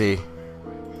 We'll see.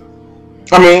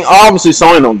 I mean, obviously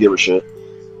Sony don't give a shit.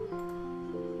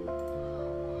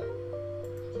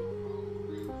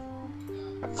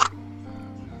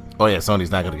 Oh yeah, Sony's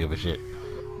not gonna give a shit.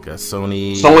 Cause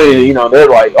Sony, you know, they're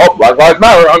like, oh, Black Lives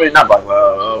Matter. I mean, not Black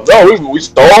Lives Matter. No, we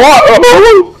stole a lot.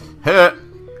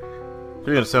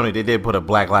 Speaking of Sony, they did put a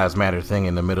Black Lives Matter thing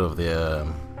in the middle of the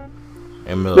in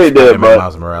the middle They of did, Spider-Man but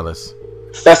Miles Morales.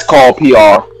 that's called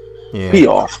PR. Yeah.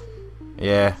 PR.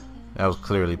 Yeah, that was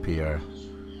clearly PR.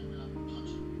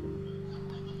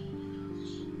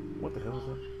 What the hell is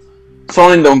that?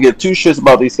 Sony don't get two shits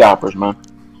about these scalpers, man.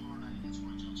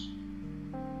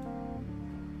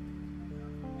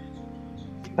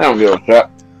 They don't give a shit.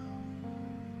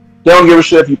 They don't give a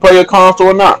shit if you play a console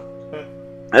or not.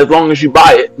 As long as you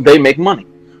buy it, they make money.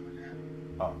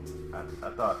 Oh, I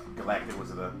thought Galactic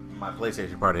was at my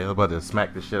PlayStation party. I was about to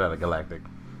smack the shit out of Galactic.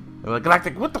 They were like,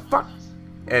 Galactic, what the fuck?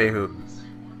 Anywho.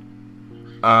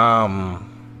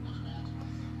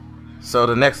 So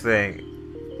the next thing,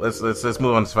 let's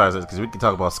move on as far as this, because we can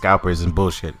talk about scalpers and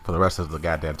bullshit for the rest of the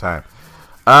goddamn time.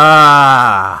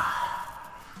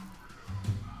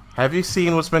 Have you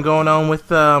seen what's been going on with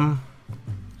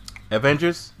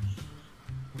Avengers?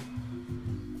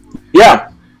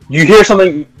 Yeah, you hear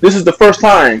something. This is the first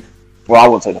time. Well, I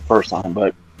wouldn't say the first time,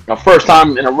 but the first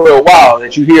time in a real while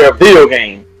that you hear a video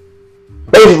game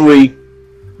basically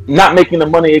not making the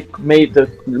money it made to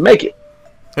make it.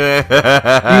 You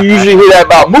usually hear that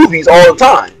about movies all the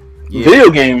time. Yeah. Video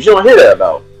games, you don't hear that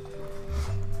about.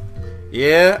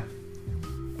 Yeah,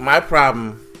 my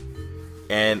problem,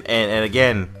 and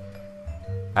again,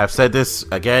 I've said this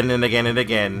again and again and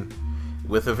again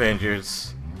with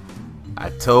Avengers.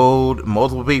 I've told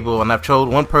multiple people, and I've told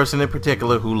one person in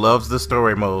particular who loves the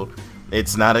story mode.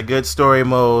 It's not a good story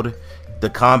mode. The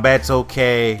combat's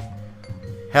okay.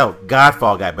 Hell,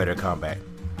 Godfall got better combat.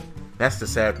 That's the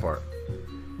sad part.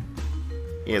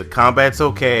 Yeah, the combat's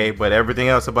okay, but everything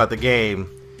else about the game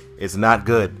is not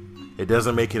good. It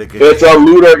doesn't make it a good It's game. a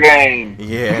looter game.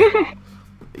 Yeah.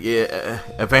 Yeah,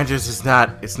 Avengers is not.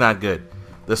 It's not good.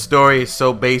 The story is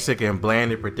so basic and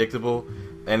bland and predictable,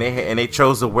 and they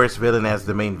chose the worst villain as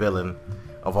the main villain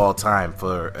of all time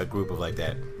for a group of like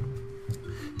that.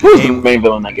 Who's the main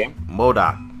villain in that game?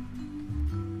 MODOK.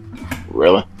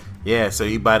 Really? Yeah, so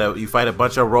you fight a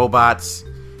bunch of robots,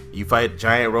 you fight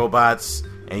giant robots,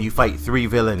 and you fight 3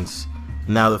 villains.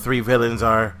 Now the 3 villains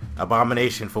are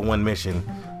Abomination for one mission,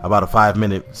 about 5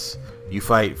 minutes. You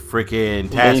fight freaking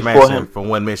Taskmaster for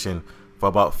one mission for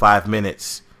about 5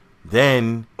 minutes.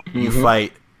 Then you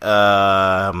fight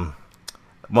MODOK,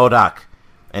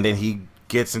 and then he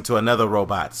gets into another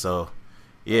robot. So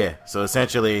yeah, so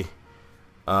essentially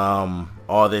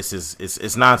all this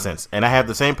is nonsense. And I have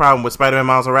the same problem with Spider-Man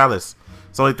Miles Morales.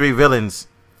 It's only 3 villains.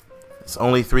 It's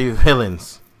only 3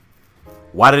 villains.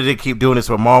 Why did they keep doing this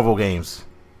with Marvel games?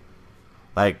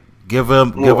 Like, give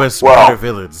us smarter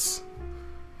villains.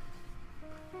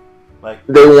 Like,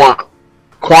 they want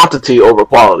quantity over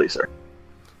quality, sir.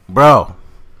 Bro,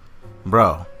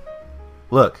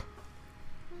 look.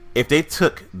 If they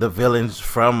took the villains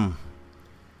from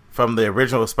the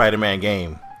original Spider-Man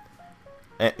game,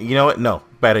 you know what? No,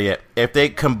 better yet, if they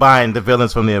combined the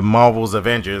villains from the Marvel's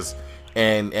Avengers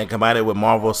and combined it with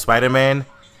Marvel's Spider-Man,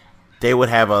 they would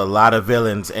have a lot of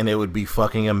villains and it would be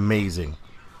fucking amazing.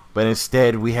 But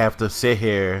instead, we have to sit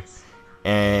here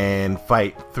and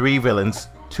fight 3 villains.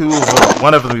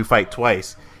 One of them you fight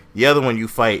twice. The other one you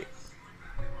fight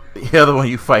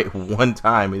one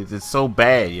time. It's just so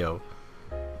bad, yo.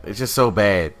 It's just so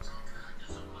bad.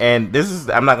 And this is,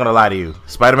 I'm not gonna lie to you,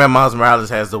 Spider-Man Miles Morales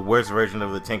has the worst version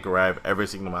of the Tinkerer I've ever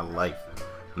seen in my life.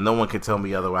 No one can tell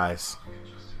me otherwise.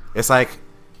 It's like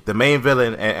the main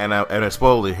villain, and a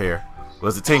spoiler here,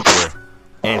 was the Tinkerer,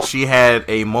 and she had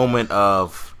a moment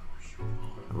of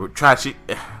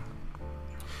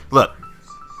look.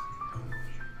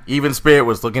 Even Spirit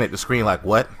was looking at the screen like,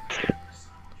 what?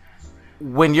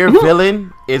 When your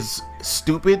villain is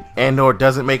stupid and or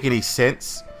doesn't make any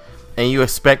sense, and you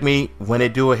expect me, when they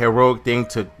do a heroic thing,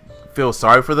 to feel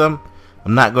sorry for them,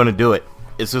 I'm not going to do it.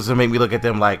 It's just going to make me look at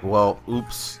them like, well,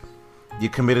 oops. You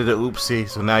committed an oopsie,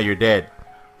 so now you're dead.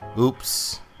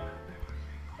 Oops.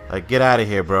 Like, get out of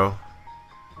here, bro.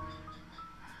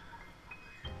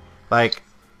 Like,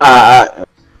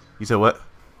 you said what?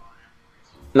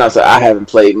 No, sir, I haven't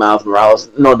played Miles Morales,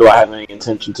 nor do I have any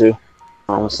intention to,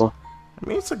 honestly. I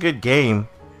mean, it's a good game.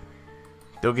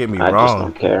 Don't get me I wrong. just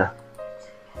don't care.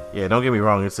 Yeah, don't get me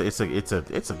wrong. It's a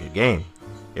good game.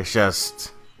 It's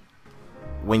just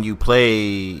when you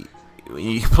play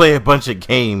a bunch of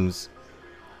games.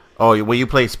 Oh, when you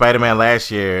played Spider-Man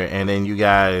last year, and then you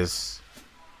guys,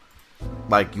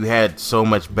 like, you had so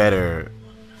much better.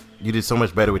 You did so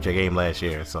much better with your game last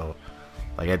year. So,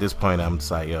 like, at this point, I'm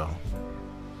just like, yo,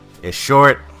 it's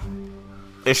short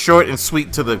and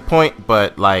sweet to the point,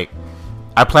 but like,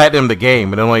 I platinumed the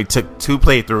game. It only took 2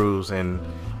 playthroughs, and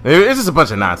it's just a bunch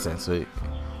of nonsense.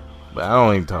 But I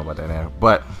don't even talk about that now.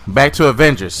 But back to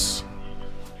Avengers.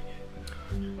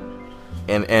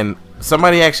 And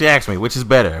somebody actually asked me, which is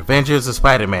better, Avengers or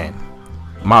Spider-Man?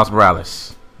 Miles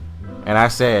Morales. And I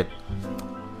said,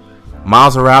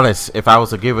 Miles Morales, if I was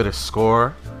to give it a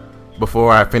score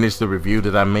before I finish the review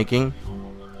that I'm making,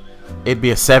 it'd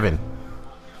be a 7.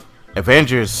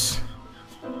 Avengers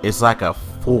is like a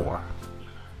 4.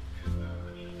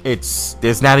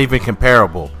 It's not even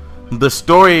comparable. The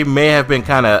story may have been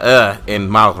kind of in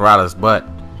Miles Morales, but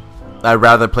I'd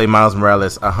rather play Miles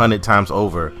Morales 100 times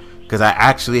over because I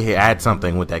actually had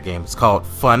something with that game. It's called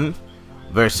fun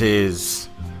versus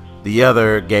the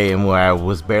other game where I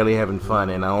was barely having fun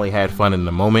and I only had fun in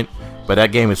the moment. But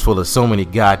that game is full of so many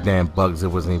goddamn bugs it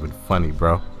wasn't even funny,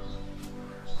 bro.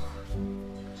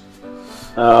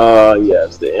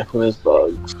 Yes, the infamous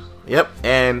bugs. Yep,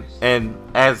 and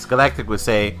as Galactic would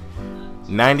say,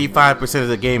 95% of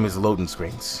the game is loading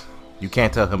screens. You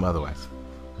can't tell him otherwise.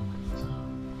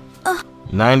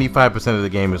 95% of the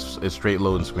game is straight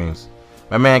loading screens.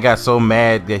 My man got so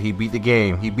mad that he beat the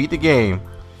game. He beat the game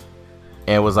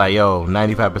and was like, yo,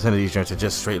 95% of these joints are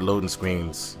just straight loading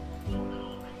screens.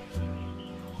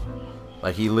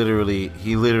 Like he literally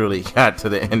got to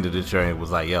the end of the journey and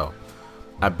was like, yo,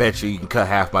 I bet you can cut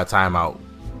half my time out.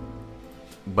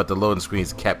 But the loading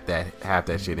screens kept half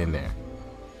that shit in there.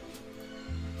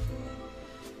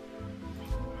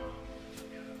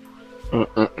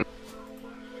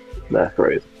 That's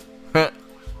crazy.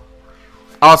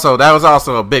 Also, that was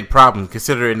also a big problem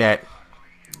considering that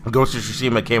Ghost of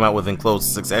Tsushima came out within close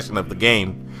succession of the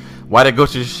game. Why did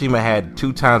Ghost of Tsushima had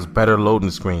 2 times better loading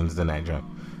screens than that jump?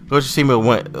 Ghost of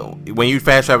Tsushima, when you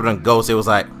fast traveled on Ghost, it was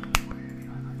like,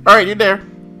 all right, you're there,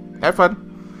 have fun.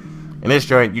 In this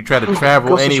joint, you try to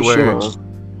travel anywhere.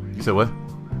 You said what?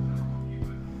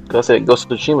 I said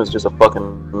Ghost of Tsushima is just a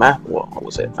fucking well, I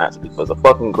would say masterpiece, but it's a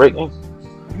fucking great game.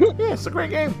 Yeah, it's a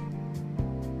great game.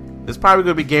 It's probably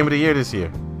gonna be game of the year this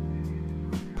year.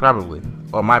 Probably.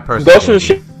 Or my personal. Ghost of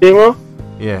Tsushima.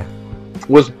 Yeah.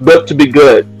 Was built to be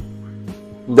good.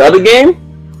 The other game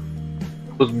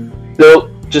was built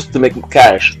just to make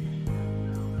cash.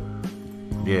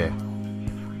 Yeah.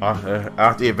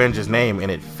 Off the Avengers name, and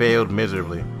it failed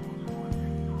miserably.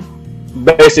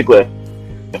 Basically,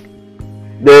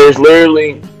 there's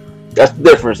literally that's the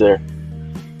difference there.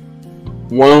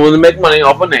 One was to make money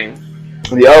off a name,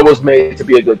 and the other was made to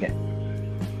be a good game.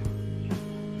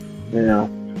 You know,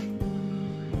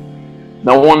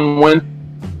 no one went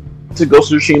to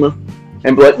Ghost of Tsushima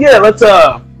and be like, yeah, let's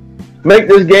make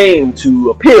this game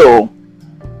to appeal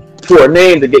to a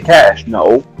name to get cash.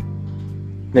 No.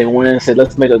 They went in and said,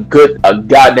 let's make a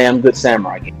goddamn good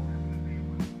samurai game.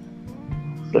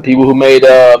 The people who made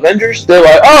Avengers, they're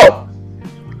like, oh,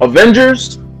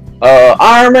 Avengers,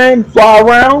 Iron Man, fly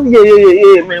around,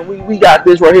 yeah, man, we got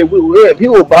this right here.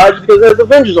 People will buy it because there's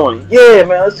Avengers on it. Yeah,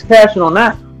 man, let's cash in on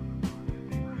that.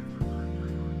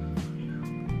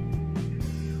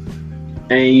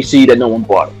 And you see that no one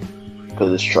bought it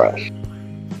because it's trash.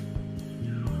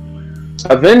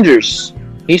 Avengers,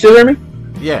 can you still hear me?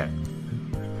 Yeah.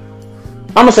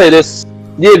 I'm gonna say this: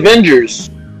 the Avengers,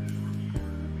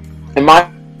 in my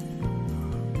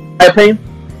opinion,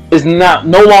 is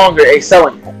no longer a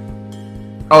selling point.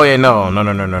 Oh yeah, no.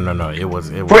 It was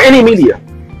for any media.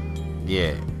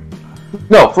 Yeah.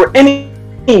 No, for any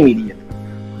media.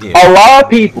 Yeah. A lot of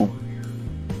people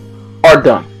are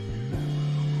done.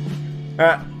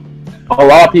 A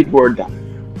lot of people are done.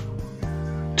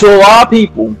 To a lot of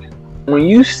people, when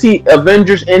you see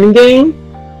Avengers Endgame,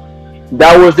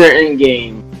 that was their end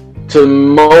game to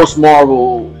most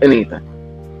Marvel anything.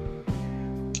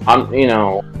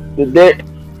 That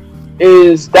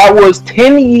was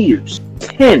 10 years,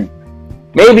 10,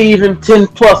 maybe even 10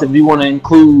 plus if you want to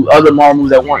include other Marvels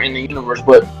that weren't in the universe.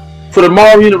 But for the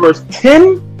Marvel universe,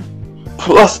 10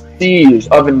 plus years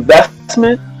of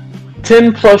investment,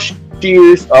 10 plus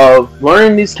years of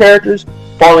learning these characters,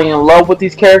 falling in love with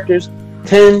these characters,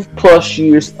 10 plus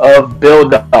years of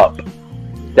build up.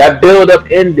 That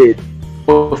build-up ended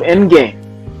with Endgame.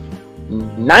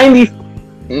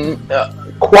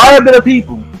 Quite a bit of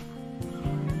people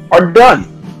are done.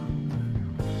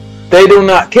 They do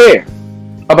not care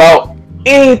about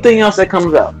anything else that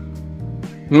comes out.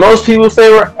 Most people's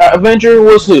favorite Avenger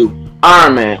was who?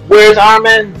 Iron Man. Where's Iron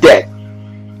Man? Dead.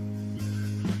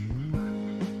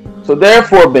 So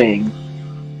therefore being,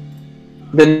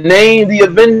 the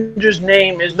Avengers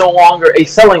name is no longer a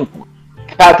selling point.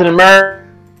 Captain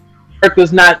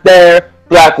America's not there.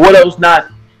 Black Widow's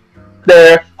not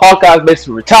there. Hawkeye's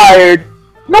basically retired.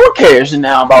 No one cares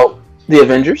now about the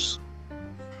Avengers.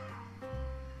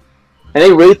 And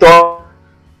they really thought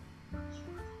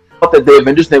that the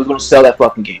Avengers name was going to sell that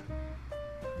fucking game.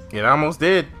 It almost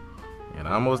did. And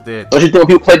I almost did. Don't you think when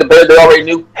people play the beta, they already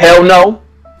knew? Hell no.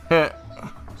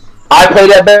 I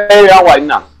played that beta, I'm like,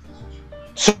 nah.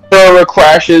 Server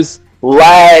crashes,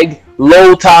 lag,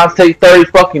 load times take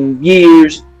 30 fucking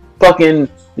years. Fucking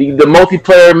the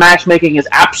multiplayer matchmaking is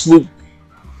absolute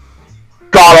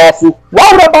god awful. Why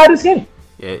would I buy this game?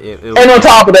 Yeah, and on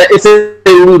top of that, it's a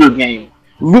looter game.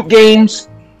 Loot games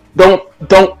don't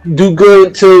do good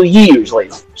until years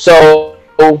later. So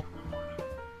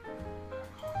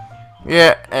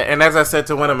yeah, and as I said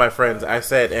to one of my friends, I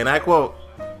said, and I quote,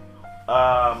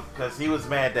 because he was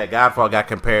mad that Godfall got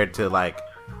compared to like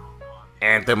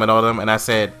Anthem and all them, and I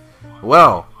said,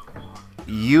 well,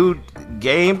 there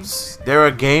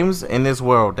are games in this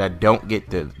world that don't get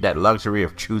that luxury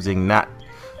of choosing not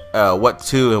what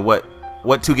to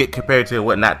get compared to and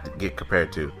what not to get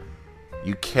compared to.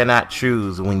 You cannot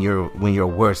choose when you're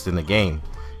worse in the game.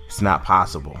 It's not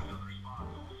possible.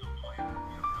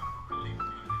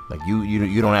 Like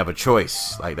you don't have a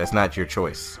choice. Like that's not your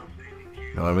choice.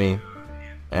 You know what I mean?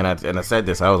 And I said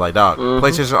this. I was like, dog,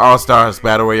 PlayStation All Stars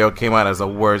Battle Royale came out as the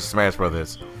worst Smash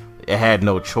Brothers. It had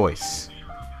no choice.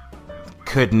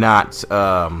 Could not.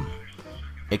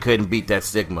 It couldn't beat that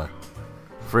stigma.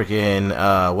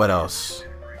 Freaking. What else?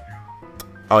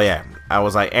 Oh yeah, I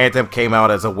was like, Anthem came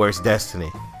out as a worst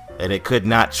Destiny, and it could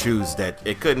not choose that.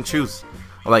 It couldn't choose.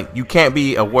 Like you can't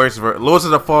be a worse. Lords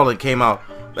of the Fallen came out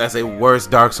as a worse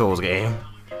Dark Souls game,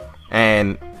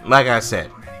 and like I said,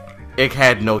 it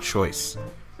had no choice.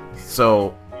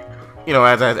 So, you know,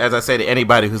 as I say to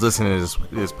anybody who's listening to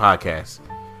this podcast,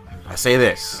 I say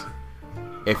this: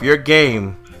 if your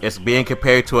game is being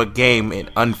compared to a game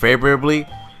unfavorably,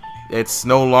 it's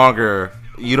no longer.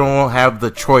 You don't have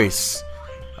the choice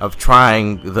of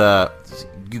trying the.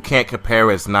 You can't compare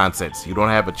it's nonsense. You don't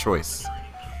have a choice.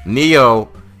 Neo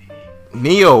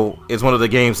is one of the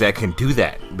games that can do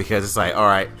that because it's like, all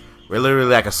right, we're literally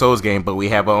like a Souls game, but we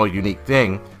have our own unique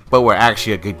thing, but we're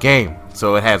actually a good game.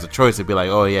 So it has a choice to be like,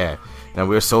 oh yeah, now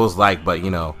we're Souls-like, but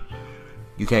you know,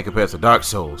 you can't compare it to Dark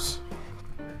Souls.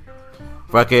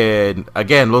 Fucking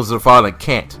again, Lords of the Fallen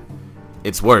can't.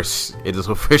 It's worse. It is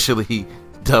officially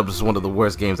dubbed as one of the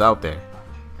worst games out there.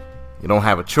 You don't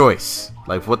have a choice.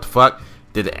 Like what the fuck?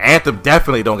 The Anthem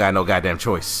definitely don't got no goddamn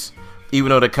choice. Even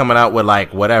though they're coming out with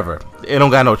like whatever, it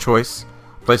don't got no choice.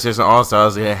 PlayStation All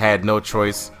Stars, it had no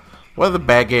choice. What are the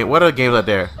bad games? What are the games out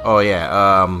there? Oh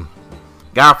yeah,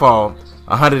 Godfall,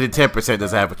 110%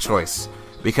 doesn't have a choice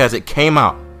because it came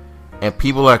out and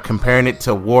people are comparing it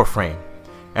to Warframe,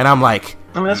 and I'm like,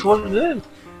 I mean that's what it is.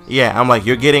 Yeah, I'm like,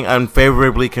 you're getting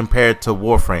unfavorably compared to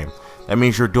Warframe. That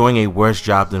means you're doing a worse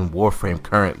job than Warframe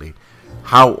currently.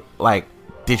 How, like,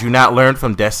 did you not learn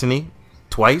from Destiny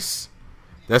twice?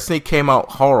 Destiny came out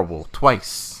horrible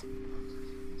twice.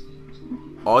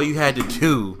 All you had to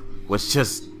do was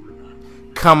just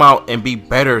come out and be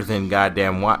better than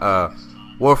goddamn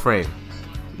Warframe.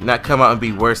 Not come out and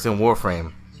be worse than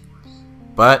Warframe.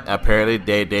 But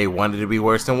apparently they wanted to be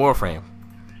worse than Warframe.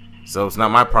 So it's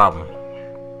not my problem.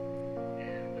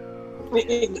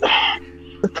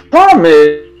 The problem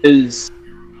is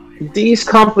these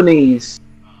companies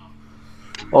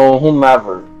or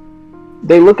whomever,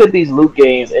 they look at these loot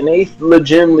games and they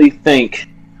legitimately think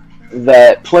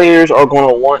that players are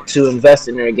going to want to invest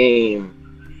in their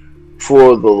game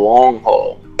for the long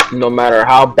haul, no matter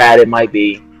how bad it might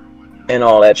be and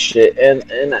all that shit. And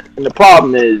the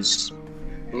problem is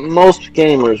most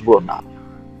gamers will not.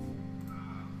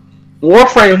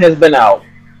 Warframe has been out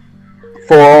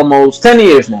for almost 10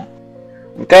 years now.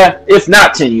 Okay? If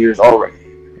not 10 years already.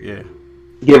 Yeah.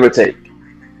 Give or take.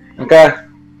 Okay?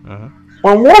 Uh-huh.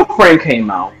 When Warframe came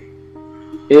out,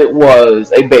 it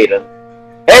was a beta.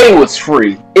 It was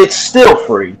free. It's still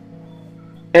free.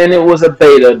 And it was a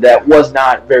beta that was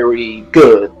not very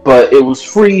good. But it was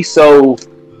free, so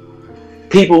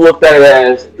people looked at it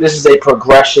as this is a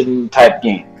progression type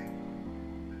game.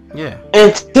 Yeah.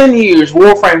 In 10 years,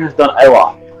 Warframe has done a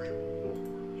lot.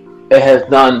 It has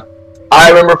done... I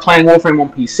remember playing Warframe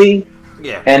on PC.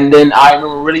 Yeah. And then I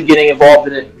remember really getting involved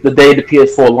in it the day the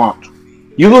PS4 launched.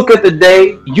 You look at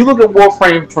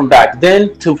Warframe from back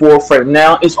then to Warframe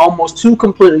now, it's almost two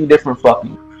completely different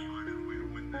fucking...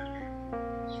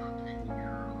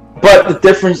 But the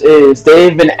difference is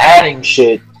they've been adding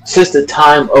shit since the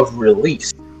time of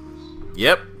release.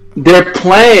 Yep. Their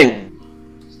plan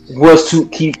was to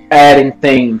keep adding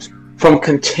things from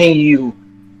continue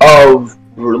of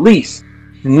release.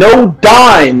 No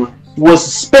dime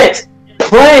was spent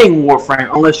playing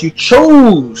Warframe unless you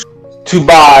chose to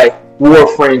buy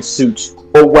Warframe suits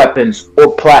or weapons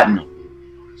or platinum.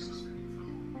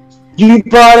 You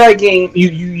buy that game,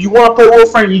 you want to play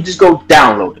Warframe, you just go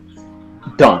download it.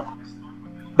 Done.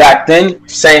 Back then,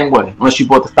 same way. Unless you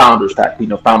bought the Founders Pack. You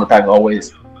know, Founder Pack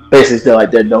always basically still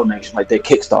like their donation, like their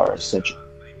Kickstarter, essentially.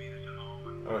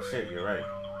 Oh shit, you're right.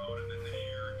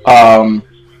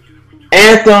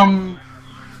 Anthem,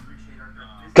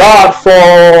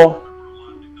 Godfall,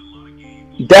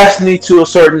 Destiny to a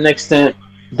certain extent,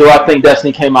 though I think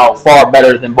Destiny came out far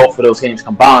better than both of those games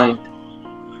combined.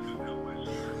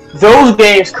 Those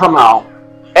games come out,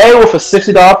 A, with a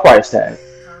 $60 price tag,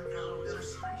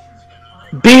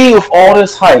 B, with all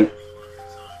this hype,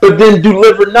 but then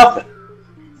deliver nothing.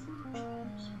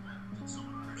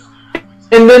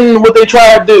 And then what they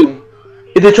try to do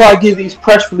is they try to give these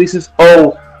press releases,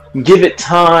 oh, give it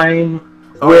time,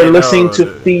 we're listening to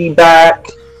feedback.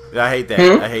 I hate that.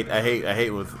 I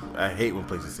hate when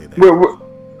places say that.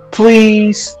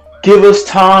 Please give us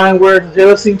time. We're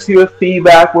listening to your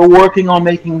feedback. We're working on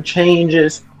making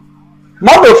changes.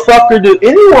 Motherfucker, do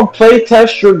anyone play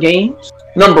test your games?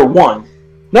 Number one.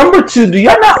 Number two, do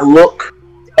y'all not look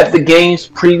at the games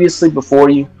previously before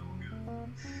you?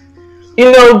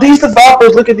 You know, these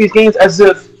developers look at these games as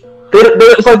if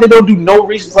it's like they don't do no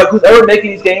research. It's like whoever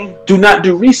making these games do not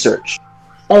do research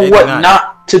on what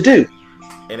not to do.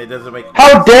 And it doesn't make.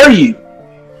 How dare you?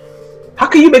 How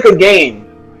can you make a game?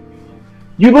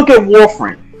 You look at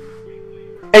Warframe,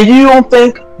 and you don't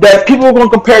think that people are going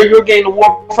to compare your game to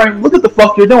Warframe? Look at the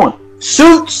fuck you're doing.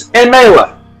 Suits and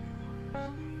Melee.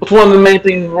 What's one of the main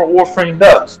things Warframe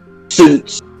does?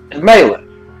 Suits and Melee.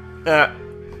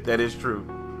 That is true.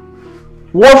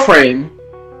 Warframe,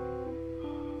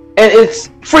 and its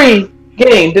free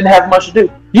game didn't have much to do.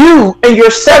 You and your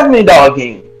 $70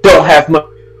 game don't have much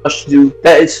to do.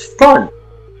 That is fun.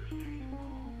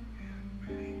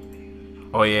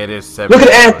 Oh yeah, it is 70. Look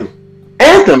at Anthem.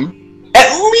 Anthem, at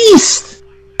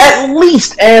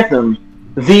least Anthem,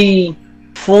 the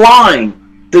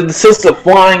flying, the system of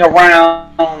flying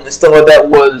around and stuff like that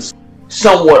was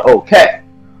somewhat okay.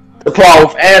 The problem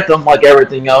with Anthem, like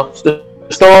everything else, the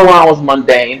storyline was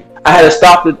mundane. I had to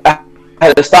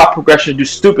stop progression to do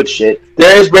stupid shit.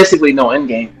 There is basically no end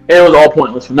game. It was all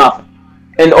pointless for nothing.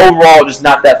 And overall, just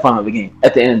not that fun of a game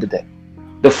at the end of the day.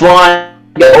 The flying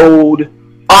got old.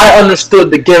 I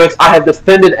understood the gimmicks. I have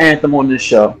defended Anthem on this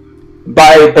show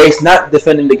by base not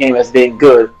defending the game as being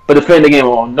good, but defending the game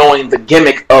on knowing the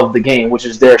gimmick of the game, which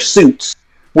is their suits,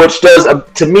 which does,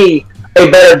 to me, a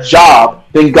better job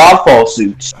than Godfall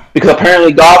suits, because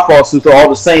apparently Godfall suits are all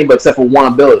the same, but except for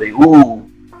one ability. Ooh.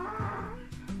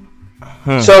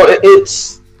 So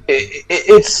it's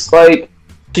like,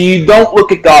 so you don't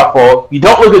look at Godfall, you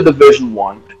don't look at Division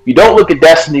 1, you don't look at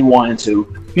Destiny 1 and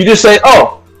 2, you just say,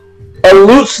 oh, a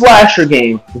loot slasher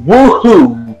game,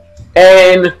 woohoo,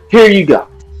 and here you go.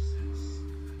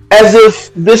 As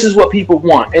if this is what people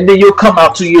want, and then you'll come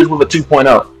out 2 years with a 2.0.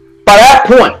 By that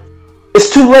point, it's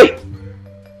too late.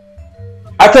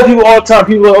 I tell people all the time,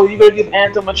 people are, oh, you gotta give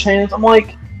Anthem a chance. I'm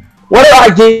like, whether I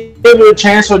give it a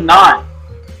chance or not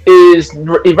is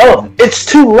irrelevant. It's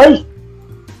too late.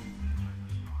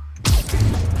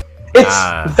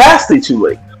 It's vastly too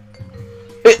late.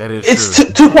 It's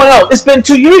 2.0. It's been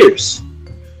 2 years.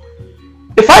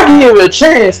 If I give it a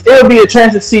chance, it'll be a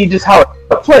chance to see just how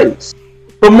it plays.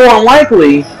 But more than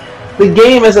likely, the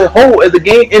game as a whole, and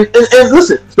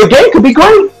listen, the game could be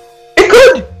great. It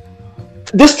could.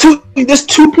 This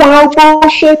 2.0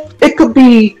 bullshit, it could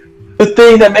be the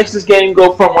thing that makes this game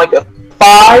go from like a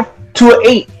 5 to an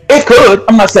 8. It could.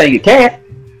 I'm not saying it can't.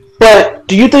 But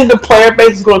do you think the player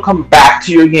base is going to come back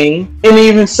to your game? And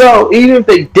even so, even if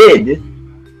they did,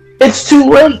 it's too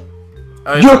late.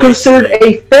 You're considered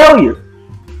a failure.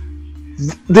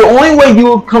 The only way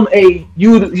you become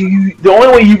the only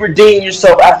way you redeem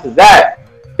yourself after that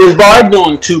is by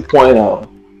doing 2.0.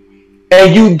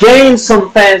 And you gain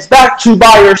some fans back to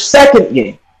buy your second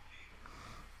game.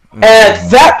 And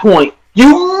at that point,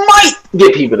 you might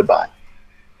get people to buy.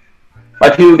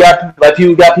 Like people got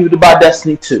people to buy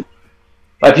Destiny 2.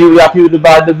 Like people got people to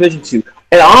buy Division 2.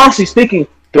 And honestly speaking,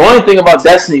 the only thing about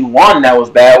Destiny 1 that was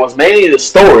bad was mainly the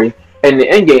story and the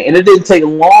endgame. And it didn't take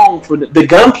long for the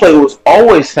gunplay was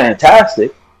always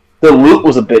fantastic. The loot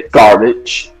was a bit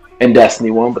garbage in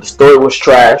Destiny 1, but the story was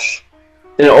trash.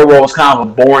 And overall, it was kind of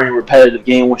a boring, repetitive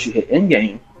game once you hit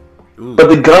endgame. But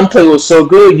the gunplay was so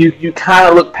good, you kind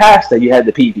of look past that. You had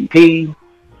the PvP.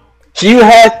 So you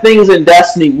had things in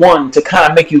Destiny 1 to kind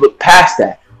of make you look past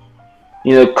that.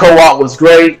 You know, co-op was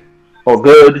great or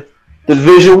good.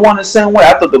 Division 1 the same way.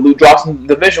 I thought the loot drops in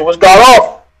Division was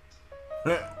god-awful.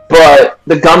 But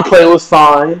the gunplay was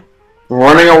fine.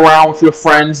 Running around with your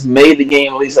friends made the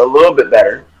game at least a little bit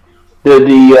better.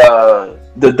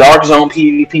 The Dark Zone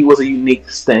PvP was a unique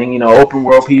thing. You know, open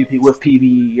world PvP with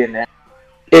PvE and that.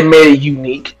 it made it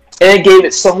unique, and it gave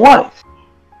it some life.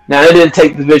 Now, it didn't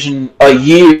take the division a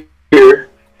year to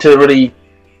really,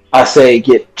 I say,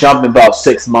 get jumping about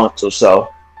 6 months or so.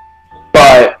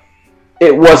 But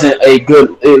it wasn't a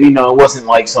good, it wasn't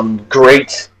like some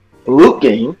great loot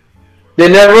game. They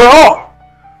never are.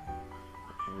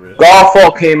 Really?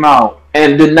 Godfall came out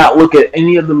and did not look at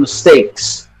any of the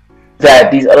mistakes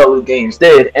that these other loot games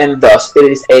did, and thus it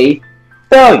is a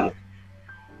failure.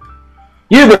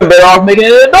 You've been better off making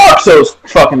it a Dark Souls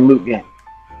fucking loot game.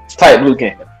 Type loot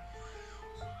game.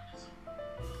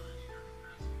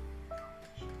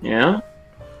 Yeah?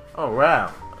 Oh,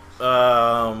 wow.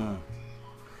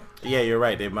 Yeah, you're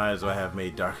right. They might as well have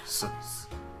made Dark Souls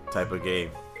type of game.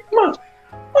 Might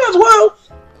as well.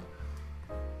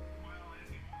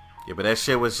 Yeah, but that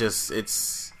shit was just,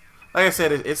 it's, like I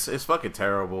said, it's fucking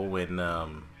terrible when,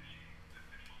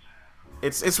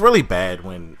 it's really bad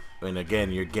when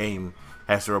again, your game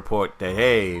has to report that,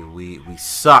 hey, we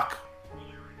suck.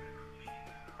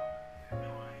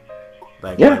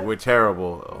 Like, we're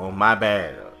terrible. Oh, my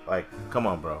bad. Like, come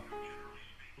on, bro.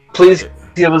 Please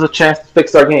give us a chance to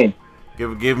fix our game.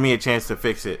 Give me a chance to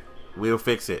fix it. We'll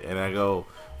fix it. And I go,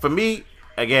 for me,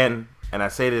 again, and I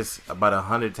say this about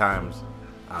 100 times.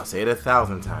 I'll say it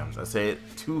 1,000 times. I say it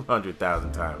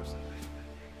 200,000 times.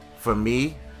 For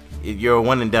me, you're a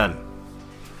one and done.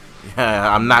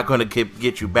 I'm not going to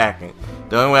get you back. And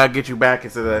the only way I get you back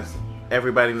is that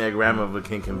everybody and their grandmother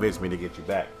can convince me to get you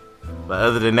back. But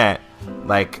other than that,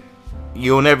 like,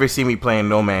 you'll never see me playing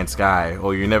No Man's Sky,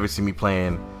 or you'll never see me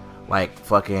playing, like,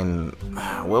 fucking,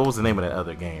 what was the name of that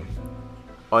other game?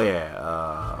 Oh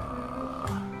yeah,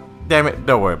 damn it,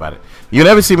 don't worry about it. You'll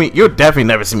definitely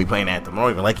never see me playing Anthem. I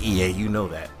don't even like EA, you know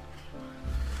that.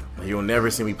 You'll never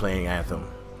see me playing Anthem.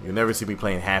 You'll never see me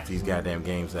playing half these goddamn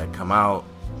games that come out,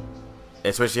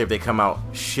 especially if they come out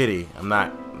shitty. I'm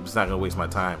just not gonna waste my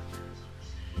time.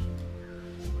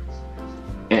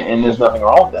 And there's nothing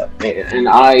wrong with that. And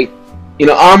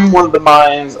I'm one of the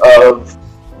minds of,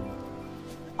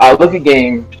 I look at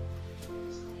games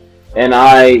and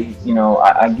I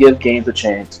give games a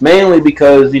chance. Mainly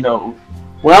because, when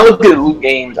I look at loot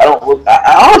games, I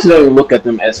honestly don't even look at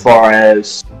them as far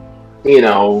as,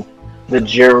 the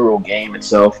general game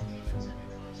itself.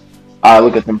 I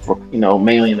look at them for,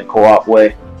 mainly in the co-op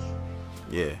way.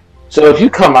 Yeah. So if you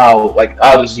come out, like,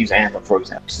 I'll just use Anthem for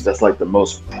example, since that's like the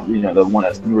most, the one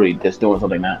that's really just doing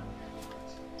something now.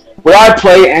 Would I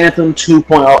play Anthem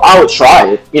 2.0? I would try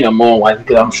it, more than likely,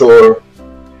 because I'm sure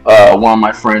one of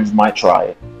my friends might try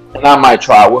it. And I might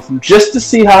try it with them just to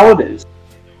see how it is.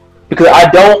 Because I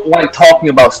don't like talking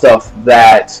about stuff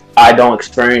that I don't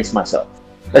experience myself.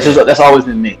 That's always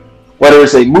been me. Whether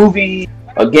it's a movie,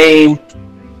 a game,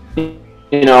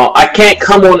 I can't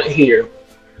come on here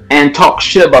and talk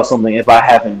shit about something if I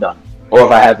haven't done it, or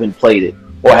if I haven't played it,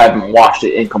 or haven't watched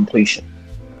it in completion.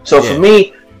 So for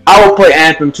me, I will play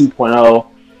Anthem 2.0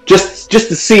 just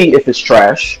to see if it's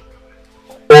trash,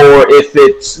 or if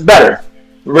it's better.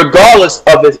 Regardless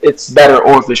of if it's better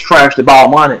or if it's trash, the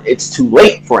bottom line, it's too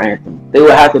late for Anthem. They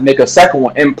will have to make a second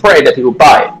one and pray that people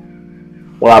buy it.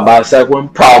 Will I buy a second one?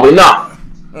 Probably not.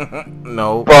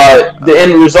 No. But the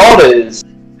end result is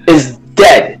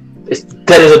dead. It's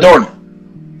dead as a doornail.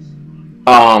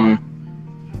 And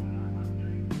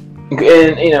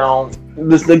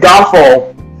the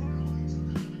Godfall,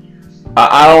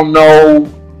 I don't know,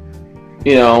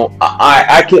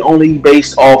 I can only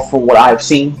base off from what I've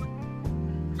seen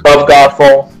of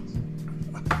Godfall,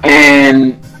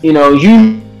 and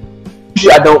usually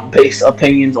I don't base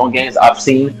opinions on games I've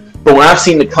seen, but when I've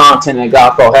seen the content that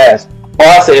Godfall has, all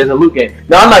I say is a loot game.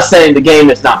 Now, I'm not saying the game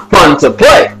is not fun to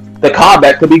play. The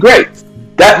combat could be great.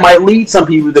 That might lead some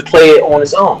people to play it on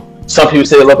its own. Some people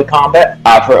say they love the combat.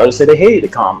 I've heard others say they hate the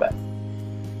combat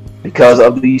because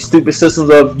of the stupid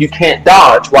systems of you can't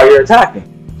dodge while you're attacking.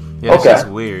 Yeah, okay, that's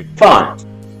weird. Fine.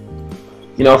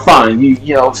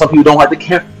 Fine. Some people don't like the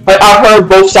camp. Like, I've heard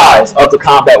both sides of the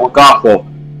combat with Godfall.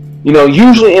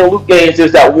 Usually in loot games,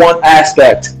 there's that one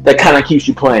aspect that kind of keeps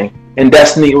you playing. In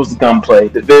Destiny, it was the gunplay.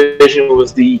 Division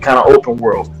was the kind of open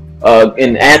world.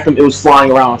 In Anthem, it was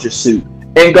flying around with your suit.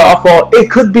 In Godfall, it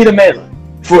could be the melee.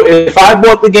 If I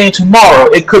bought the game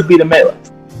tomorrow, it could be the melee.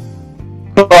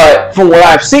 But from what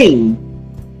I've seen,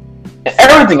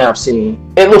 everything I've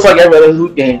seen, it looks like every other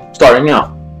loot game starting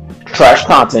out. Trash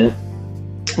content,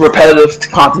 repetitive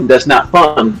content that's not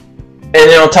fun, and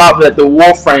then on top of that, the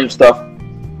Warframe stuff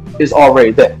is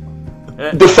already there.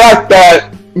 The fact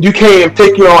that you can't even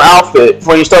pick your own outfit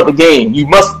when you start the game, you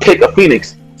must pick a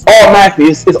Phoenix. Automatically,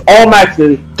 it's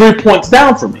automatically 3 points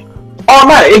down for me.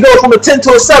 Automatic. It goes from a 10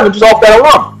 to a 7 just off that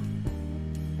alone.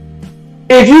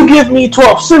 If you give me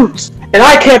 12 suits and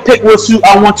I can't pick what suit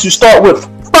I want to start with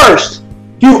first,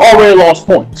 you already lost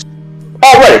points.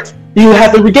 Already. You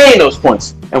have to regain those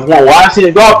points. And from what I've seen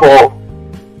in Godfall,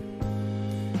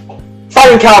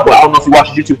 Fighting Cowboy, I don't know if you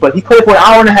watched YouTube, but he played for an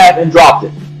hour and a half and dropped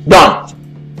it. Done.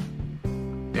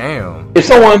 Damn. If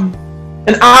someone,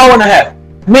 an hour and a half,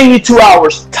 maybe 2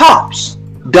 hours tops,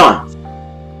 done.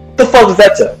 What the fuck does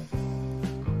that say?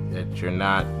 That you're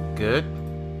not good?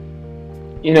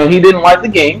 You know, he didn't like the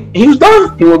game. He was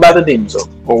done. He was about to Demon Souls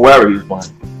or wherever he was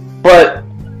playing. But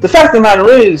the fact of the matter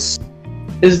is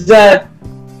that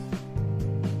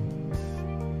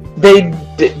they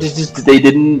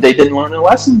didn't learn their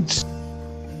lessons.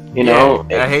 You know,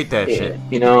 I hate that shit.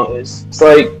 You know, it's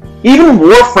like even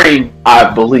Warframe.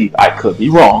 I believe I could be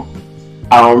wrong.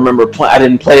 I don't remember. I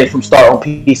didn't play it from start on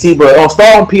PC, but on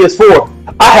start on PS4,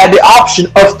 I had the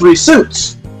option of 3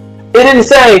 suits. It didn't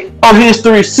say, "Oh, here's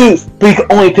 3 suits, but you can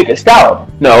only pick Excalibur."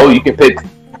 No, you can pick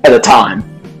at a time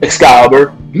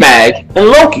Excalibur, Mag, and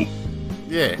Loki.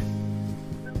 Yeah.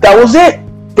 That was it.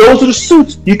 Those are the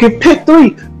suits. You can pick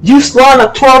 3. You slide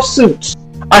up 12 suits.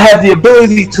 I have the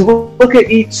ability to look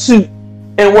at each suit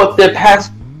and what their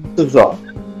passives are.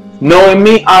 Knowing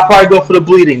me, I'll probably go for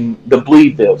the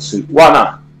bleed veil suit. Why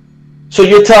not? So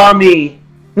you're telling me,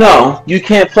 no, you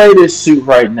can't play this suit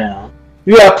right now.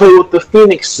 You gotta play with the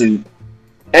Phoenix suit.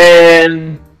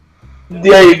 And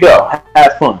there you go.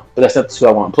 Have fun. But that's not the suit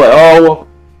I want to play. Oh, well,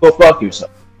 go fuck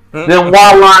yourself. Then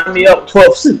why line me up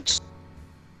 12 suits?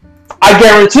 I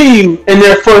guarantee you, in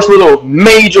their first little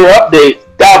major update,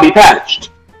 that'll be patched.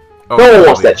 Oh, no one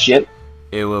wants that shit.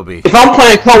 It will be. If I'm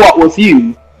playing co-op with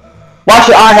you, why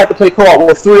should I have to play co-op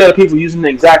with 3 other people using the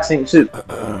exact same suit?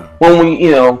 When we,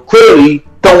 you know, clearly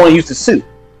don't want to use the suit.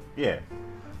 Yeah.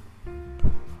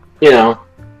 You know.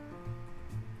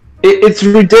 It's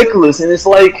ridiculous, and it's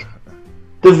like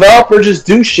developers just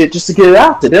do shit just to get it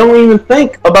out there. They don't even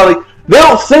think about it. They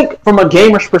don't think from a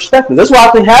gamer's perspective. That's why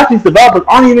I think half these developers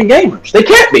aren't even gamers. They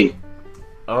can't be.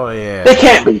 Oh, yeah. They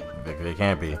can't be. They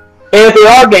can't be. And if they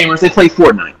are gamers, they play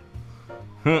Fortnite.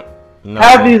 No.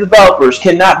 Half these developers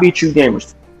cannot be true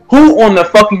gamers. Who on the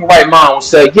fucking right mind will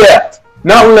say, yeah,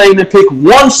 not letting them pick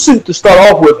one suit to start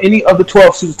off with, any of the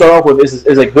 12 suits to start off with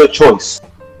is a good choice.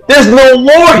 There's no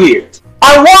lore here.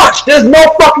 I watched. There's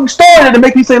no fucking story there to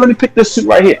make me say, let me pick this suit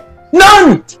right here.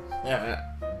 None!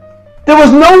 There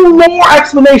was no lore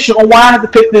explanation on why I had to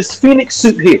pick this Phoenix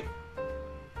suit here.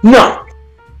 None.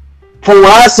 From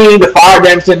what I've seen, the fire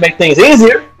damage didn't make things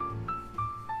easier.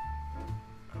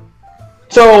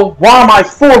 So why am I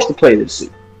forced to play this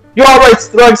suit? You already,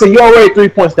 like I said, you're already 3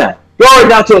 points down. You're already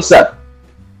down to a 7.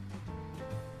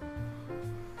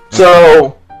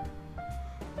 So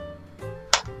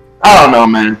I don't know,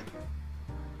 man.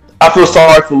 I feel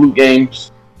sorry for Loot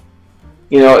Games.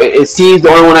 You know, it seems the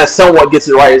only one that somewhat gets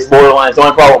it right is Borderlands. The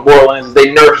only problem with Borderlands is they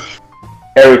nerf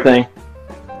everything.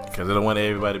 Because I don't want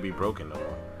everybody to be broken no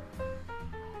more.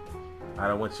 I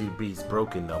don't want you to be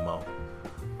broken no more.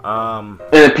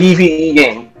 In a PvE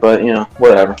game, but you know,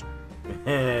 whatever.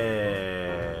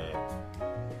 I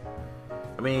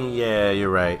mean, yeah, you're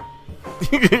right.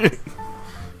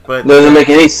 But doesn't make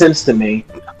any sense to me.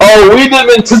 Oh, we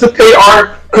didn't anticipate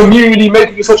our community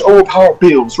making such overpowered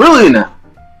builds. Really now?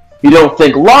 You don't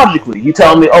think logically. You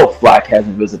tell me, oh, Flak has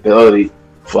invisibility.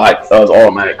 Flak does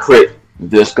automatic crit.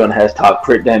 This gun has top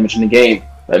crit damage in the game.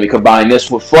 Let me combine this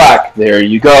with Flak. There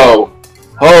you go.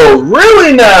 Oh,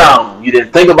 really now? You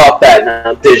didn't think about that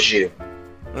now, did you?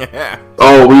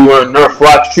 Oh, we were nerf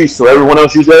Flak's tree, so everyone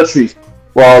else used other trees.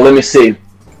 Well, let me see.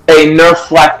 A nerf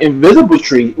Flak invisible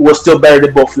tree was still better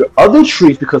than both your other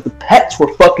trees because the pets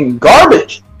were fucking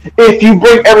garbage. If you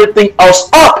bring everything else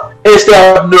up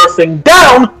instead of nerfing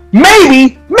down,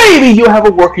 maybe you'll have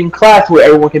a working class where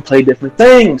everyone can play different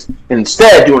things.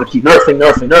 Instead, you want to keep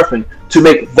nerfing to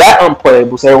make that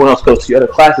unplayable so everyone else goes to the other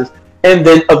classes. And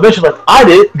then eventually, like I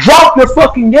did, drop your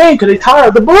fucking game because they're tired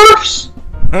of the nerfs.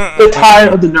 They're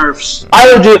tired of the nerfs.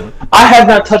 I have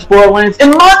not touched Borderlands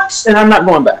in months, and I'm not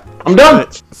going back. I'm done.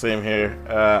 Same here.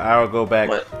 I will go back.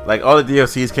 Like all the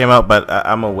DLCs came out, but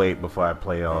I'm gonna wait before I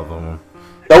play all of them.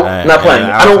 Nope, not playing.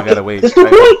 I don't gotta wait. There's no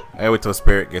point. I wait till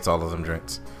Spirit gets all of them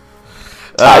drinks.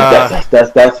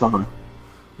 That's fine.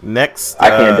 Next, I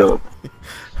can't do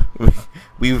it.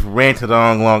 We've ranted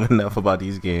on long enough about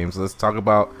these games. Let's talk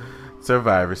about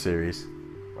Survivor Series.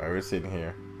 While we're sitting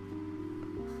here.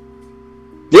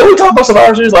 Did we talk about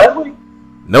Survivor Series last week?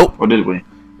 Nope. Or did we?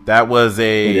 That was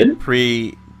a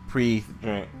pre drink.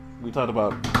 We talked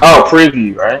about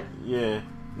preview, right? Yeah.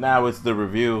 Now it's the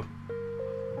review.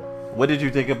 What did you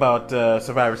think about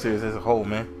Survivor Series as a whole,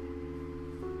 man?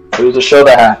 It was a show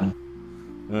that happened.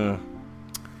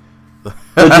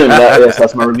 Yes,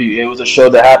 that's my review. It was a show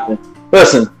that happened.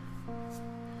 Listen,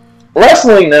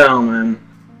 wrestling now, man.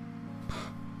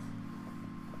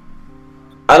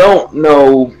 I don't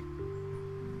know.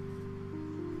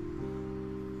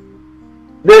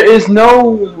 There is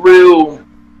no real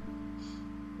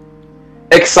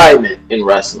excitement in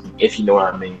wrestling, if you know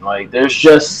what I mean. Like, there's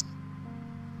just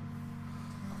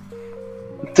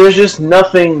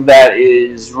nothing that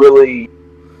is really,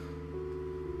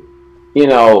 you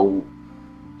know,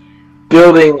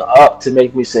 building up to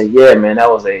make me say, yeah, man, that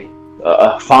was a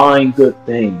fine, good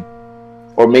thing.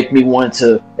 Or make me want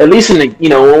to, at least in the, you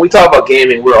know, when we talk about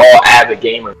gaming, we're all avid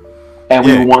gamers. And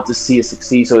we want to see it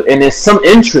succeed. So, and there's some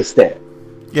interest there.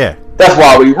 Yeah. That's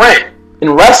why we rant.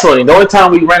 In wrestling, the only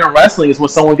time we rant on wrestling is when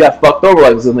someone got fucked over,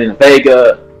 like Zelina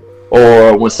Vega,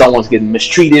 or when someone's getting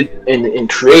mistreated in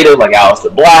creative, like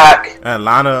Aleister Black. And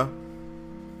Lana,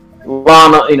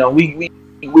 you know, we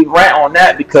rant on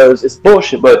that because it's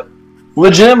bullshit. But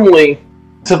legitimately,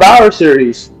 Survivor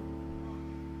Series,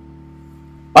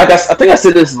 like I think I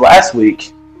said this last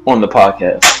week on the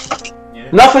podcast. Yeah.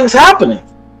 Nothing's happening.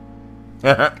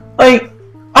 Like,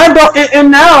 I don't,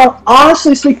 and now,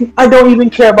 honestly speaking, I don't even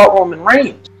care about Roman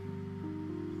Reigns.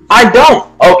 I don't.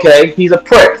 Okay, he's a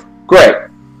prick. Great.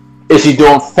 Is he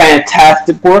doing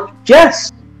fantastic work?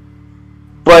 Yes.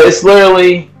 But it's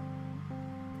literally,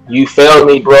 you failed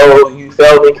me, bro. You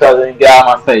failed me, cousin. Get out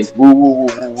of my face. Woo, woo,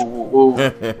 woo, woo, woo, woo.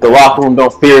 The locker room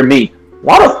don't fear me.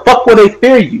 Why the fuck would they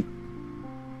fear you?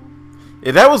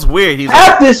 Yeah, that was weird. He's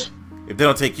like, if they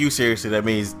don't take you seriously, that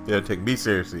means they don't take me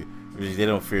seriously. Because they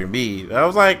don't fear me. I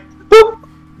was like,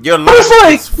 your but it's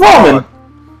like Roman.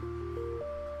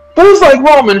 But it's like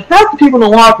Roman. Half the people in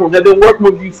the locker room have been working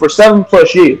with you for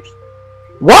 7+ years.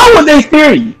 Why would they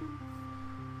fear you?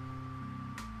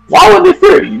 Why would they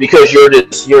fear you? Because you're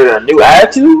a new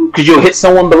attitude? Because you'll hit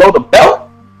someone below the belt?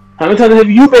 How many times have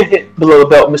you been hit below the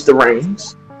belt, Mr.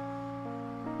 Reigns?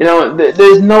 You know,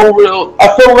 there's no real.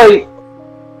 I feel like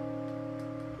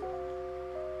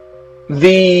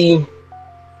the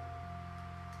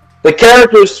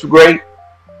character's great.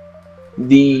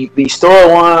 The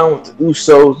storyline with the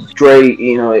Usos is great.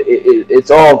 You know, it's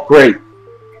all great.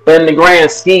 But in the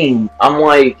grand scheme, I'm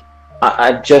like,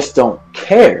 I just don't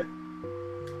care.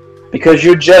 Because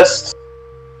you're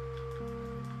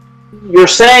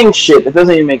saying shit that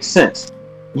doesn't even make sense.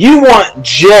 You want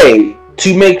Jay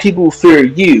to make people fear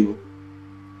you,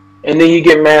 and then you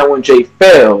get mad when Jay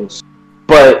fails,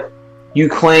 but you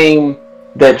claim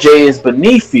that Jay is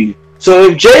beneath you. So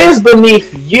if Jay is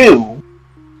beneath you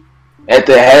at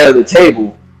the head of the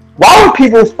table, why would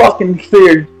people fucking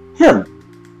fear him?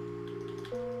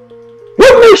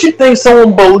 What makes you think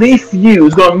someone beneath you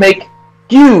is gonna make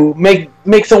you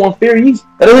make someone fear you?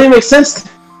 That doesn't even make sense.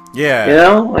 Yeah. You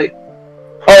know, like,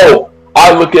 oh,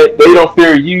 I look at they don't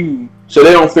fear you, so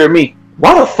they don't fear me.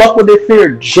 Why the fuck would they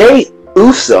fear Jay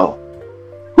Uso?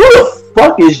 Who the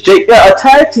fuck is Jay? Yeah, a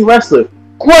tag team wrestler,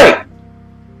 great.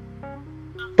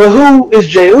 But who is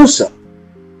Jay Uso?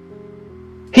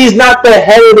 He's not the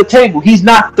head of the table. He's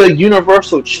not the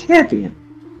Universal Champion.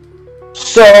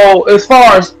 So, as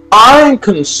far as I'm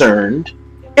concerned,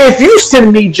 if you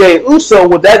send me Jay Uso,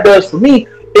 what that does for me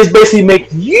is basically make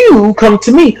you come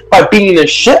to me by beating the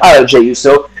shit out of Jay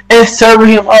Uso and serving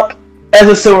him up as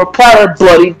a silver platter,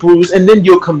 bloody, bruised, and then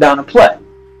you'll come down and play.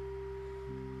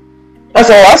 That's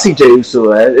all I see Jay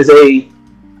Uso as, is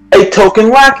a token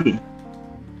lackey.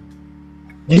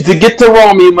 To get to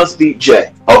Roman, you must beat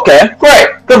Jay. Okay, great.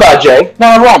 Goodbye, Jay.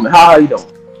 Now Roman, how you doing?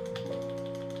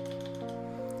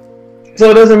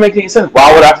 So it doesn't make any sense.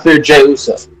 Why would I fear Jay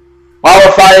Uso? Why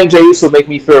would fighting Jay Uso make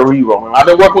me fear Roman? I've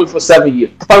been working with him for 7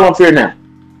 years. What do I want to fear now?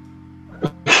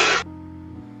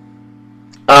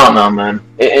 I don't know, man.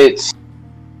 It's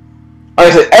like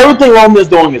I said, everything Roman is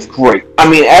doing is great. I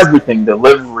mean, everything,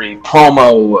 delivery,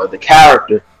 promo, the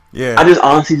character. Yeah. I just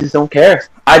honestly just don't care.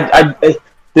 I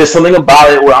there's something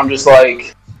about it where I'm just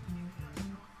like,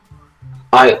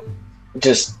 I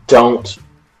just don't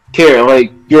care.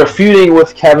 Like, you're feuding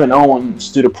with Kevin Owens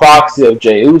through the proxy of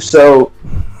Jey Uso,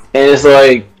 and it's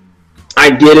like, I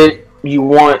get it. You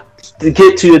want to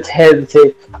get to the head of the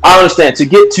table. I understand. To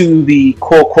get to the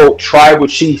quote-unquote tribal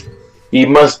chief, you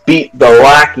must beat the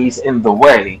lackeys in the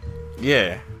way.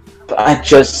 Yeah. But I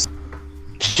just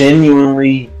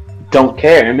genuinely don't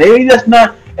care. And maybe that's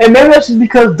not... And maybe that's just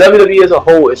because WWE as a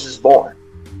whole is just boring.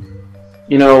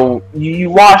 You know, you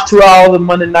watch 2 hours of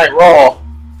Monday Night Raw.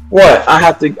 What? I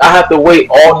have to wait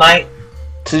all night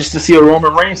just to see a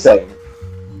Roman Reigns segment.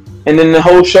 And then the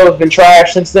whole show has been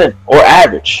trash since then. Or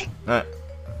average. Right.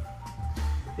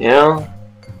 You know?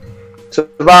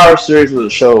 Survivor Series was a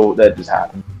show that just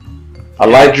happened. I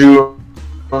like Drew.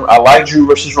 I like Drew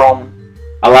versus Roman.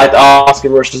 I like Oscar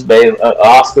versus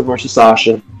Oscar versus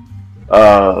Sasha.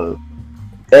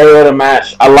 Every other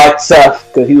match, I liked Seth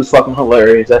because he was fucking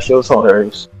hilarious. That shit was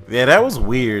hilarious. Yeah, that was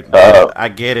weird. I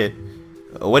get it.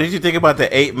 What did you think about the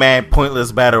 8-man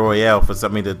pointless battle royale for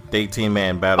something the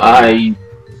 18-man battle? I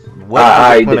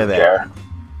didn't care.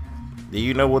 Do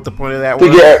you know what the point of that was?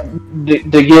 To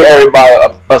get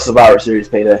everybody a Survivor Series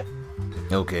payday.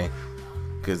 Okay,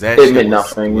 because that it meant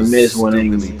nothing. We missed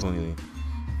winning.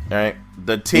 All right,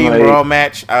 the Team Raw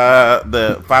match,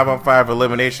 the 5-on-5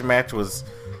 elimination match was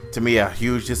to me a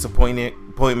huge disappointment.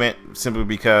 Simply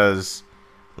because,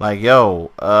 like,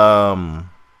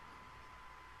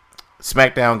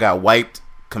 SmackDown got wiped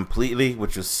completely,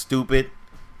 which was stupid.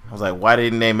 I was like, why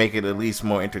didn't they make it at least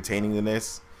more entertaining than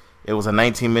this? It was a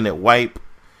 19-minute wipe.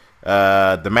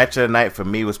 The match of the night for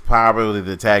me was probably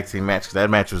the tag team match, because that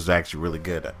match was actually really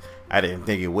good. I didn't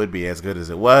think it would be as good as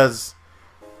it was.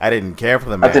 I didn't care for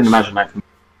the match. I think the match of the night. You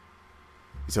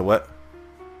said what?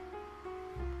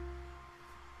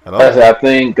 Hello? I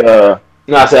think my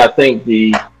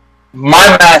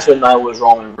match of the night was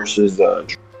Roman versus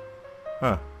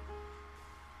Huh.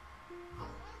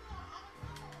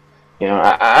 You know,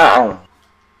 I don't know.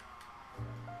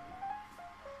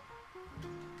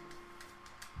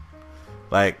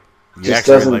 Like, you just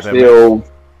actually doesn't like that feel. match?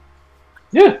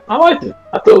 Yeah, I liked it.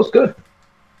 I thought it was good.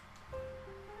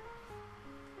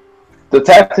 The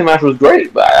tag team match was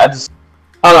great, but I don't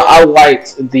know. I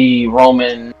liked the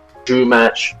Roman Drew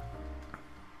match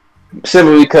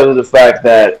simply because of the fact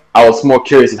that I was more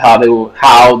curious of how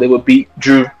they would beat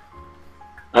Drew.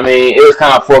 I mean, it was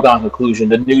kind of a foregone conclusion.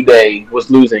 The New Day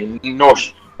was losing,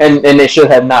 and they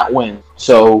should have not won.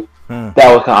 So that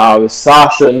was kind of obvious.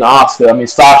 Sasha and Asuka. I mean,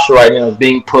 Sasha right now is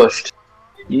being pushed.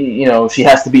 You know, she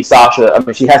has to beat Sasha. I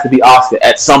mean, she has to beat Asuka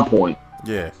at some point.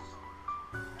 Yeah.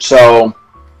 So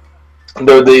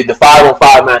the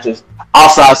 5-on-5 matches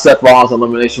outside Seth Rollins'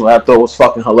 elimination, I thought was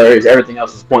fucking hilarious. Everything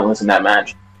else was pointless in that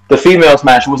match. The females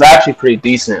match was actually pretty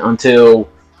decent until.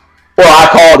 Well, I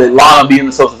called it. Lana being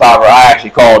the sole survivor, I actually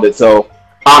called it, so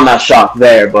I'm not shocked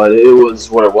there, but it was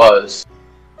what it was.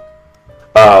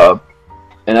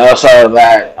 And outside of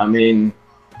that, I mean,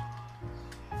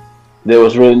 there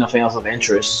was really nothing else of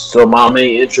interest. So my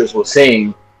main interest was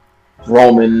seeing how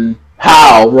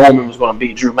Roman was going to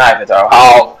beat Drew McIntyre,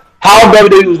 how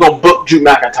WWE was going to book Drew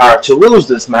McIntyre to lose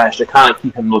this match to kind of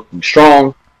keep him looking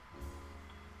strong.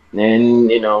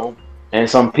 And, you know, and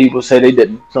some people say they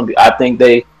didn't. I think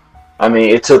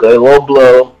it took a low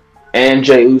blow and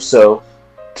Jey Uso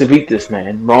to beat this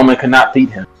man. Roman could not beat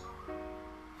him.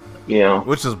 You know,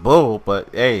 which is bull, but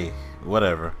hey,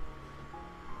 whatever.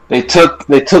 They took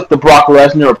the Brock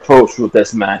Lesnar approach with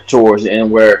this match towards the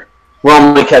end, where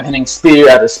Roman kept hitting spear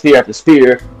after spear after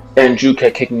spear, and Drew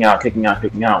kept kicking out.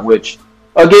 Which,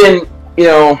 again, you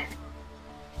know,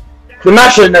 the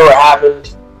match should have never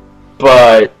happened.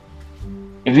 But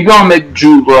if you're gonna make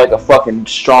Drew look like a fucking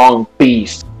strong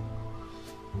beast,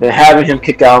 then having him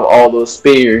kick out all those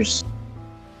spears,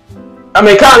 I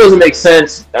mean, it kind of doesn't make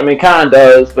sense. I mean, kind of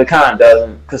does, but kind of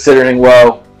doesn't, considering,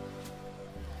 well,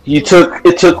 it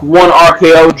took one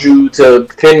RKO Drew to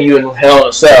pin you in Hell in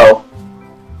a Cell.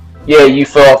 Yeah, you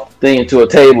fell off the thing into a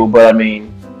table, but I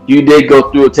mean, you did go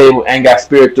through a table and got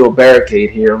speared through a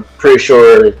barricade here. I'm pretty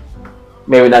sure,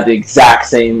 maybe not the exact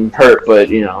same hurt, but,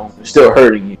 you know, it's still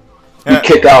hurting you. You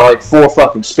kick out like 4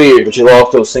 fucking spears, but you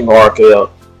lost to a single RKO.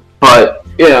 But,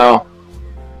 you know,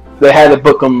 they had to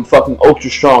book him fucking ultra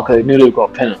strong because they knew they were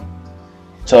going to pin him.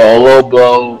 So, a low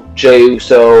blow, Jey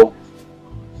Uso.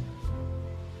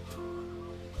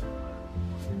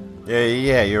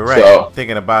 Yeah, you're right. So,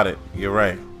 thinking about it, you're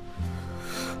right.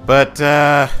 But,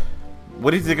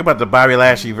 what do you think about the Bobby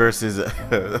Lashley versus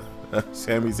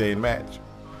Sami Zayn match?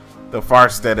 The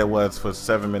farce that it was for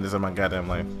 7 minutes of my goddamn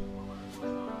life.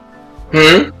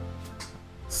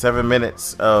 7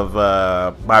 minutes of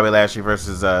Bobby Lashley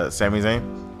versus Sami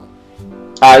Zayn.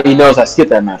 He knows I skipped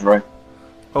that match, right?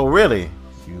 Oh, really?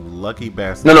 You lucky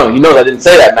bastard. No, you know I didn't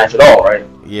say that match at all, right?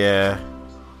 Yeah.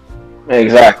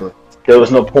 Exactly. There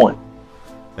was no point.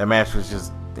 That match was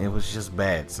just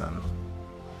bad, son.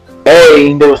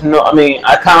 There was no. I mean,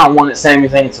 I kind of wanted Sami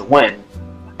Zayn to win,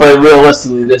 but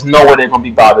realistically, there's no way they're gonna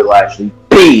be Bobby Lashley.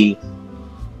 B,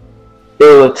 it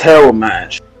was a terrible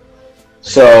match,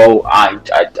 so I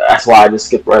that's why I just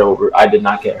skipped right over it. I did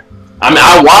not care. I mean,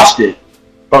 I watched it,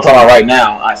 but I'm talking about right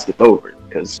now. I skipped over it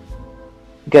because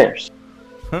who cares?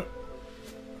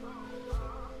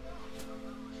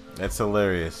 That's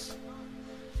hilarious.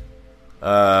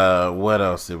 What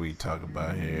else did we talk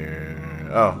about here?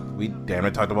 Oh, we damn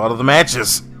it talked about all of the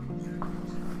matches.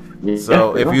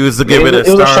 So if you was to give it a was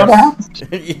a show star, that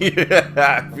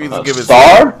yeah, if you was to give it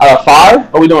star out of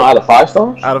 5? Are we doing out of 5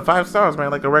 stars? out of 5 stars,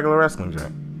 man, like a regular wrestling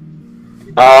joint.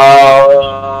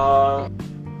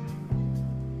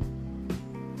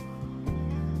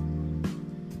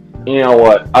 You know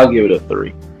what? I'll give it a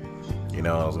 3. You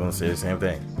know, I was gonna say the same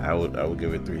thing. I would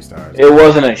give it 3 stars. It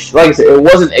wasn't like I said, it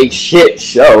wasn't a shit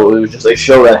show. It was just a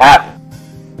show that happened.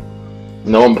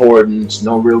 No importance,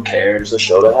 no real care. Just a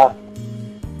show that happened.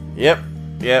 Yep.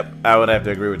 I would have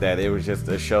to agree with that. It was just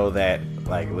a show that,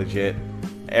 like, legit.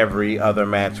 Every other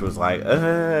match was like,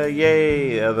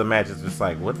 yay. The other match is just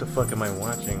like, what the fuck am I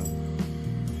watching?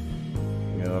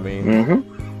 You know what I mean?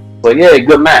 Mm-hmm. But yeah,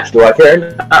 good match. Do I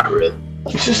care? Not really.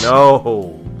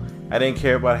 No. I didn't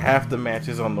care about half the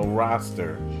matches on the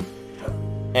roster.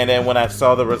 And then when I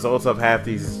saw the results of half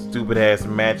these stupid ass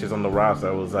matches on the roster,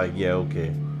 I was like, yeah,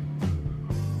 okay.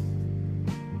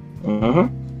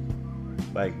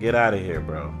 Like, get out of here,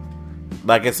 bro.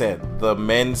 Like I said, the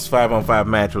men's 5-on-5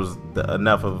 match was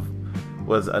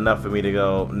enough for me to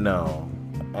go, no,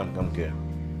 I'm good.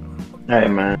 Hey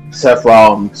man, Seth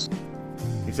Rollins.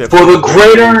 He said, for the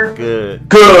greater good.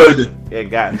 Yeah,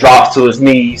 got drops to his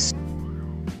knees.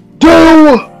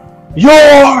 Do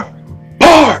your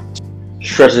part.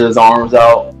 Stretches his arms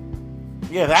out.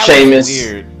 Yeah, that Sheamus. was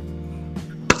weird.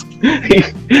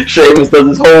 Sheamus does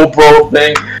his whole bro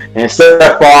thing, and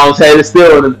Seth Rollins' head is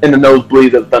still in the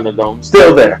nosebleed of the Thunderdome.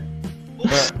 Still there.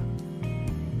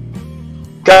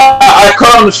 God, I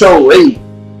cut on the show late.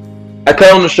 I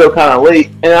cut on the show kind of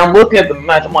late, and I'm looking at the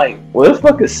match. I'm like, where the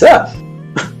fuck is Seth?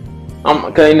 I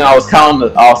was counting the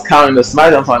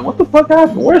SmackDown. I'm like, what the fuck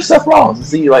happened? Where's Seth Rollins?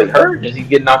 Is he like hurt? Is he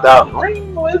getting knocked out of the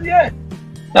ring? Where is he at?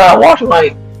 And I watch him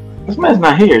like, this man's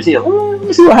not here. Is he? Let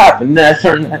me see what happened. And I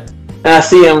turn and I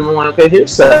see him. I'm like, okay,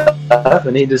 here's Seth,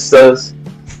 and he just says,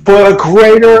 for a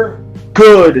greater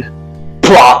good,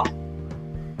 plop.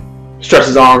 Stretches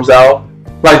his arms out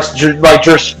like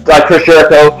Chris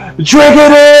Jericho. Drink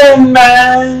it in,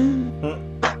 man.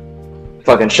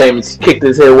 Fucking Sheamus kicked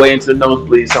his head way into the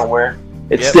nosebleed somewhere.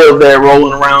 It's still there,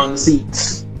 rolling around in the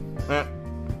seats.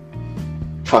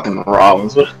 Fucking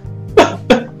Rollins. The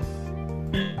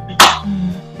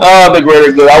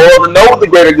greater good. I want to know what the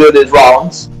greater good is,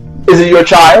 Rollins. Is it your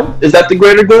child? Is that the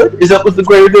greater good? Is that what the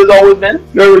greater good has always been?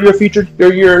 Your future,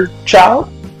 your child?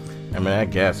 I mean, I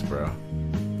guess, bro.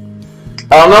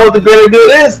 I don't know what the greater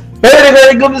good is. Maybe the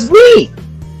greater good is me.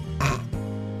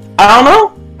 I don't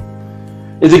know.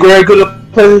 Is it greater good of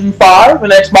PlayStation 5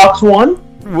 and Xbox One?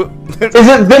 Is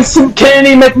it Vincent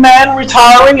Kennedy McMahon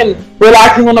retiring and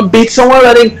relaxing on a beach somewhere,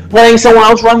 letting someone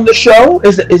else run the show?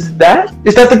 Is that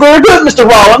the greater good, Mr.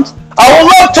 Rollins? I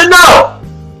would love to know.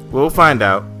 We'll find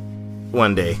out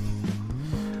one day.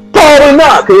 Probably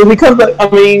not, because if he comes back,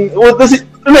 let me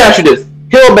ask you this: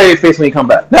 heel babyface when he comes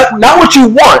back, not what you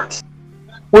want,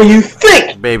 what you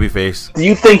think. Babyface. Do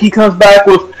you think he comes back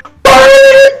with burn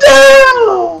it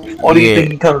down? Or do you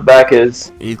think he comes back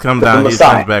as he comes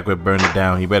back with burn it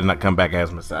down? He better not come back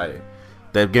as Messiah.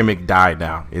 That gimmick died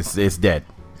now. It's dead.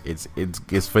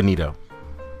 It's finito.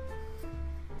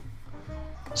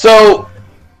 So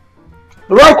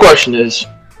the right question is,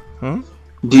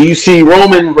 do you see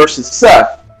Roman versus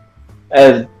Seth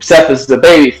as Seth is the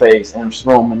babyface and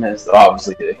Roman is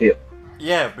obviously the heel?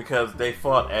 Yeah, because they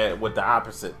fought with the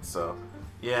opposite. So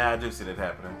yeah, I do see that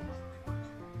happening.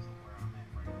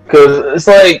 Because it's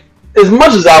like, as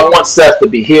much as I want Seth to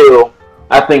be heel,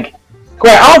 I don't think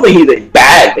he's a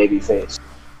bad babyface.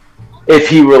 If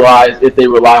they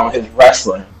rely on his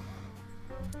wrestling.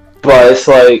 But it's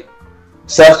like,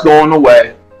 Seth's going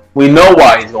away. We know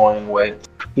why he's going away.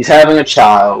 He's having a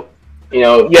child. He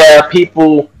has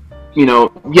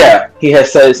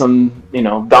said some,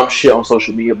 dumb shit on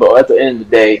social media, but at the end of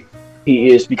the day,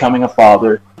 he is becoming a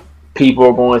father. People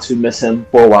are going to miss him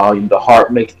for a while. The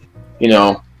heart makes,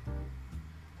 not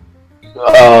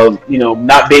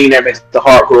being there makes the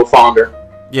heart grow fonder.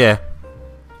 Yeah.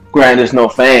 Granted, there's no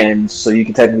fans, so you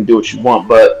can technically do what you want,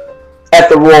 but at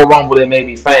the Royal Rumble, there may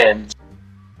be fans.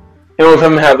 And with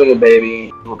him having a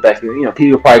baby with Becky,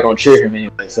 people are probably going to cheer him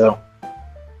anyway, so.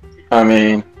 I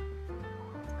mean,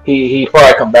 he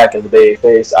probably come back as a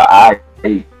babyface. I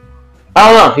don't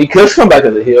know. He could come back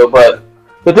as a heel, but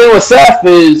the thing with Seth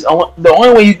is, the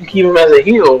only way you can keep him as a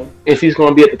heel, if he's going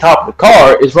to be at the top of the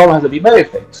card, is Roman has to be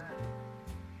babyface.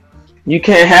 You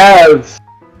can't have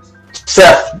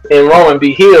Seth and Roman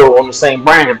be heel on the same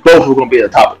brand if both are going to be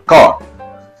at the top of the card.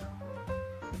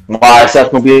 Why is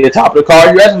Seth going to be at the top of the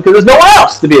card? You're asking because there's no one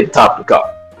else to be at the top of the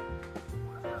card.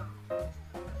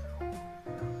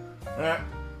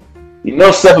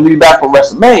 Seth will be back for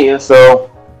WrestleMania,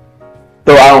 so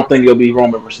Though I don't think it'll be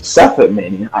Roman versus Seth at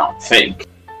Mania. I don't think.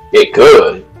 It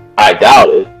could. I doubt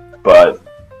it. But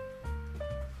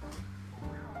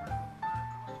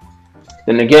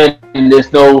then again,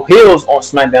 there's no heels on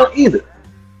SmackDown either.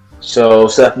 So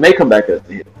Seth may come back as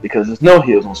the heel because there's no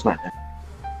heels on SmackDown.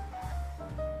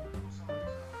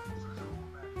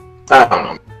 I don't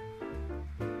know.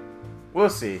 We'll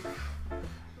see.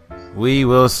 We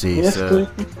will see. Yes, So.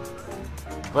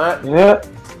 But yeah.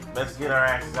 Let's get our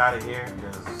asses out of here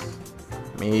because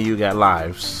me and you got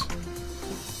lives.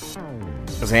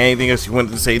 Is there anything else you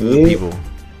wanted to say to the people?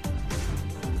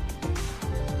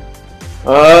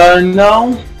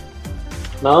 No.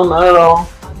 No, not at all.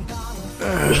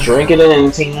 Just drink it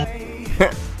in, team.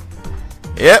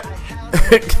 Yep.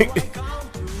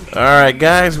 Alright,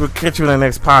 guys, we'll catch you in the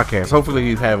next podcast. Hopefully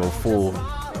you have a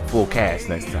full cast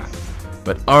next time.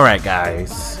 But alright,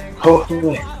 guys.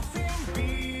 Hopefully.